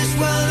in this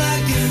world I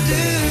can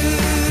do.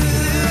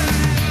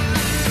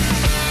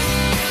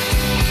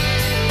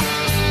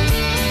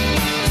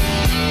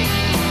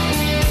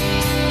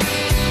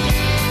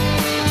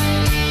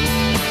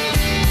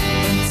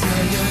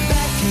 Until you're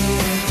back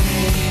here,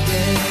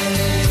 baby.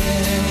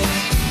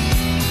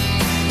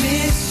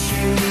 Miss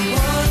you,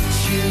 want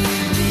you,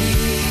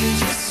 need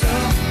you so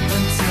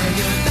until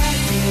you're back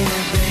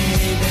here,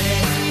 baby.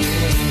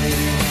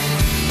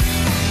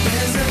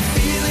 There's a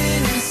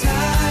feeling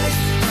inside,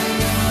 I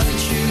want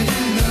you to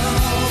know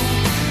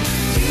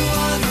you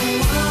are the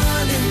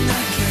one and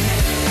I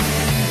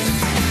can't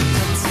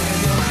until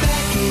you're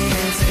back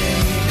here,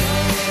 baby.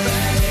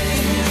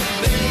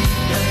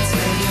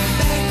 Until you're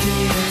back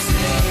here,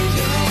 baby.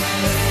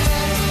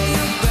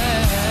 You're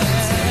back.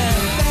 Until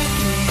you're back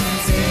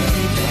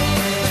here, baby.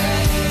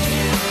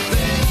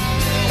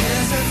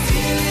 There's a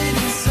feeling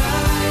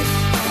inside,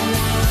 I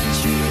want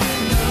you to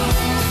know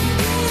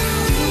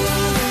you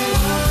are the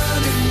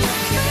one and I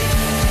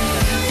can't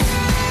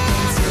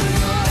until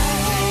you're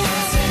back here,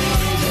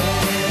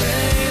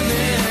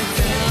 baby.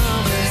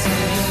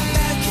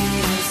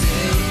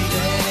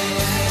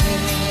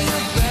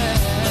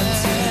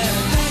 Until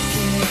you're back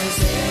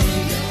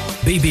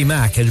here, BB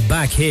Mac and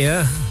Back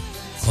Here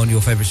on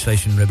your favourite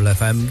station, Ribble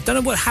FM. Don't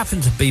know what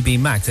happened to BB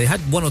Mac. They had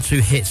one or two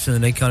hits and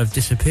then they kind of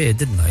disappeared,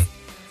 didn't they?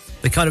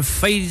 They kind of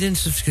faded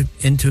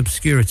into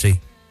obscurity,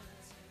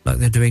 like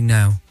they're doing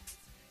now.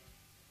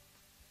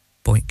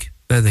 Boink.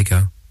 There they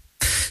go.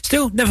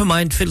 Still, never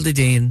mind,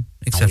 fiddly-dee,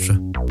 etc.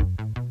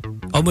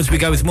 Onwards we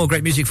go with more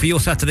great music for your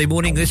Saturday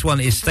morning. This one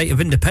is State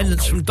of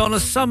Independence from Donna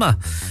Summer,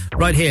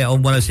 right here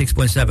on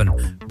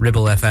 106.7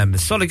 Ribble FM.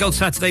 Solid Gold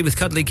Saturday with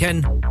Cuddly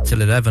Ken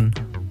till 11.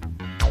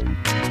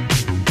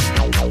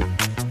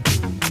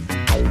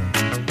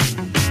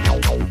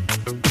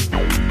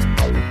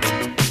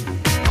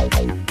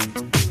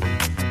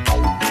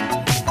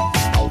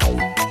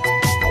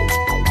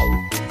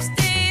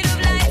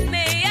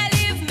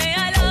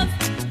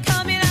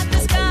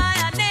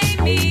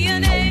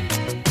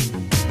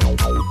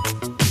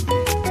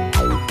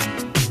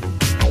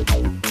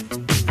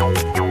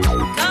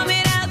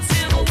 Coming out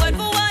silver, word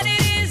for what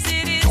it is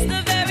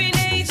the very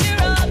nature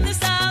of the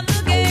style of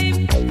the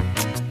game.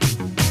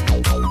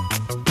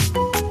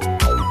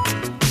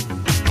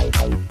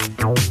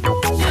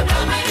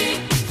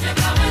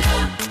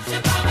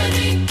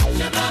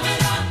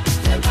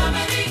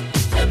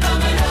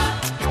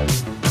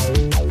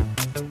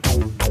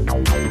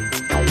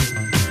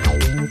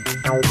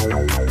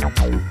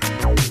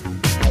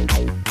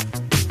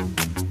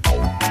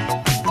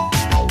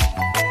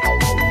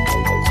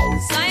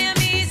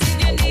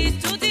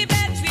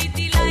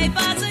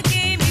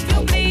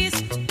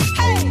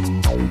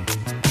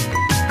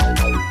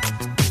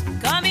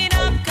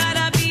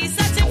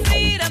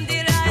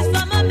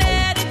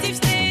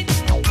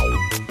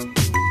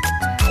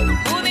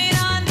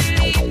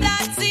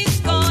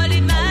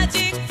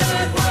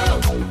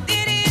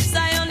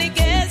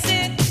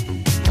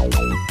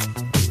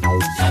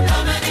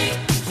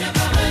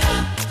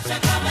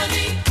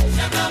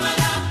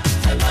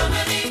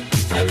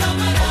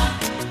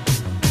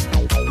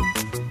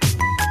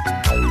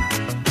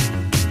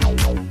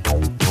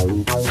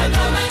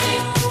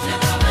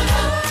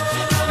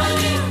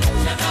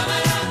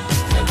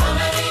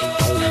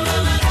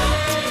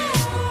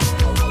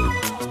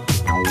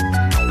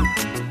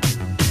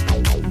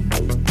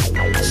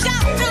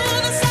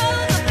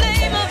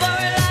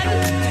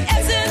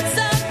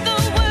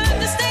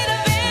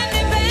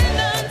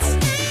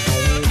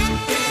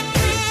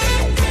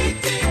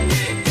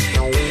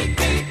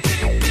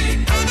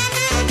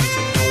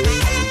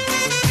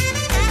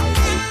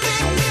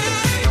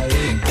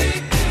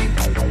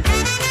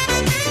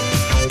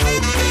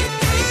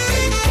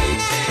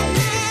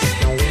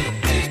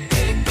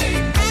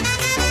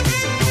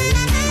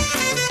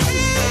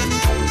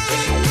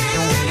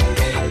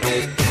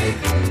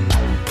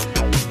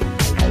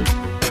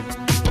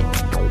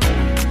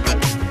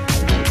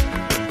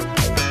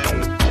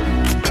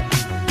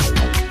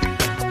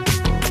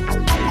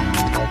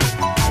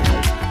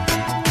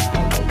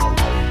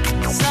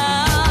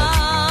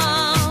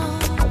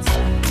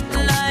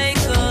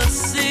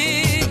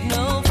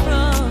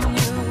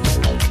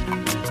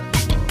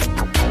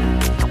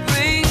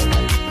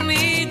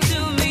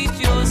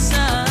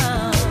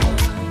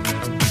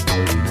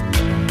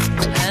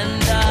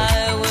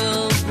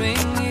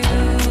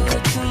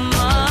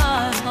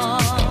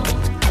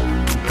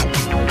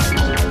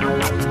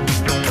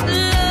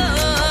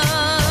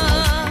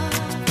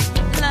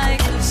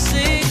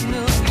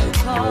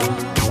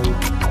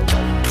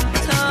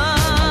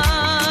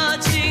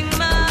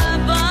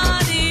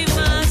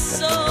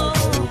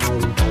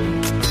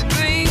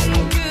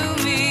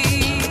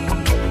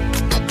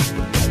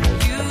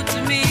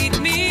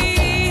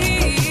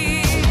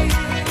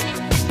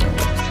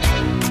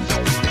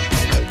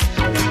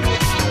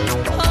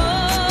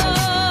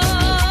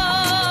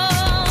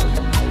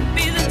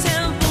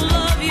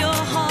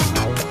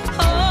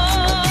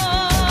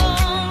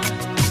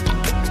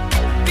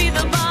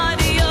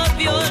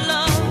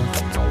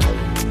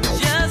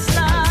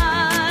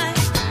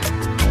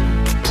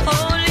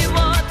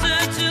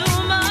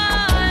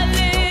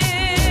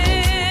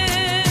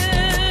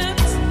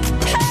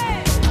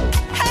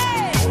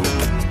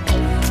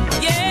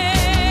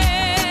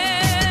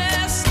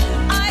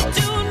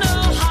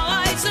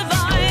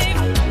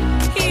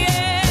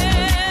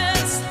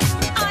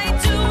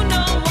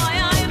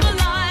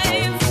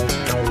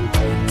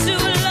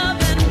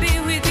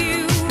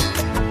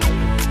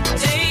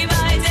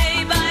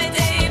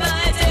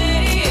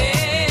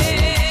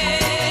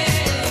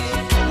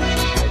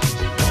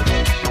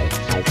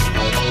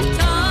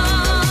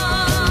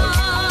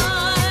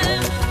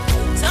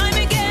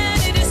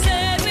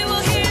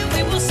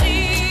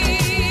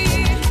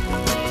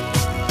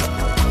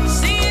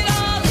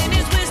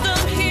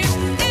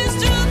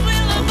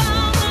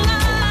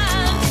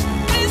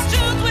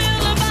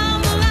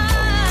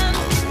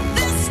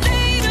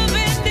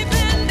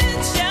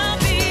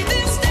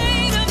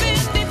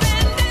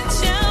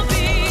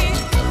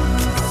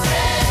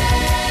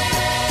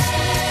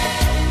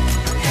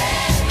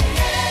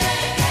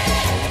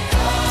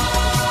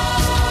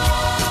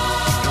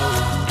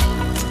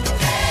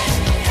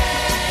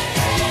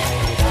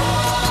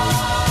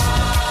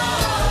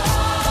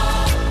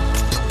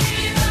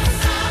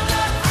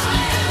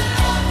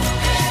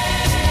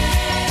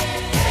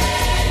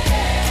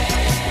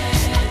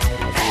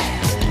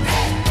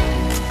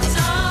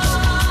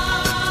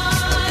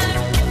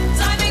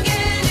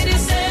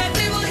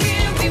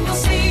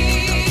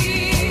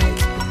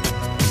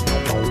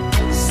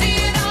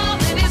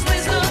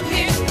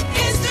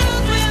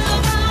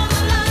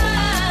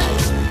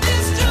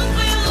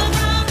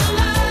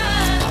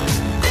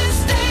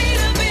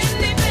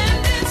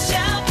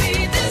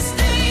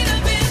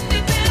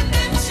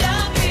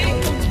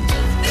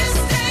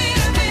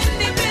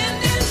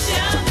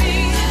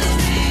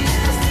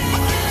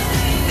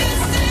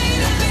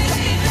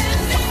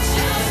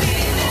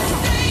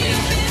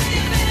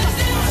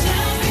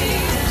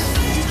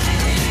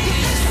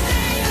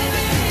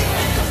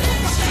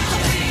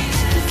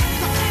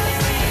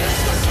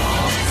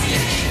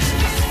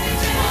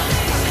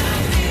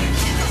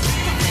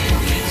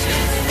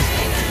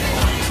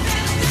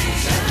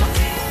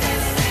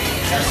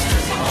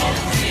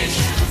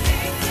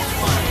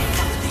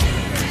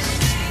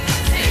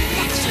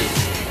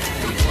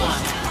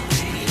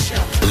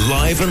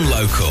 Driven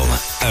local.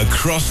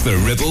 Across the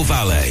Ribble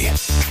Valley.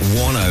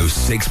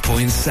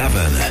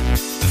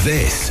 106.7.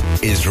 This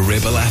is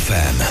Ribble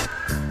FM.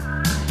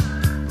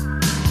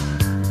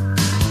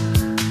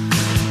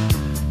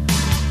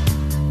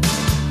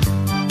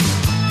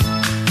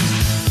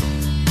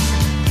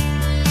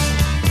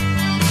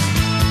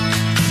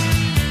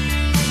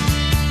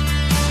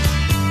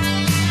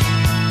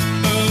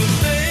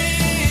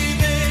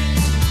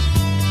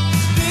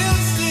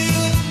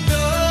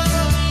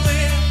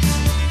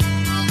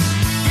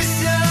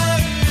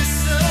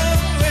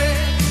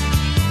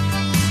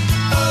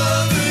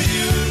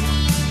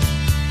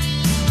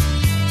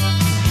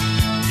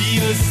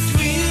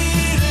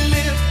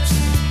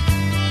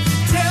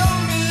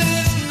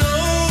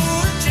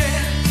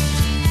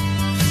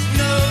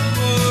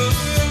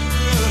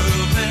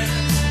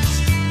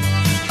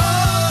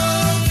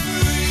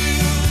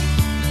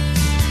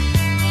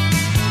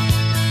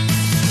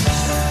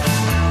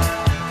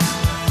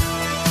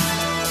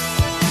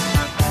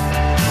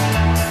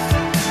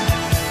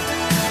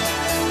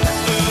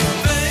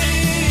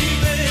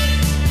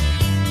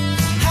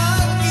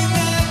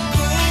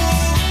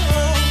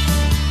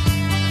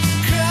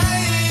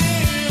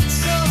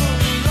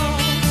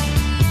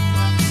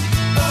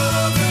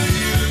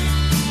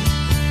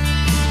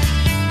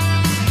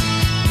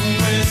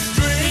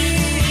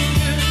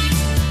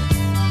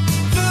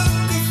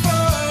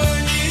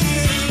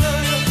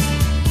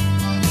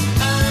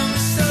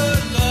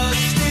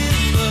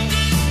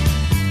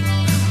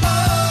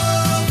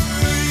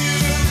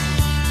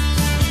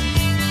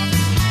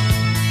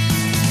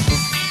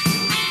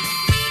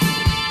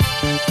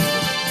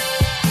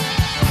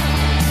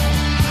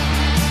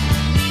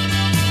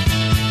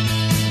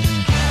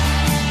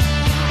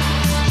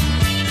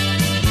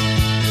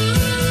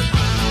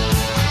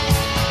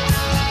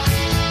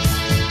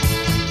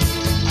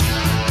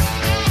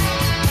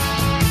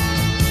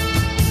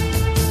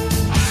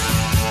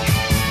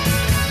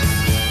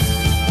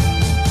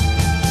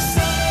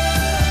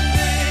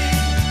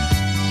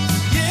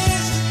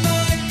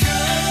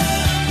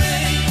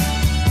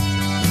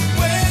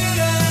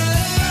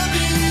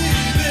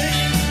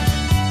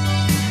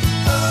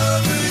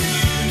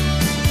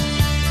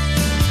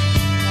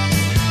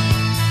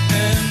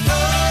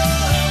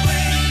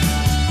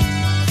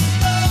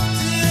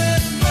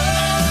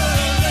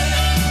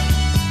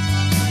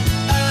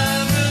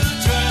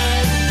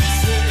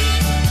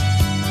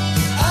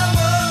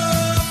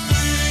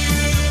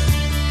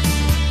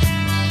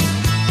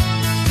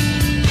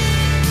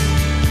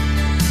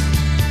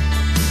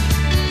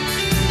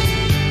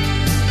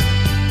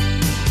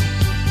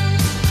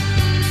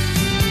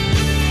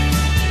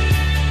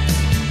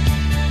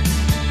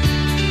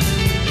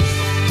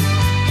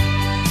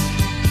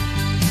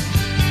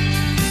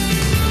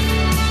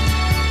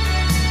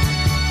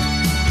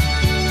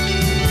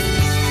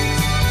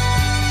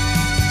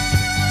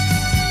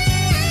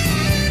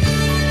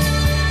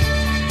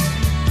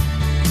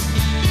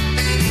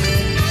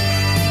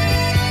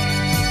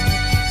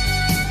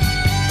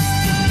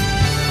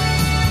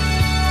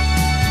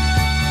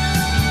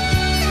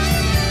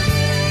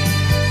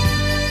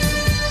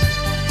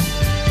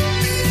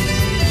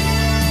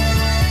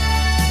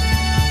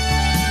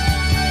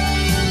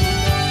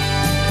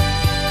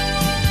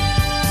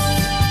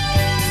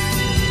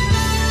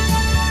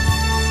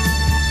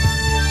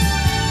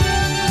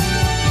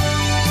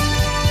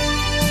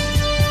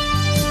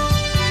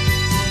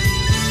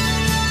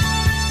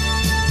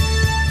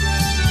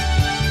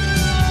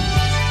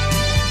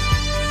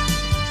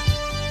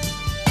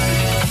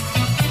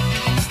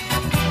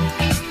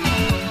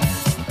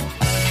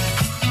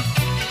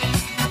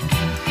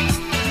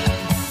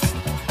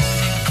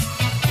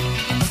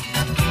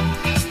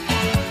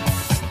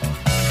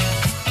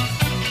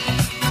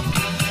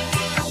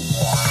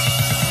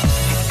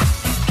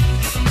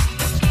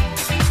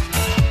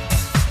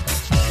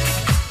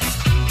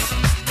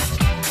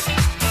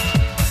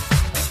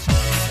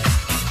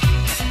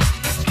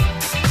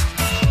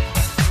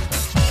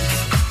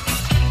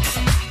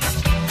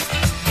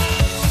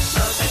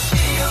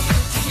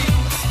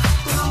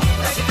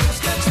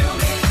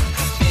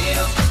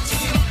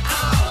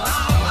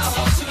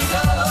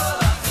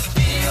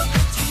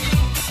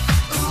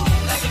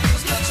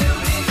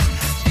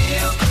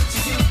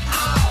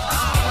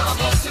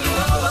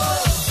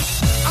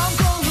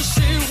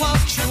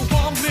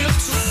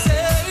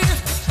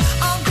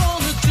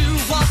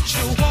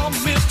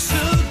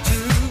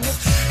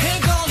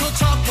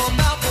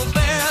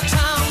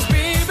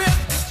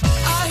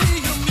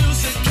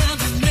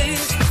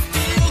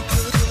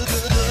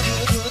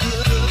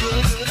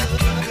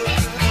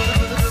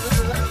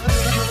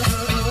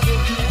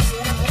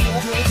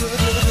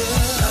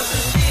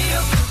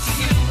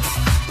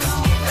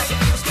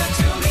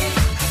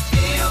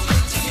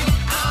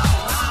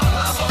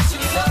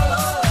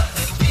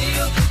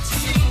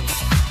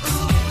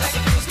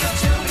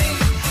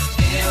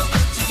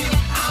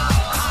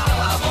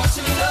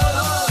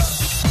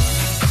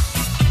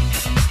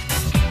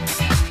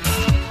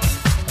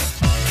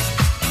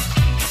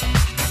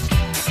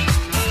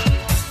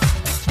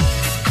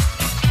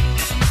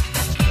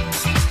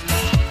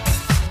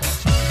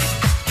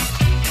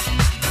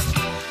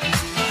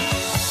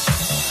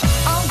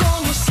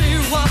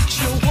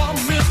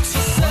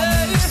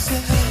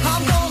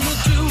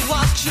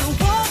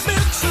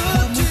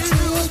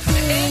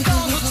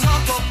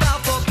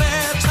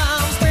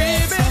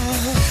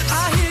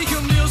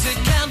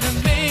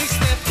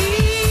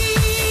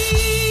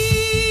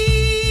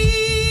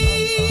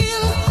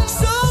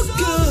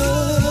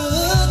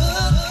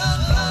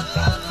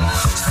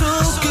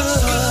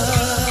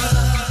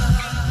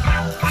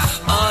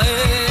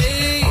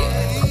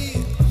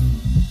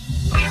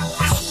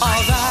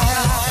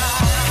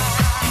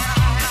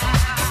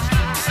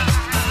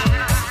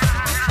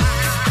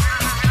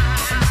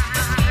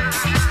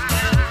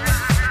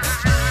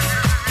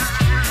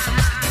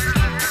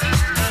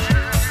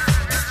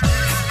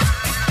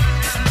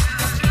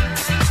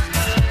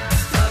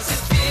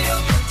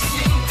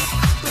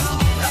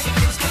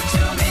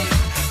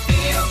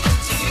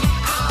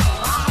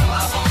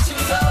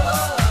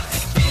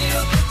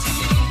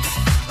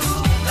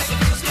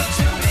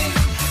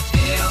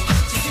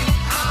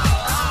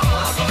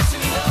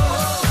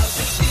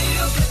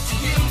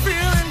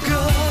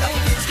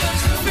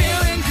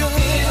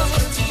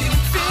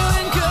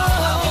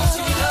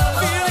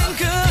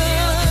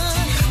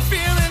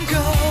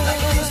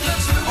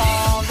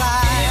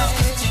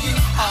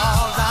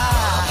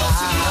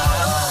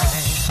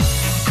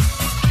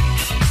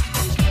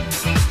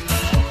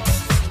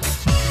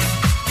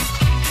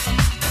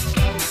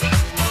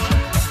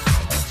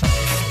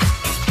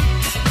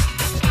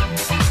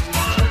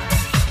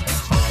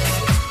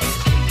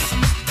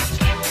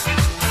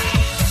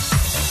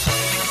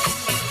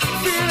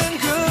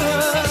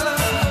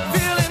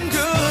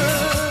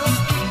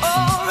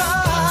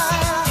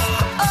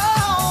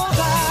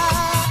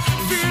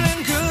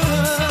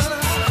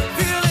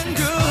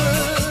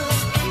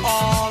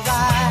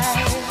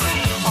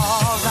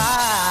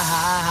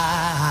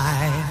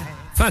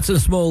 Patton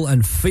Small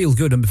and Feel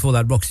Good, and before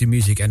that, Roxy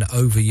Music and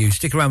Over You.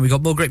 Stick around, we've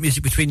got more great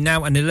music between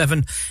now and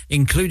 11,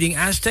 including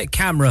Aztec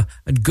Camera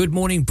and Good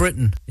Morning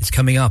Britain. It's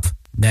coming up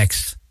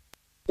next.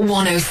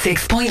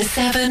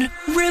 106.7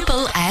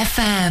 Ribble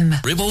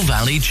FM. Ribble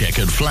Valley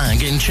Checkered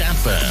Flag in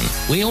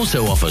Chatburn. We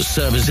also offer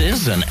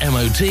services and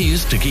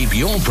MOTs to keep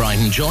your pride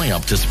and joy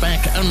up to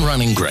spec and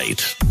running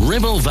great.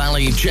 Ribble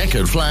Valley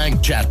Checkered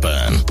Flag,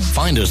 Chatburn.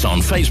 Find us on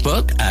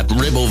Facebook at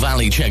Ribble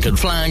Valley Checkered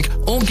Flag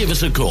or give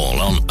us a call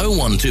on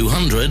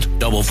 01200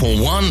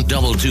 441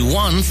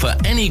 221 for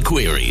any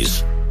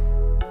queries.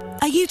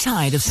 Are you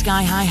tired of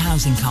sky-high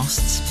housing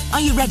costs? Are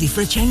you ready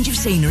for a change of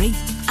scenery?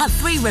 At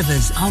Three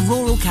Rivers, our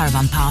rural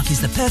caravan park is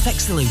the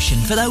perfect solution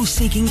for those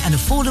seeking an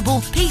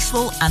affordable,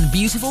 peaceful and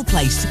beautiful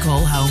place to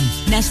call home.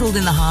 Nestled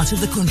in the heart of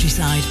the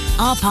countryside,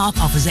 our park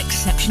offers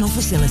exceptional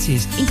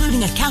facilities,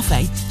 including a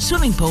cafe,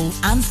 swimming pool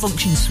and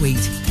function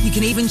suite. You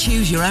can even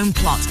choose your own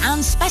plot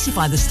and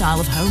specify the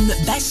style of home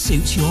that best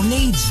suits your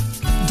needs.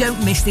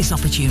 Don't miss this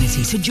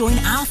opportunity to join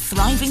our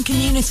thriving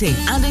community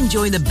and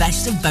enjoy the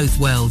best of both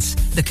worlds,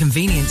 the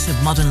convenience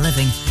of modern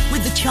living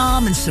with the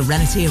charm and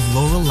serenity of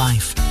rural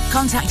life.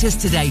 Contact us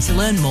today to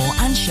learn more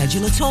and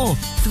schedule a tour.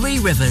 Three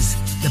Rivers,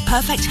 the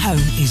perfect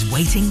home is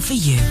waiting for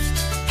you.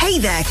 Hey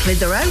there,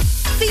 Clitheroe.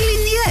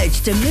 Feeling the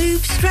urge to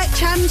move,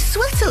 stretch and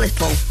sweat a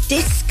little?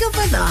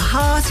 Discover the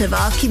heart of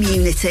our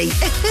community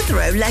at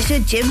Clitheroe Leisure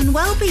Gym and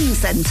Wellbeing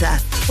Centre.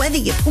 Whether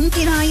you're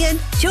pumping iron,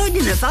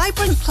 joining a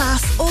vibrant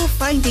class or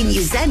finding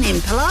your zen in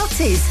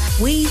Pilates,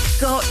 we've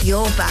got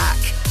your back.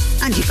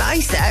 And your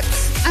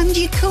biceps and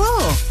your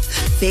core.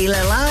 Feel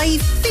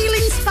alive, feel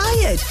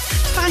inspired.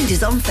 Find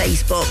us on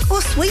Facebook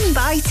or swing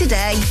by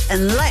today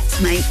and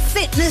let's make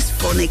fitness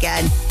fun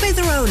again.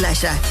 Clitheroe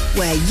Leisure,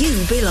 where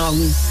you belong.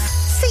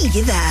 See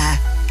you there.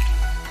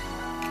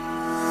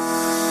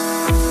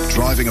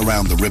 Driving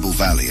around the Ribble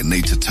Valley and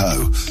need to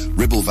tow?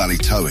 Ribble Valley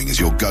Towing is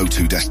your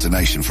go-to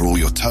destination for all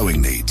your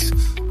towing needs.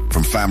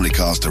 From family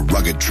cars to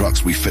rugged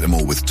trucks, we fit them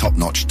all with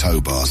top-notch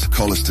tow bars.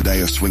 Call us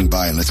today or swing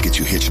by and let's get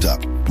you hitched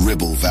up.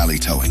 Ribble Valley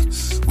Towing.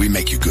 We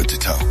make you good to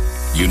tow.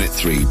 Unit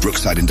 3,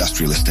 Brookside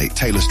Industrial Estate,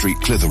 Taylor Street,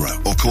 Clitheroe.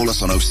 Or call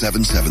us on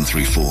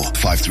 07734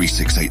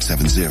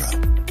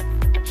 536870.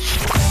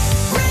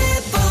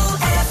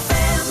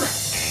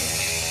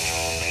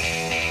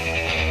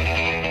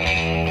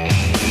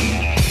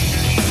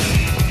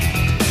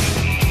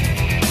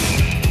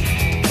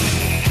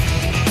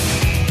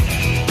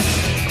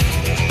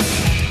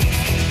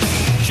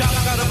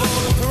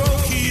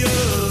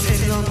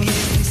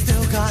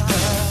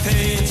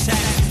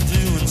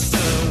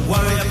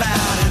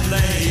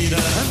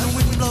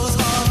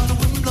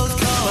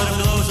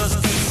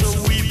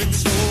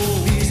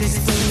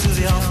 Music through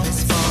to the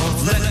office,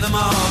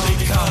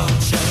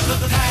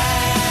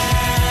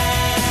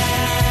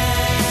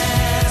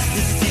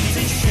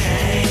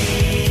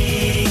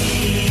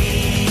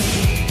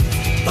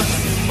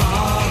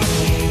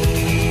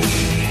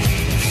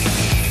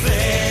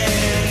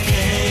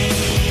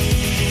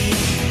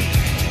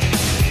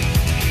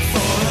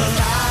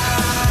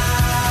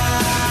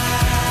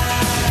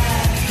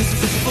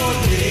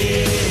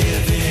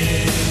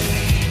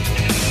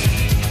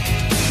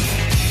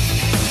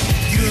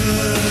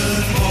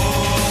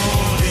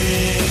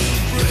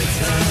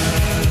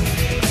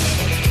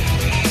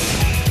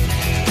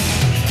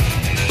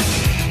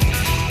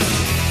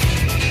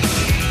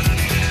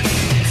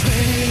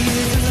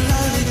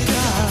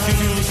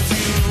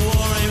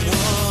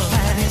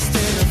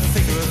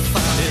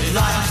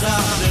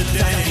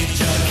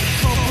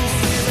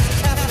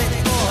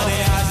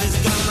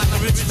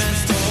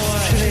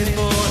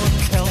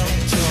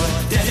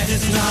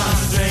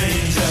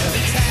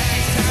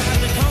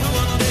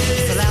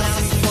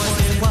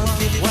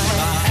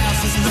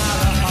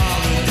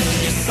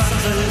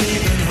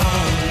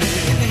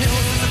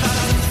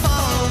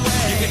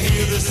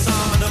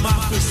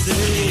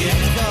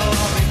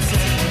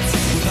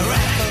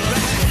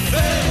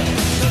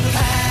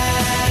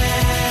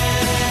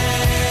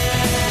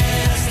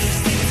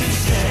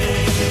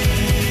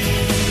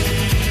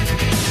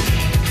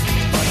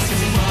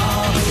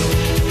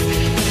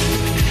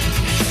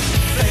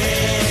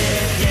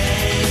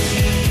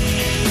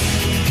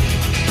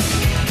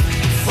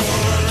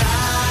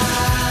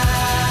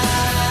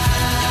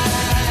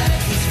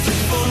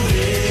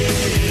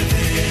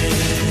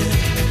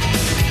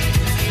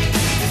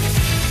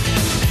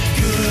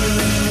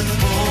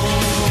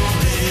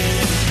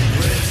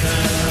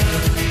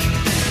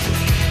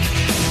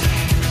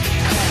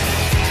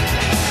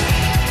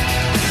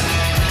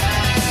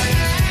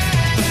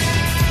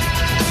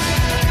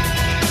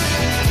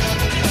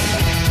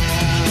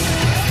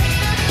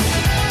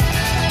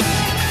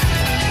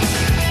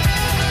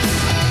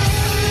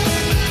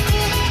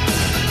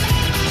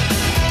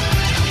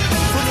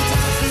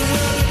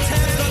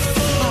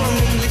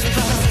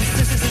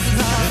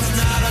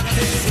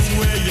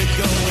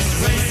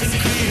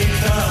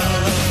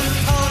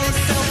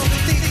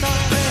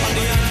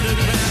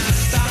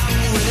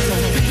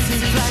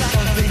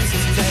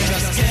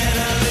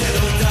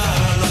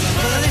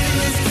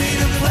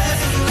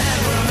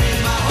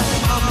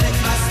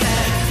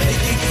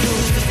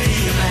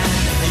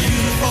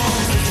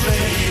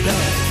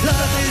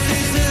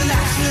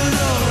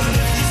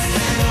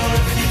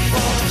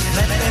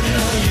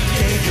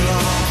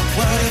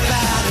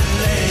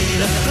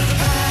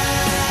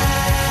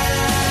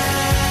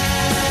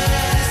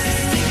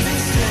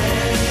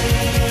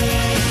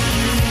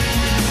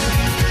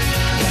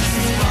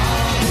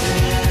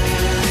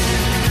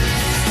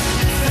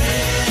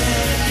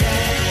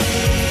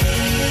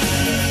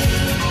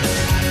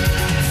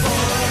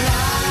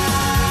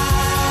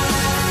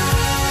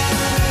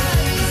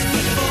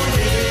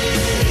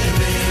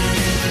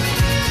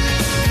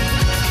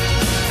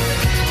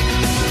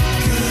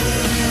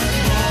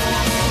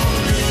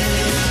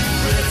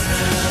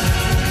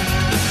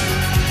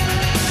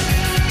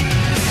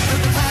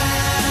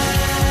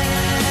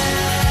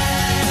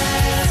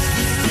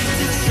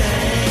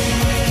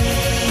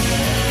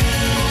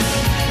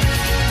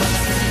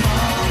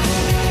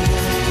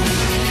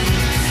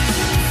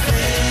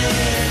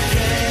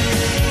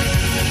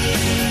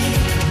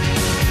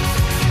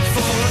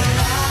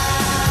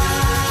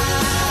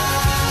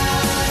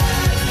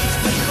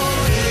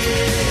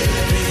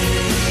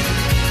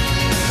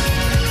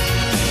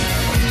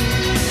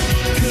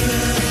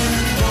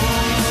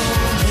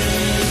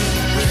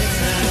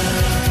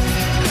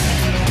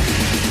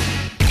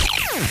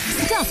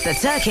 a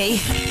turkey.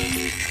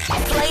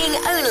 Playing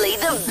only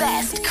the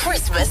best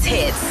Christmas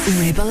hits.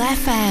 Ribble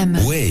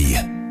FM. We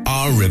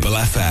are Ribble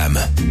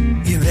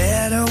FM. You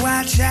better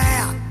watch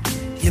out.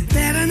 You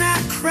better not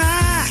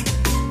cry.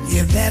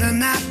 You better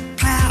not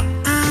pout.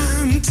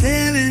 I'm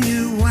telling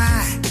you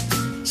why.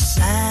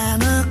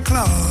 Santa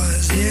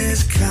Claus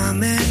is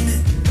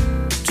coming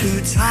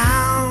to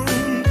town.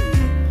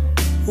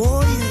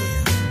 Oh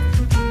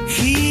yeah.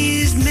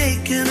 He's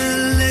making a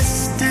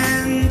list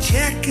and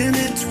checking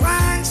it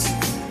twice.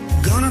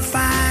 Gonna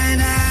find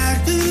out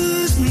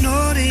who's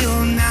naughty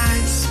or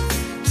nice.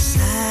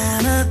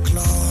 Santa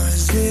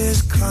Claus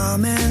is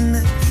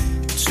coming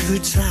to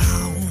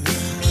town.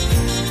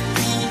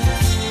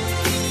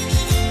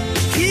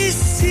 He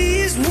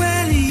sees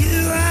when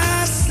you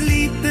are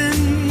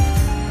sleeping.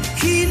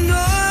 He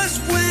knows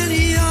when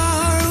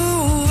you're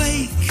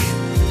awake.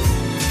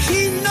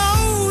 He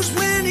knows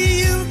when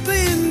you've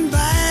been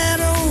bad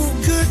or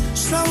good.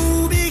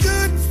 So be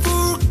good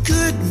for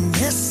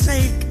goodness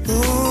sake.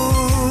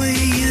 Oh,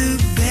 you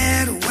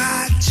better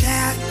watch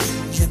out.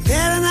 You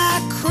better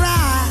not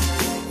cry.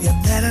 You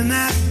better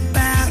not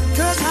pout.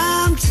 'Cause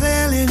I'm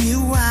telling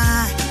you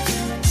why.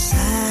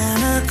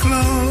 Santa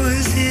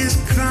Claus is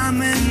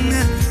coming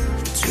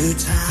to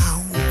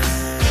town.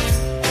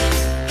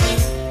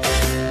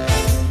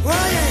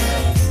 Oh yeah.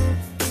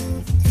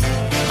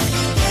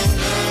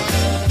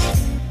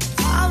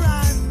 All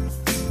right.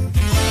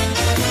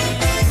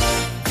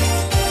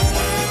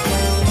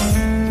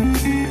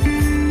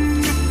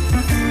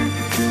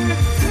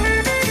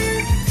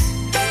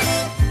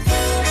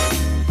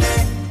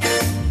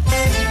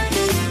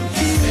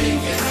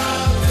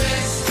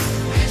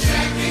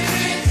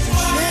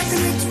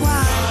 Checking it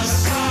twice.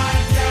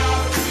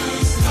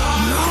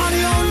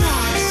 Naughty or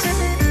nice.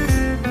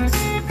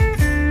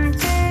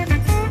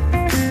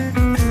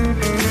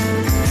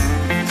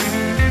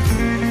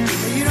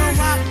 You know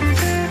what?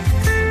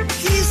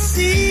 He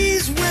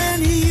sees when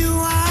you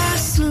are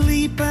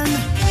sleeping.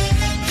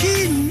 He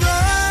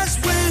knows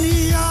when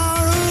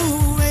you're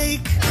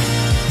awake.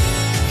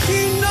 He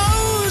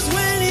knows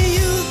when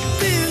you've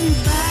been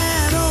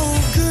bad or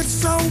good.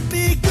 So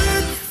be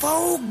good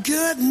for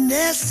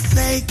goodness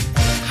sake.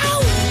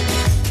 Ow!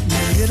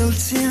 Little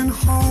tin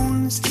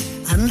horns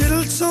and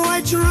little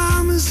toy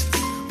drums,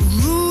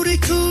 Rudy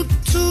toot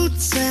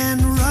toots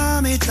and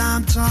rummy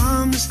tom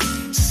toms.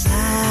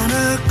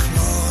 Santa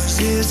Claus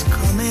is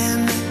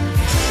coming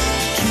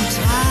to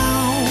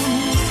town.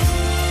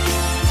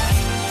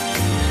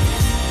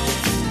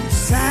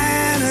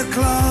 Santa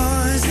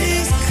Claus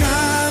is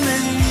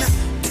coming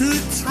to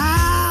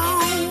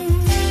town.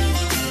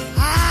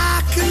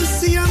 I can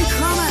see him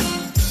coming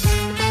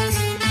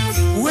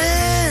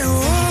way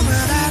over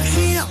that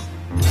hill.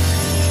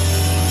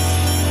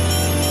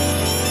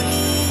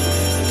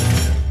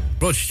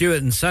 Rod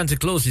Stewart and Santa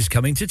Claus is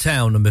coming to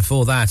town, and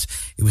before that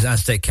it was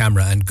Aztec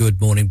Camera and Good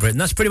Morning Britain.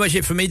 That's pretty much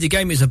it for me. The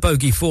game is a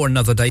bogey for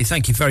another day.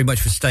 Thank you very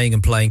much for staying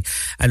and playing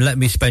and let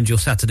me spend your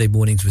Saturday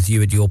mornings with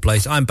you at your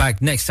place. I'm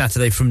back next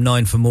Saturday from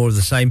 9 for more of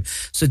the same,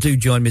 so do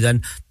join me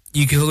then.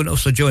 You can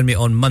also join me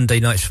on Monday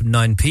nights from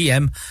 9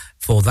 p.m.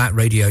 for that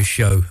radio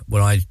show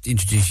where I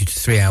introduce you to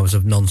 3 hours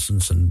of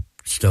nonsense and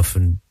stuff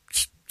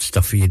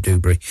for your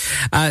doobry.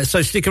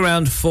 So stick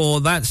around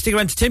for that. Stick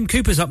around to Tim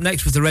Cooper's up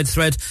next with The Red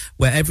Thread,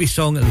 where every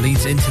song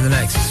leads into the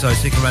next. So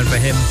stick around for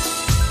him.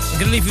 I'm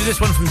going to leave you with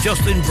this one from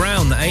Jocelyn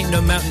Brown. Ain't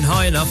no mountain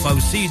high enough. I will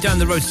see you down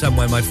the road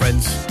somewhere, my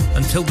friends.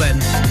 Until then,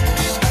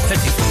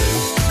 Petty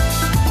Blue.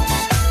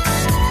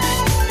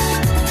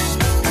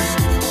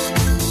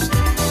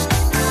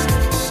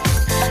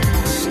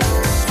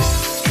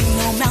 Ain't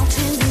no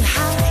mountain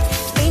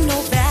high, ain't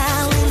no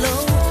valley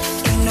low,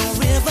 ain't no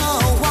river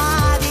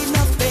wide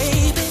enough,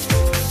 baby.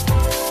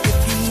 If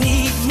you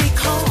need me,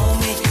 call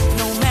me.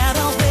 No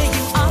matter where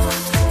you are,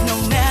 no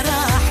matter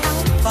how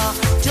far,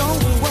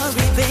 don't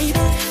worry,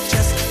 baby.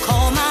 Just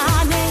call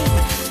my name.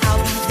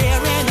 I'll be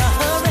there in a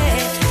hurry.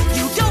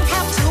 You don't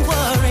have to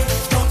worry.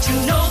 Don't you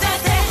know that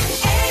there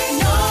ain't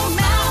no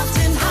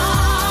mountain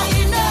high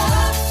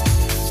enough,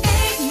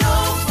 ain't no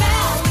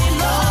valley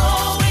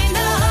low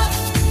enough,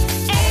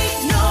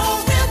 ain't no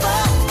river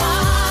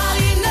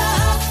wide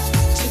enough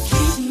to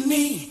keep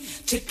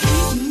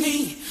me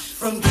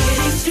from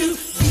getting to you.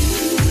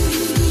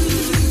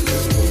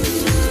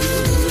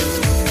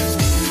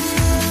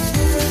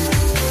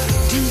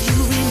 Do you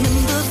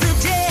remember the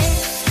day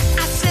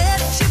I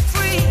set you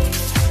free?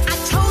 I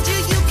told you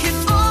you could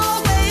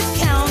always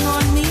count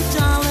on me,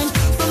 darling.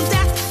 From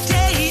that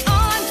day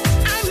on,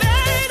 I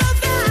made a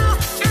vow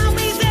I'll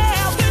be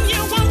there when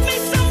you want me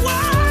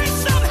somewhere,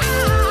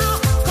 somehow.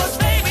 'Cause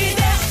baby,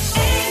 there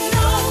ain't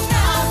no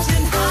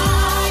mountain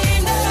high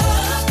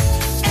enough,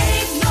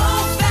 ain't no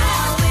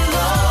valley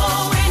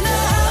low enough,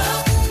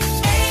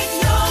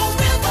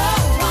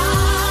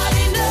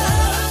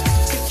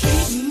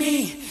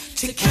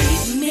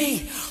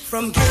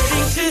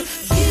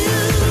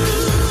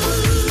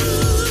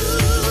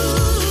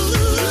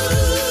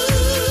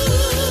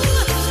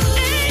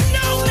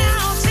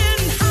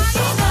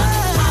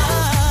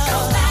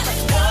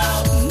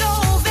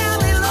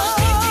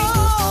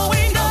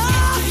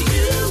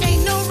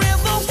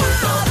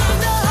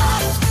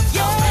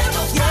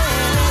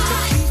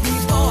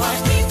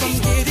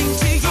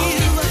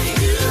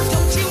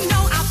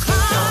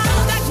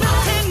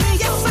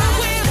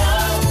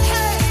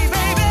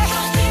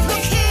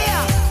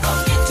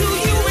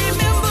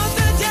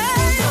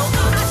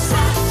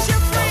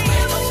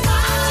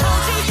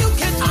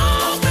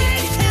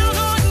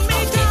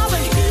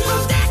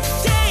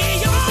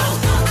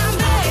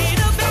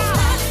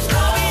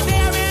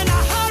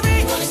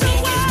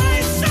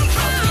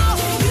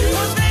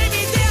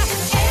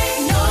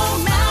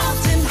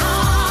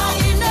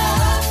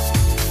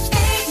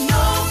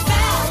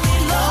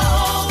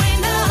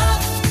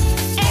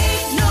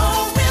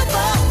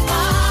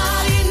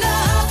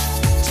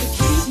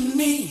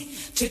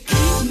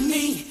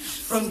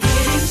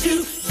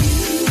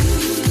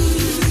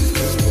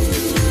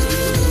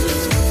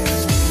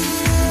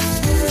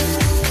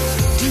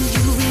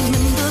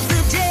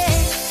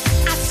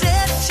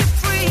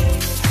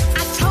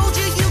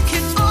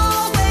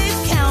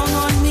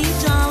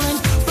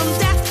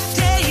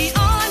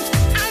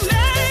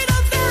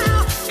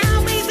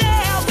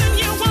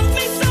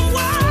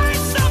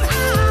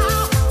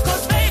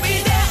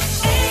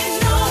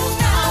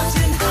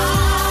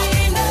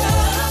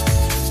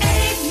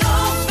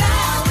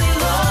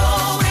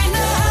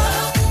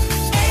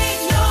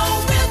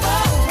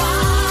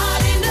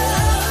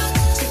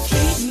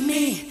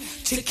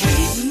 to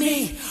keep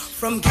me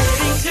from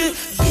getting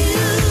to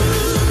you.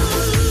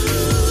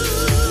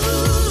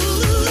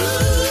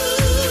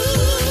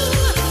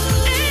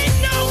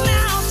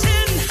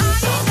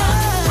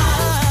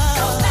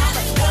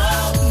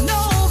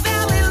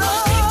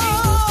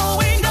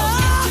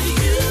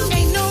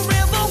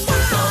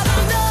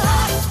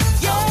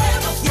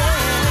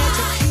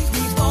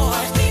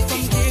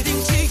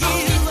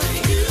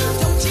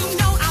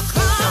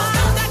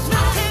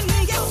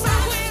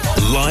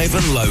 Live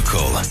and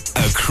local,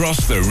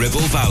 across the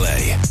Ribble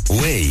Valley.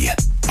 We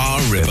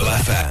are Ribble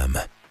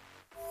FM.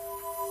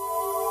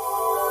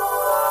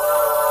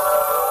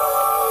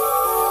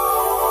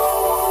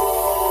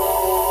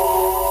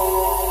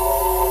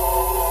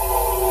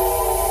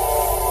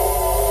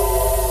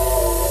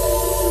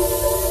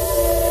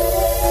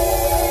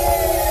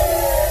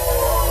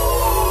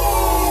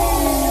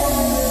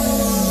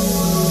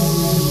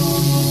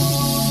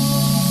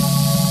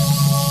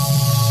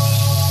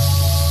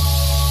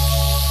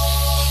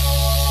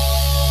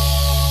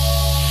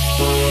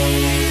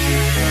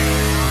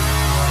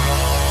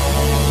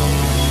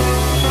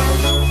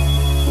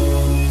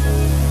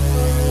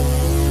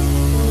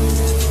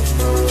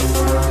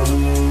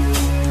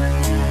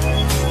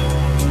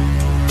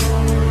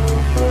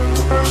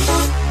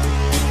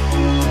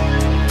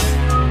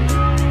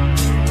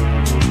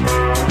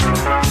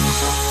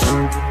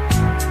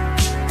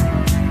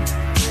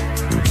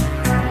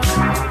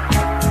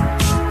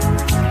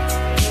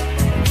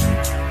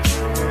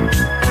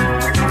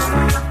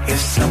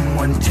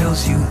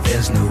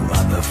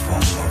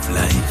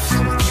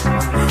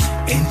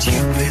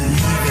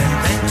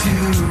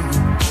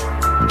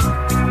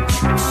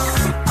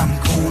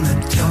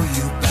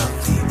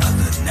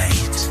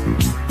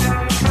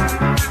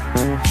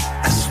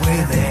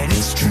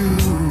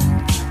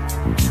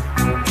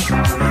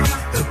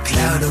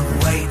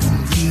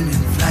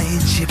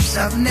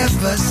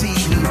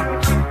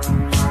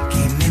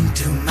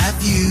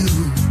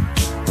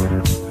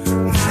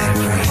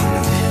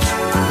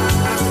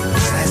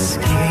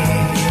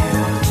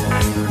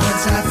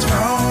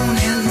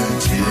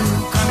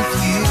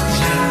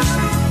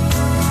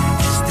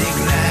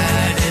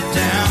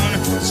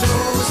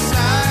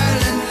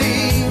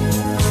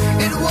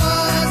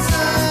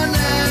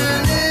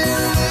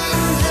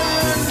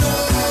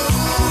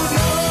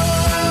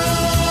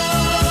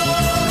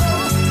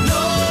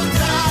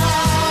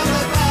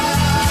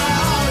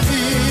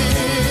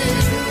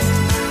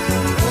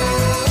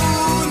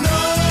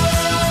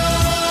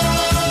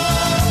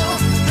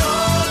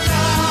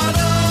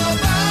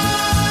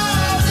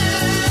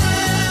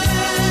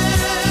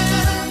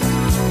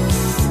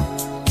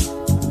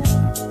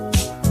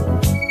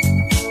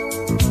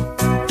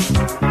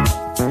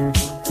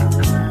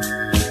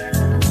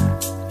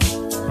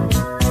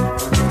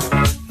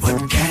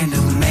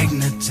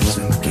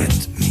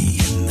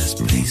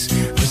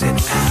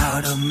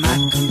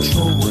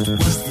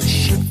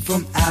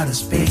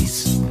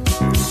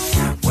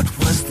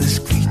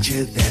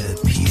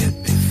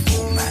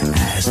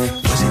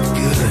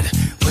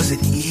 Was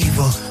it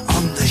evil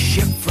on the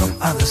ship from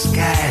other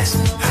skies?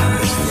 I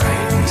was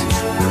frightened.